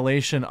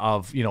violation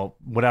of,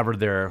 whatever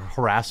their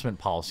harassment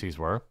policies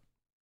were,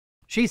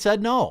 she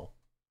said no.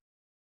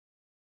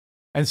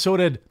 And so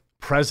did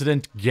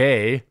President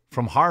Gay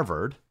from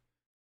Harvard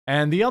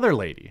and the other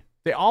lady.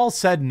 They all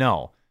said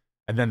no.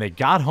 And then they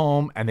got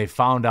home and they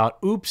found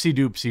out, oopsie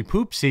doopsie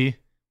poopsie,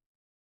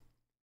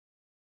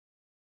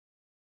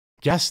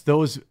 guess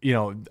those,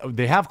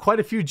 they have quite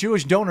a few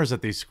Jewish donors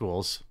at these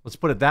schools. Let's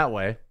put it that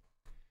way.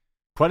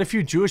 Quite a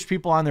few Jewish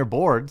people on their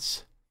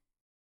boards.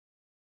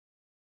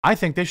 I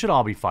think they should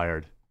all be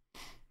fired.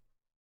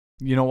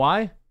 You know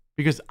why?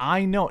 Because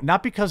I know,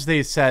 not because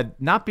they said,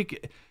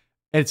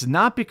 it's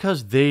not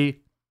because they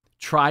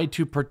tried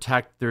to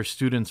protect their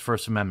students'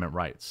 First Amendment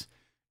rights.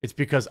 It's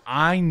because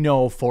I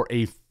know for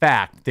a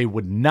fact they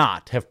would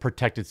not have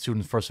protected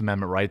students' First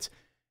Amendment rights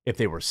if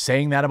they were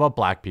saying that about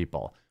black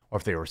people, or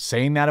if they were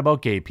saying that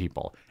about gay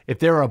people. If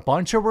there were a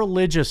bunch of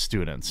religious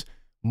students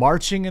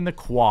marching in the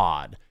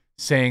quad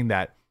saying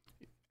that,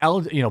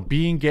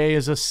 being gay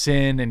is a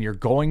sin and you're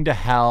going to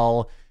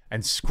hell,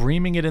 and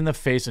screaming it in the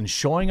face and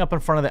showing up in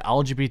front of the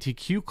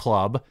LGBTQ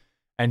club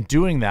and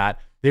doing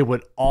that, they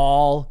would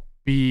all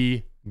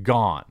be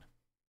gone.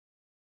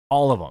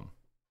 All of them.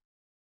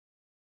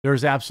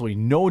 There's absolutely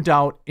no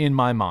doubt in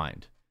my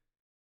mind.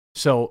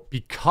 So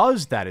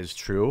because that is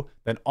true,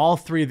 then all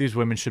three of these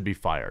women should be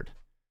fired.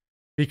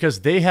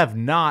 Because they have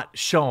not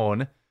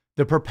shown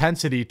the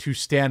propensity to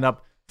stand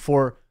up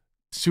for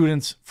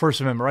students'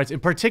 First Amendment rights,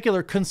 in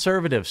particular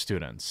conservative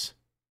students.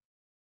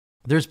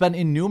 There's been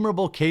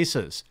innumerable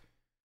cases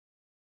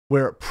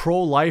where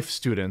pro-life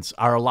students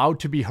are allowed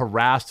to be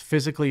harassed,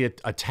 physically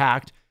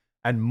attacked,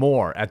 and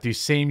more at these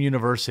same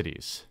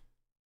universities.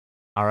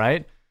 All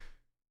right?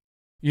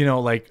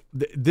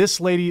 This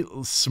lady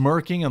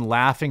smirking and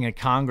laughing at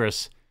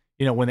Congress,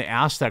 when they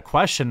asked that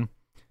question,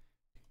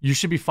 you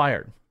should be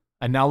fired.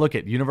 And now look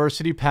at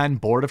University Penn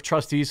Board of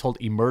Trustees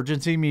hold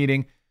emergency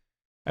meeting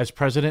as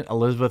President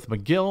Elizabeth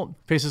McGill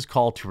faces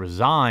call to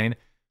resign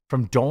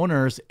from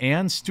donors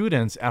and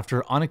students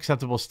after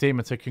unacceptable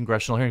statements at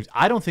congressional hearings.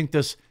 I don't think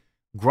this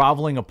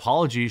groveling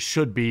apology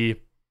shouldn't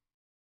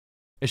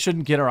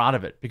get her out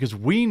of it, because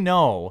we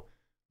know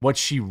what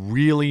she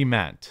really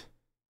meant.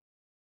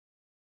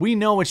 We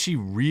know what she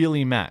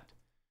really meant.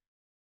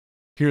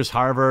 Here's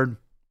Harvard.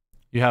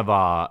 You have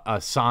a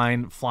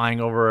sign flying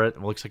over it.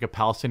 It looks like a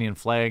Palestinian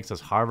flag. It says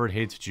Harvard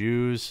hates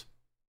Jews.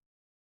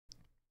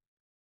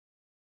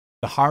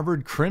 The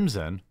Harvard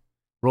Crimson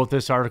wrote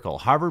this article.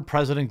 Harvard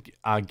President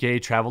Gay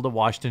traveled to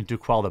Washington to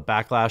quell the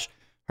backlash.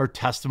 Her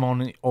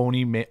testimony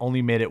only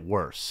made it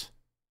worse.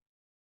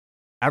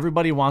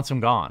 Everybody wants him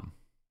gone.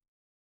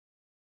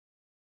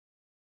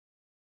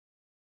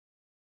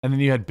 And then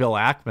you had Bill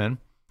Ackman,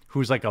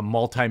 who's like a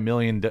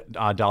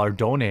multi-million-dollar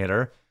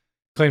donator,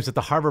 claims that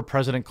the Harvard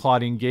president,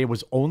 Claudine Gay,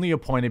 was only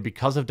appointed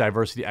because of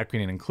diversity,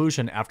 equity, and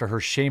inclusion after her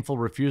shameful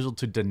refusal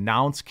to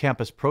denounce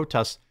campus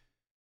protests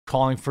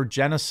calling for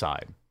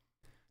genocide.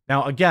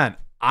 Now, again,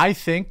 I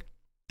think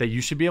that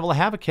you should be able to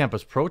have a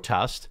campus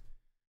protest.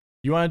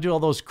 You want to do all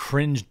those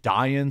cringe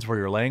die-ins where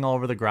you're laying all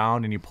over the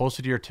ground and you post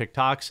it to your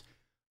TikToks?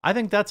 I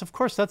think that's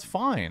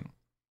fine,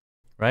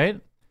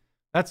 right?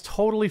 That's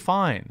totally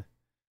fine.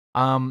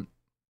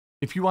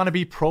 If you want to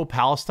be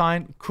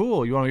pro-Palestine,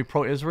 cool. You want to be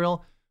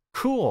pro-Israel?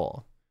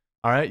 Cool.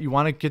 All right. You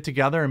want to get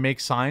together and make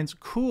signs?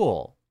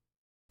 Cool.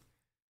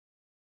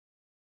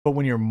 But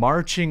when you're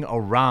marching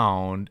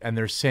around and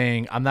they're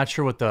saying, I'm not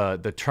sure what the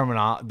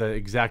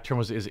exact term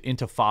was, is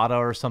intifada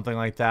or something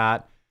like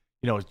that,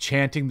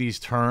 chanting these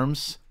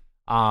terms,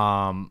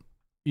 I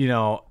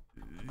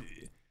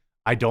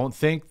don't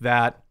think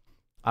that,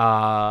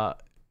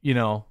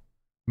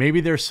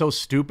 maybe they're so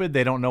stupid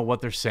they don't know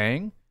what they're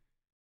saying.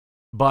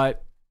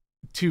 But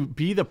to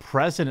be the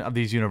president of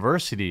these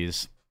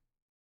universities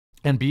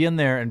and be in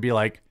there and be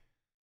like,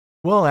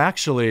 well,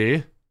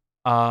 actually,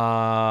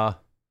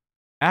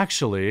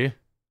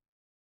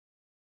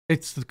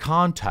 it's the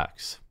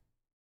context.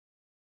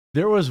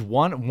 There was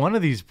one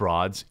of these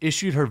broads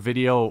issued her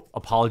video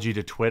apology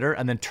to Twitter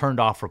and then turned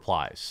off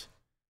replies.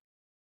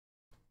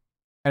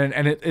 And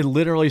it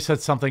literally said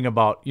something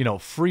about,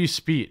 free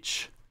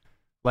speech.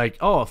 Like,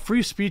 oh,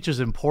 free speech is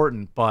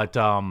important, but,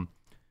 I'm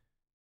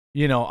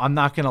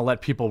not going to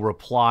let people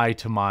reply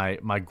to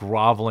my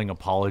groveling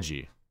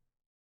apology.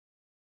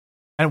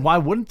 And why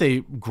wouldn't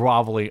they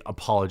grovelly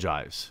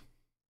apologize?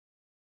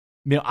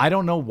 I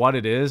don't know what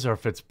it is, or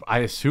if I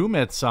assume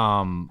it's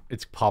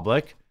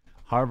public.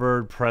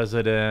 Harvard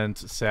president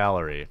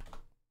salary.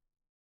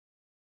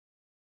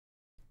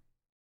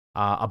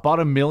 About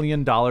 $1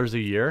 million a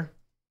year.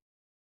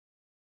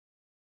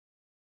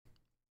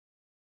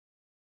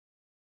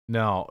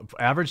 No,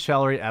 average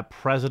salary at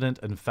president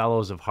and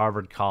fellows of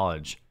Harvard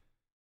College.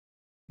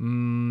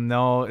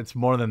 No, it's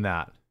more than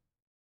that.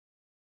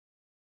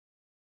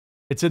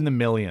 It's in the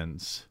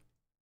millions.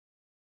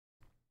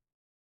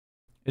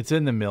 It's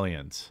in the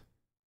millions.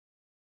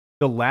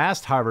 The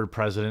last Harvard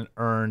president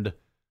earned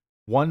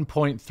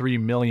 $1.3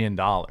 million.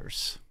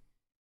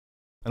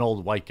 An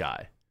old white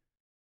guy.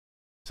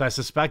 So I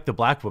suspect the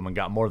black woman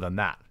got more than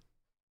that.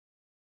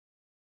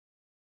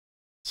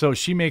 So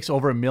she makes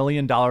over $1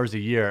 million a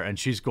year and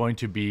she's going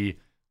to be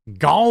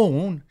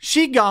gone.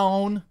 She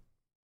gone.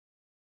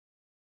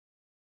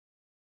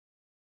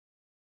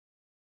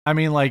 I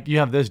mean, like, you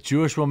have this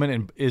Jewish woman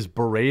and is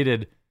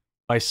berated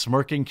by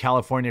smirking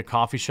California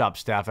coffee shop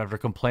staff after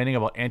complaining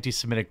about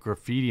anti-Semitic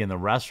graffiti in the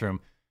restroom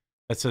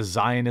that says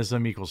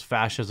Zionism equals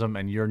fascism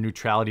and your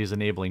neutrality is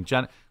enabling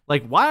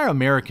like, why are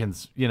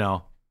Americans, you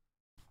know,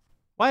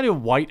 why do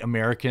white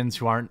Americans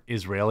who aren't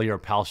Israeli or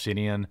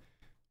Palestinian,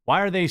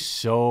 why are they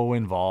so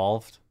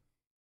involved?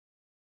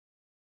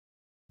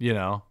 You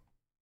know,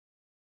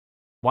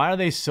 why are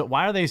they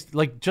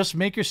like, just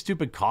make your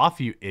stupid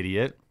coffee, you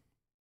idiot.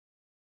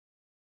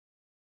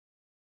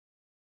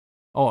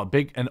 Oh,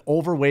 an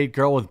overweight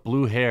girl with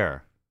blue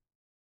hair.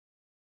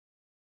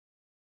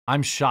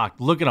 I'm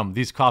shocked. Look at them,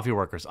 these coffee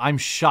workers. I'm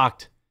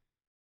shocked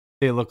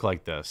they look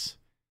like this.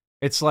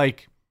 It's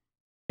like,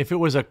 if it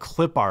was a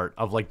clip art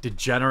of like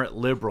degenerate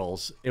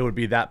liberals, it would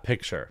be that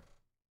picture.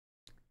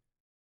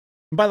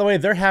 And by the way,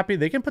 they're happy.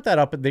 They can put that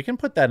up. They can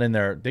put that in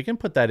their. They can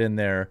put that in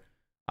their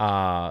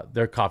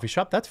coffee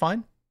shop. That's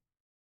fine.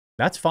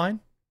 That's fine.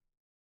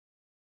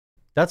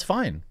 That's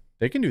fine.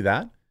 They can do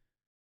that.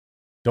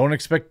 Don't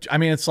expect. I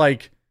mean, it's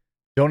like,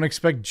 don't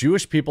expect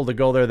Jewish people to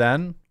go there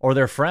then, or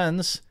their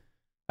friends,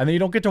 and then you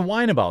don't get to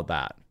whine about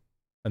that,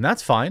 and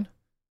that's fine.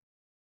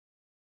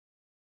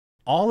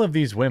 All of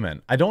these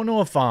women. I don't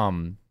know if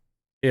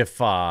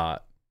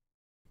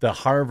the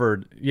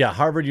Harvard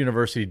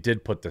University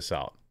did put this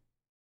out,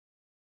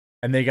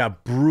 and they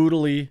got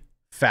brutally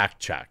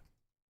fact-checked.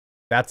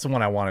 That's the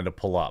one I wanted to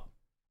pull up,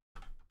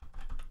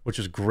 which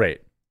is great.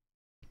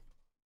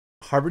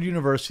 Harvard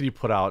University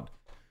put out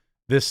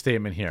this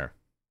statement here.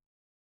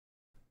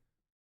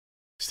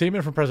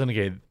 Statement from President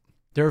Gay.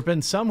 There have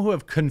been some who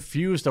have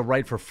confused the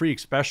right for free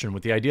expression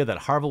with the idea that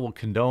Harvard will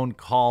condone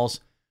calls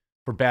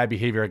for bad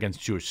behavior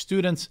against Jewish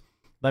students.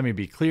 Let me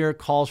be clear.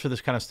 Calls for this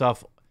kind of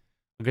stuff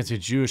against a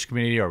Jewish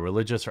community or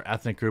religious or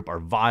ethnic group are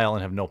vile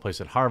and have no place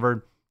at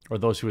Harvard, or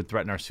those who would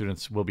threaten our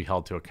students will be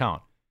held to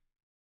account.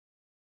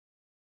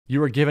 You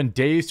were given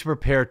days to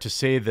prepare to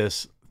say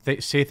this,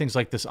 say things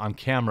like this on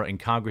camera in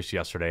Congress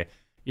yesterday,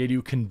 yet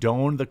you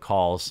condoned the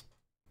calls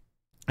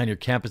on your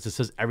campus that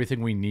says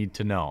everything we need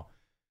to know.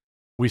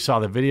 We saw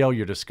the video.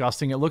 You're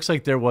disgusting. It looks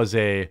like there was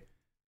a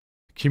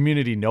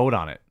community note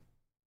on it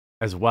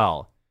as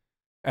well.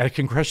 At a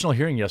congressional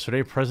hearing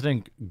yesterday,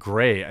 President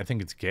Gray, I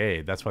think it's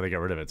Gay, that's why they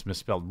got rid of it, it's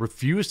misspelled,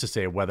 refused to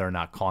say whether or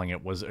not calling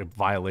it was a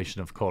violation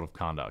of code of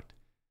conduct.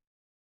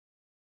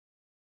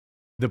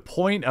 The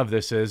point of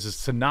this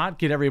is to not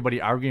get everybody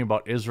arguing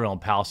about Israel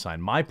and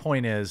Palestine. My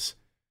point is,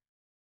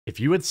 if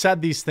you had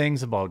said these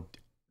things about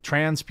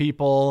trans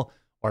people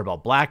or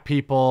about black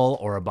people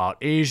or about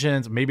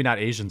Asians, maybe not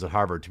Asians at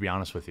Harvard, to be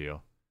honest with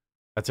you.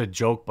 That's a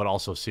joke, but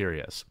also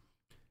serious.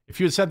 If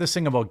you had said this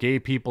thing about gay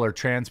people or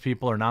trans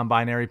people or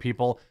non-binary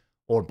people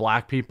or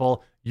black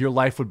people, your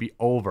life would be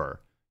over.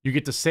 You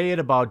get to say it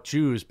about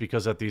Jews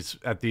because at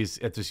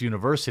this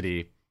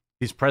university,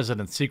 these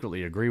presidents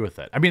secretly agree with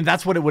it. I mean,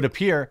 that's what it would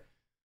appear.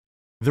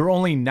 They're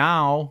only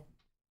now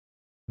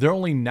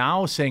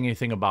saying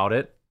anything about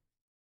it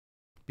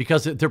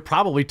because they're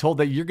probably told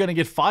that you're going to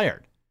get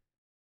fired.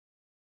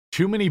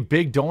 Too many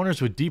big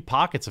donors with deep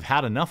pockets have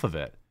had enough of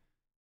it.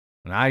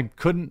 And I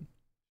couldn't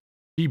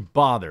be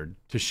bothered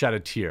to shed a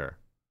tear.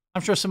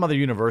 I'm sure some other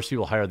university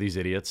will hire these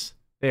idiots.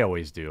 They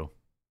always do.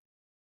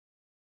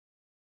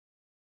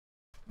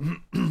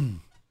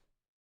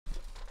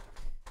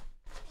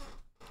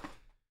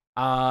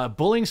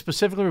 Bullying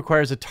specifically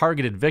requires a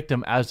targeted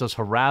victim, as does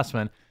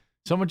harassment.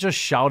 Someone just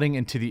shouting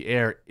into the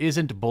air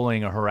isn't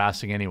bullying or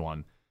harassing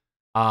anyone.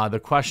 The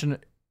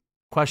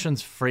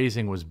question's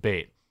phrasing was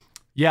bait.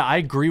 Yeah, I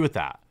agree with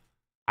that.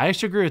 I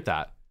actually agree with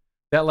that.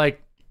 That,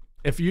 like,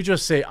 if you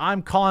just say,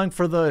 I'm calling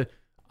for the,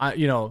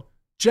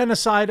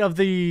 genocide of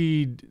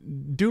the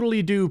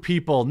doodly-doo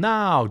people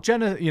now,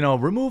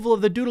 removal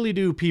of the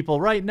doodly-doo people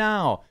right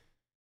now,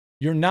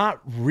 you're not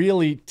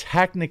really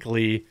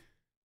technically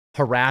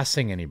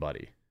harassing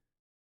anybody.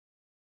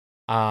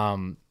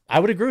 I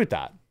would agree with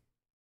that.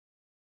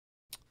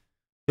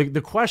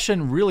 The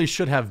question really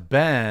should have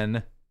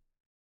been,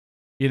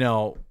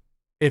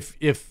 if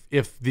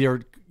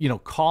they're,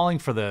 calling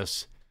for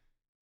this,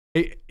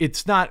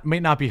 may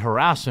not be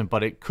harassment,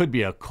 but it could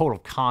be a code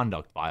of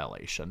conduct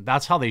violation.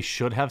 That's how they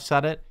should have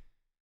said it.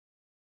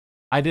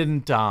 I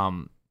didn't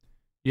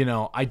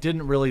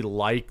really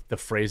like the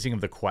phrasing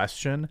of the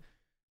question.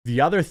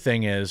 The other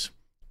thing is,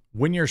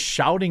 when you're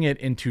shouting it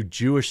into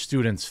Jewish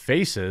students'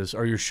 faces,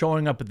 or you're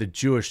showing up at the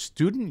Jewish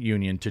Student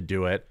Union to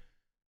do it,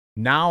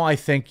 now I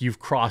think you've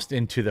crossed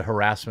into the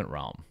harassment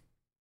realm.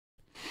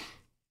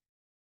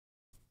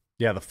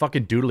 Yeah, the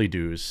fucking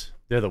doodly-doos.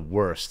 They're the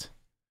worst.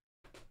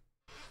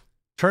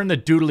 Turn the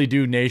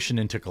doodly-doo nation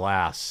into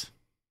glass.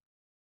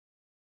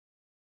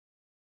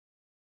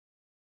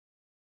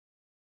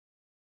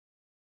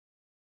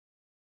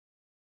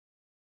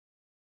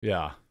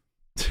 Yeah.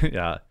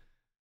 Yeah.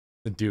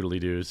 The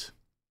doodly-doos.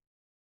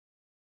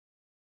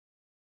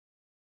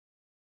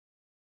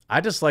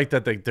 I just like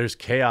that there's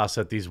chaos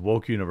at these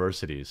woke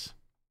universities.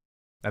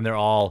 And they're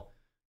all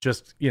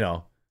just, they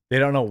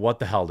don't know what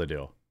the hell to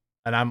do.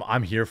 And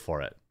I'm here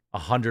for it.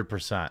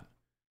 100%.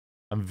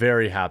 I'm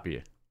very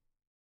happy.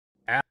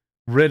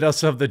 Rid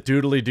us of the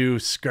doodly-doo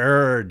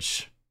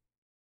scourge.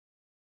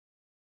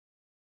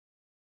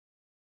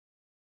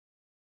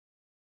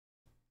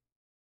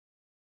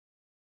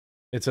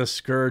 It's a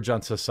scourge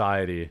on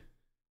society.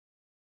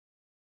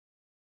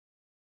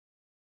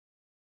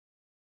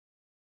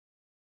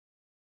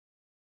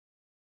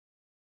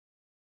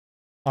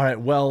 All right,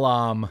 well,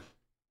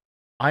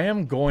 I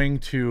am going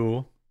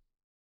to,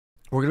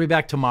 we're going to be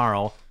back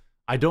tomorrow.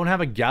 I don't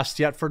have a guest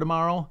yet for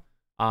tomorrow,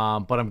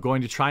 but I'm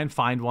going to try and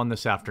find one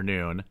this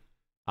afternoon.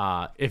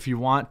 If you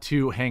want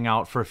to hang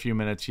out for a few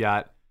minutes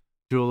yet,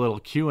 do a little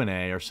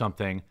Q&A or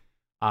something,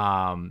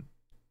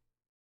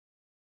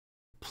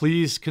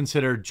 please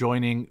consider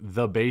joining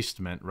the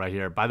basement right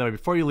here. By the way,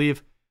 before you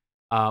leave,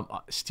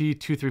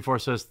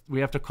 Steve234 says, we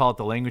have to call it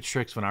the language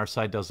tricks when our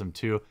side does them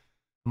too.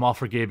 I'm all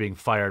for Gabe being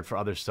fired for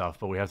other stuff,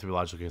 but we have to be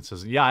logically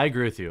consistent. Yeah, I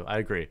agree with you. I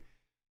agree.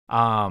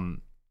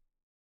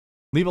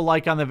 Leave a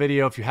like on the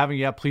video. If you haven't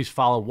yet, please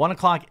follow 1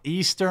 o'clock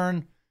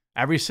Eastern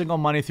every single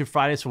Monday through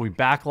Friday. So we'll be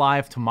back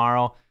live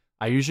tomorrow.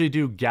 I usually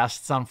do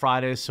guests on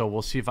Fridays, so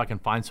we'll see if I can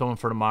find someone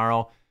for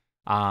tomorrow.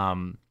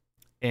 We're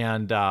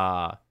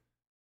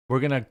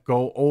going to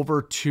go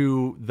over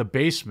to the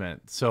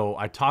basement. So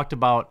I talked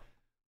about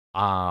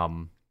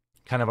kind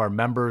of our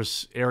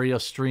members area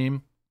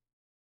stream.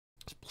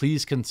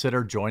 Please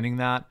consider joining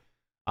that.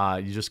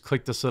 You just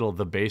click this little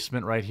the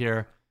basement right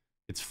here.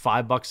 It's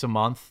 $5 a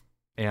month,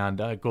 and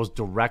it goes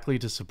directly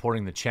to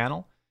supporting the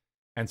channel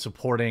and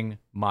supporting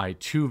my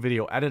 2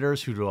 video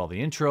editors who do all the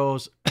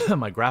intros,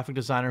 my graphic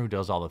designer who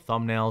does all the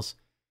thumbnails.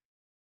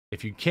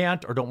 If you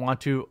can't or don't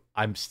want to,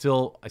 I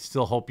still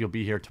hope you'll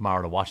be here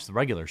tomorrow to watch the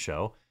regular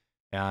show.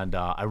 And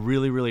I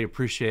really, really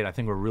appreciate it. I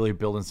think we're really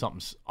building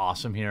something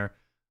awesome here.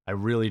 I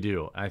really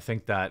do. And I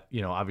think that,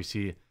 you know,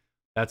 obviously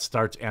that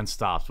starts and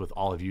stops with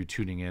all of you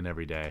tuning in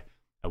every day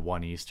at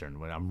 1 Eastern.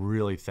 When I'm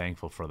really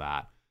thankful for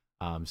that.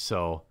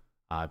 So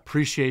I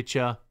appreciate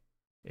you.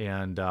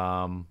 And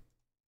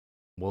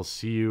we'll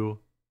see you,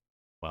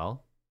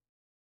 well,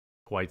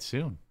 quite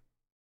soon.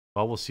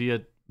 Well, we'll see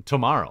you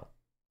tomorrow.